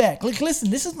want feedback. Like, listen,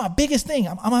 this is my biggest thing.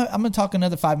 I'm gonna talk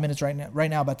another 5 minutes right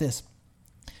now about this.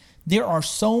 There are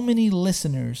so many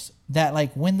listeners that,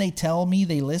 like, when they tell me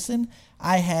they listen,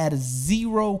 I had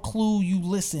zero clue you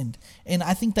listened. And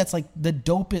I think that's like the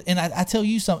dopest. And I tell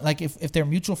you something, like if they're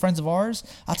mutual friends of ours,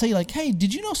 I'll tell you like, hey,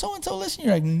 did you know so-and-so listened?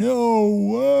 You're like, no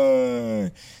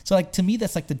way. So like, to me,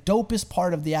 that's like the dopest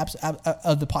part of the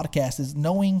of the podcast is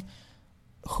knowing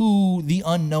who the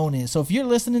unknown is. So if you're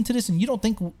listening to this and you don't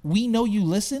think we know you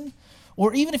listen,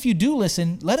 or even if you do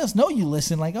listen, let us know you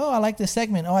listen. Like, oh, I like this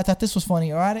segment. Oh, I thought this was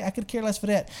funny. Or I could care less for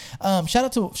that.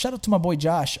 Shout out to my boy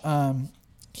Josh. I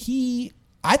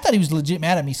thought he was legit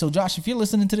mad at me. So Josh, if you're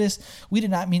listening to this, we did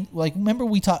not mean, like, remember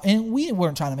we talked, and we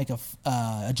weren't trying to make a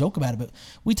joke about it, but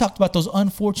we talked about those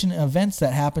unfortunate events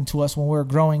that happened to us when we were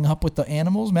growing up with the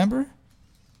animals. Remember?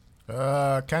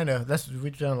 Kind of.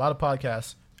 We've done a lot of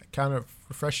podcasts. Kind of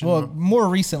refreshing. Well, more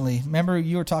recently, remember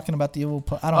you were talking about the old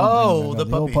pup. I don't know. The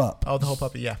puppy. Pup. Oh, the whole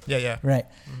puppy. Yeah. Right.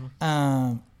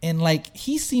 Mm-hmm. And like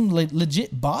he seemed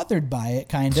legit bothered by it,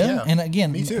 kind of. Yeah, and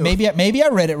again, me too. maybe I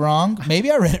read it wrong.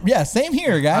 Maybe I read it. Yeah, same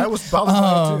here, guy. I was bothered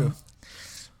by it too.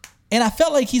 And I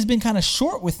felt like he's been kind of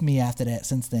short with me after that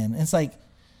since then. And it's like,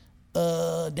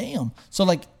 damn. So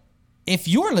like, if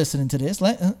you're listening to this,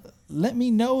 let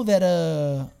me know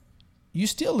that you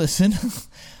still listen.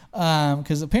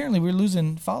 Because apparently we're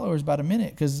losing followers by the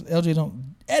minute because LJ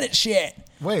don't edit shit.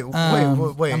 Wait.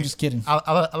 I'm just kidding.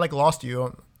 I like lost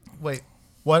you. Wait,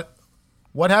 what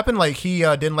happened? Like he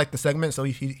didn't like the segment, so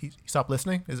he stopped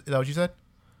listening. Is that what you said?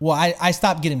 Well, I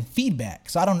stopped getting feedback,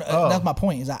 so I don't. That's my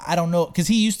point. Is I don't know because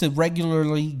he used to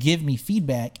regularly give me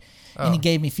feedback, and he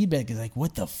gave me feedback. He's like,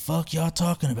 "What the fuck y'all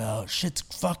talking about? Shit's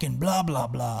fucking blah blah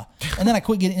blah." And then I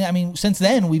quit getting. I mean, since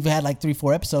then we've had like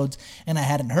 3-4 episodes, and I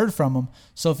hadn't heard from him.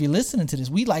 So if you're listening to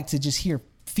this, we like to just hear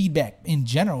feedback in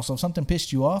general. So if something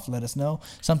pissed you off, let us know.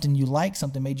 Something you like,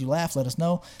 something made you laugh, let us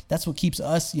know. That's what keeps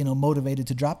us, motivated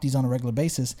to drop these on a regular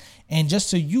basis. And just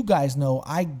so you guys know,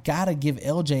 I gotta give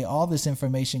LJ all this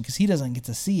information because he doesn't get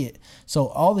to see it. So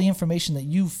all the information that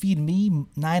you feed me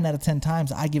 9 out of 10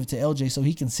 times, I give it to LJ so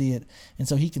he can see it and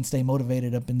so he can stay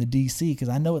motivated up in the DC because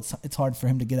I know it's hard for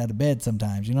him to get out of bed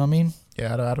sometimes. You know what I mean?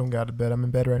 Yeah, I don't got out of bed. I'm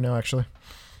in bed right now, actually.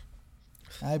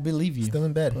 I believe you. Still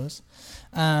in bed.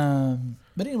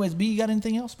 But anyways, B, you got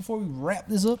anything else before we wrap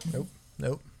this up?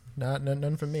 Nope.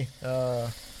 None from me.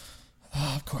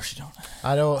 Of course you don't.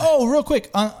 I don't. Oh, real quick.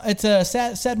 It's a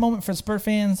sad moment for Spur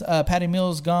fans. Patty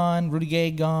Mills gone. Rudy Gay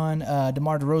gone.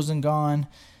 DeMar DeRozan gone.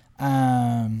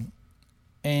 And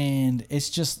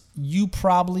it's just, you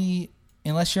probably,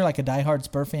 unless you're like a diehard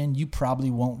Spur fan, you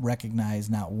probably won't recognize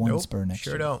not one Spur next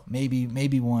year. Sure don't.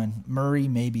 Maybe one. Murray,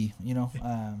 maybe,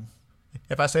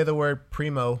 If I say the word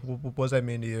primo, what does that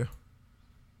mean to you?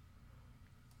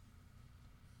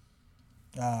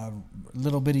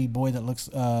 Little bitty boy that looks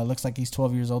like he's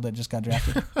 12 years old that just got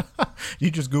drafted. You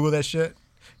just Google that shit?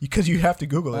 Because you have to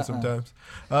Google it sometimes.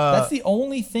 That's the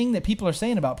only thing that people are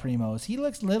saying about Primos. He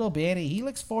looks little bitty. He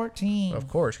looks 14. Of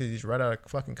course, because he's right out of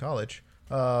fucking college.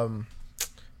 But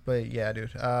yeah,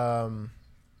 dude.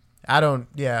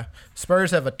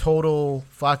 Spurs have a total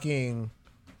fucking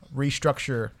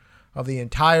restructure of the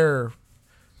entire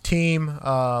team,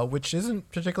 which isn't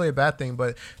particularly a bad thing,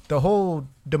 but the whole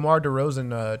DeMar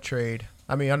DeRozan trade,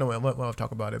 I mean, I know we'll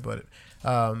talk about it, but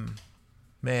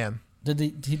man. Did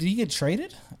he get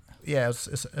traded? Yeah, it's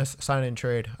a sign-in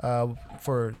trade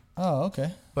for... Oh,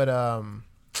 okay. But,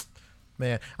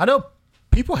 man, I know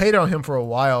people hated on him for a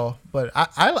while, but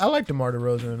I like DeMar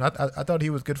DeRozan. I thought he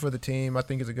was good for the team. I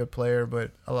think he's a good player,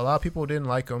 but a lot of people didn't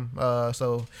like him.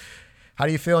 So how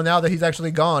do you feel now that he's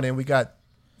actually gone and we got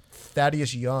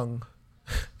Thaddeus Young?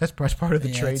 That's part of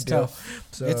the trade it's deal. Tough.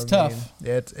 So, it's tough.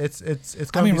 Yeah, it's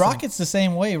I mean, Rockets the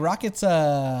same way. Rockets,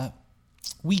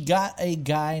 we got a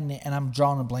guy, and I'm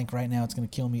drawing a blank right now. It's going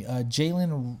to kill me.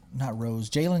 Jalen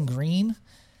Green.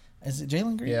 Is it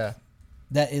Jalen Green? Yeah.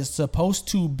 That is supposed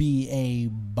to be a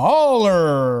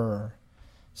baller.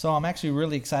 So I'm actually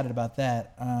really excited about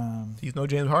that. He's no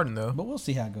James Harden, though. But we'll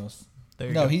see how it goes. There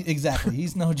you go. Exactly.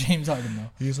 He's no James Harden, though.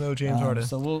 He's no James Harden.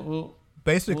 So we'll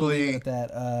basically leave it at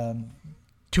that.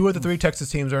 2 of the 3 Texas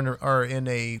teams are in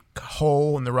a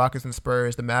hole, and the Rockets and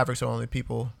Spurs. The Mavericks are the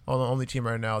only team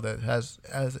right now that has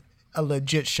a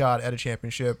legit shot at a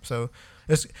championship. So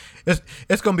it's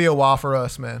gonna be a while for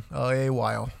us, man. A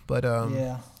while, but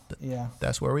yeah,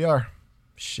 that's where we are.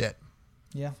 Shit.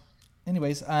 Yeah.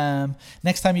 Anyways,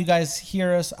 next time you guys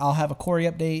hear us, I'll have a Corey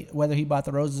update, whether he bought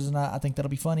the roses or not. I think that'll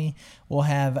be funny. We'll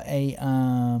have a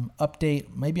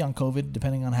update maybe on COVID,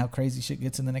 depending on how crazy shit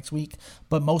gets in the next week.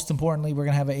 But most importantly, we're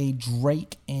going to have a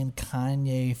Drake and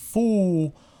Kanye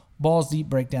full balls deep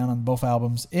breakdown on both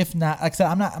albums. If not, like I said,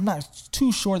 I'm not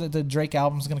too sure that the Drake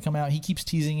album is going to come out. He keeps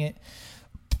teasing it.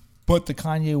 But the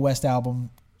Kanye West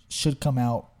album should come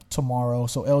out tomorrow.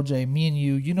 So LJ, me and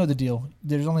you know the deal.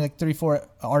 There's only like 34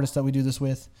 artists that we do this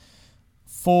with.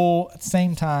 Full at the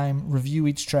same time, review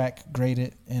each track, grade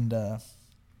it, and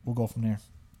we'll go from there.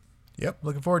 Yep,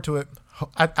 looking forward to it.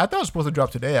 I thought it was supposed to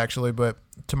drop today actually, but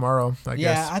tomorrow I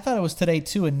guess. Yeah, I thought it was today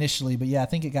too initially, but yeah, I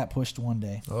think it got pushed one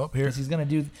day. Oh, here. He's gonna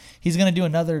do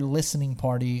another listening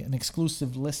party, an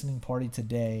exclusive listening party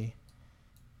today.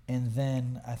 And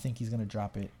then I think he's going to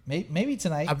drop it. Maybe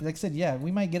tonight. Like I said, yeah,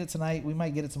 we might get it tonight. We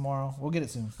might get it tomorrow. We'll get it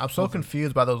soon. I'm so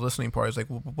confused by those listening parties. Like,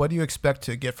 what do you expect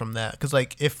to get from that? Because,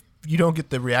 like, if you don't get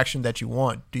the reaction that you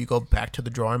want, do you go back to the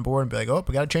drawing board and be like, oh,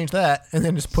 we got to change that, and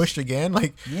then just push it again?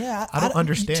 Like, yeah, I don't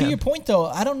understand. To your point, though,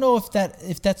 I don't know if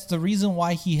that's the reason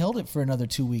why he held it for another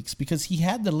 2 weeks, because he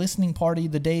had the listening party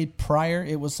the day prior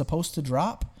it was supposed to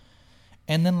drop.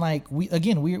 And then, like, we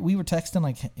were texting,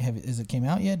 like, is it came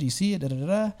out yet? Do you see it?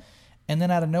 Da-da-da-da. And then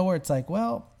out of nowhere, it's like,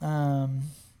 well,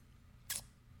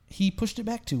 he pushed it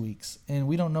back 2 weeks, and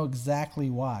we don't know exactly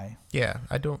why. Yeah,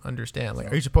 I don't understand. Like,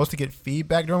 are you supposed to get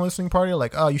feedback during a listening party?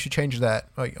 Like, oh, you should change that.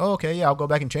 Like, oh, okay, yeah, I'll go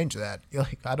back and change that.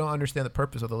 Like, I don't understand the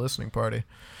purpose of the listening party.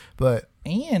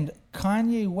 And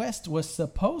Kanye West was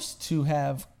supposed to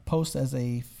have Post as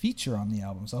a feature on the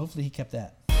album, so hopefully he kept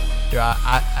that. Yeah,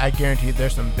 I guarantee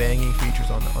there's some banging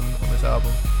features on this album.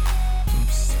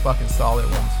 Some fucking solid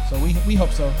ones. So we hope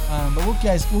so. But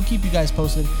we'll keep you guys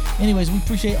posted. Anyways, we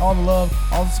appreciate all the love,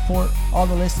 all the support, all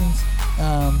the listens.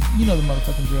 You know the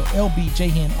motherfucking drill. LB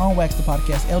Jahan on Wax the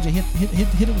Podcast. LJ,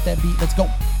 hit it with that beat. Let's go.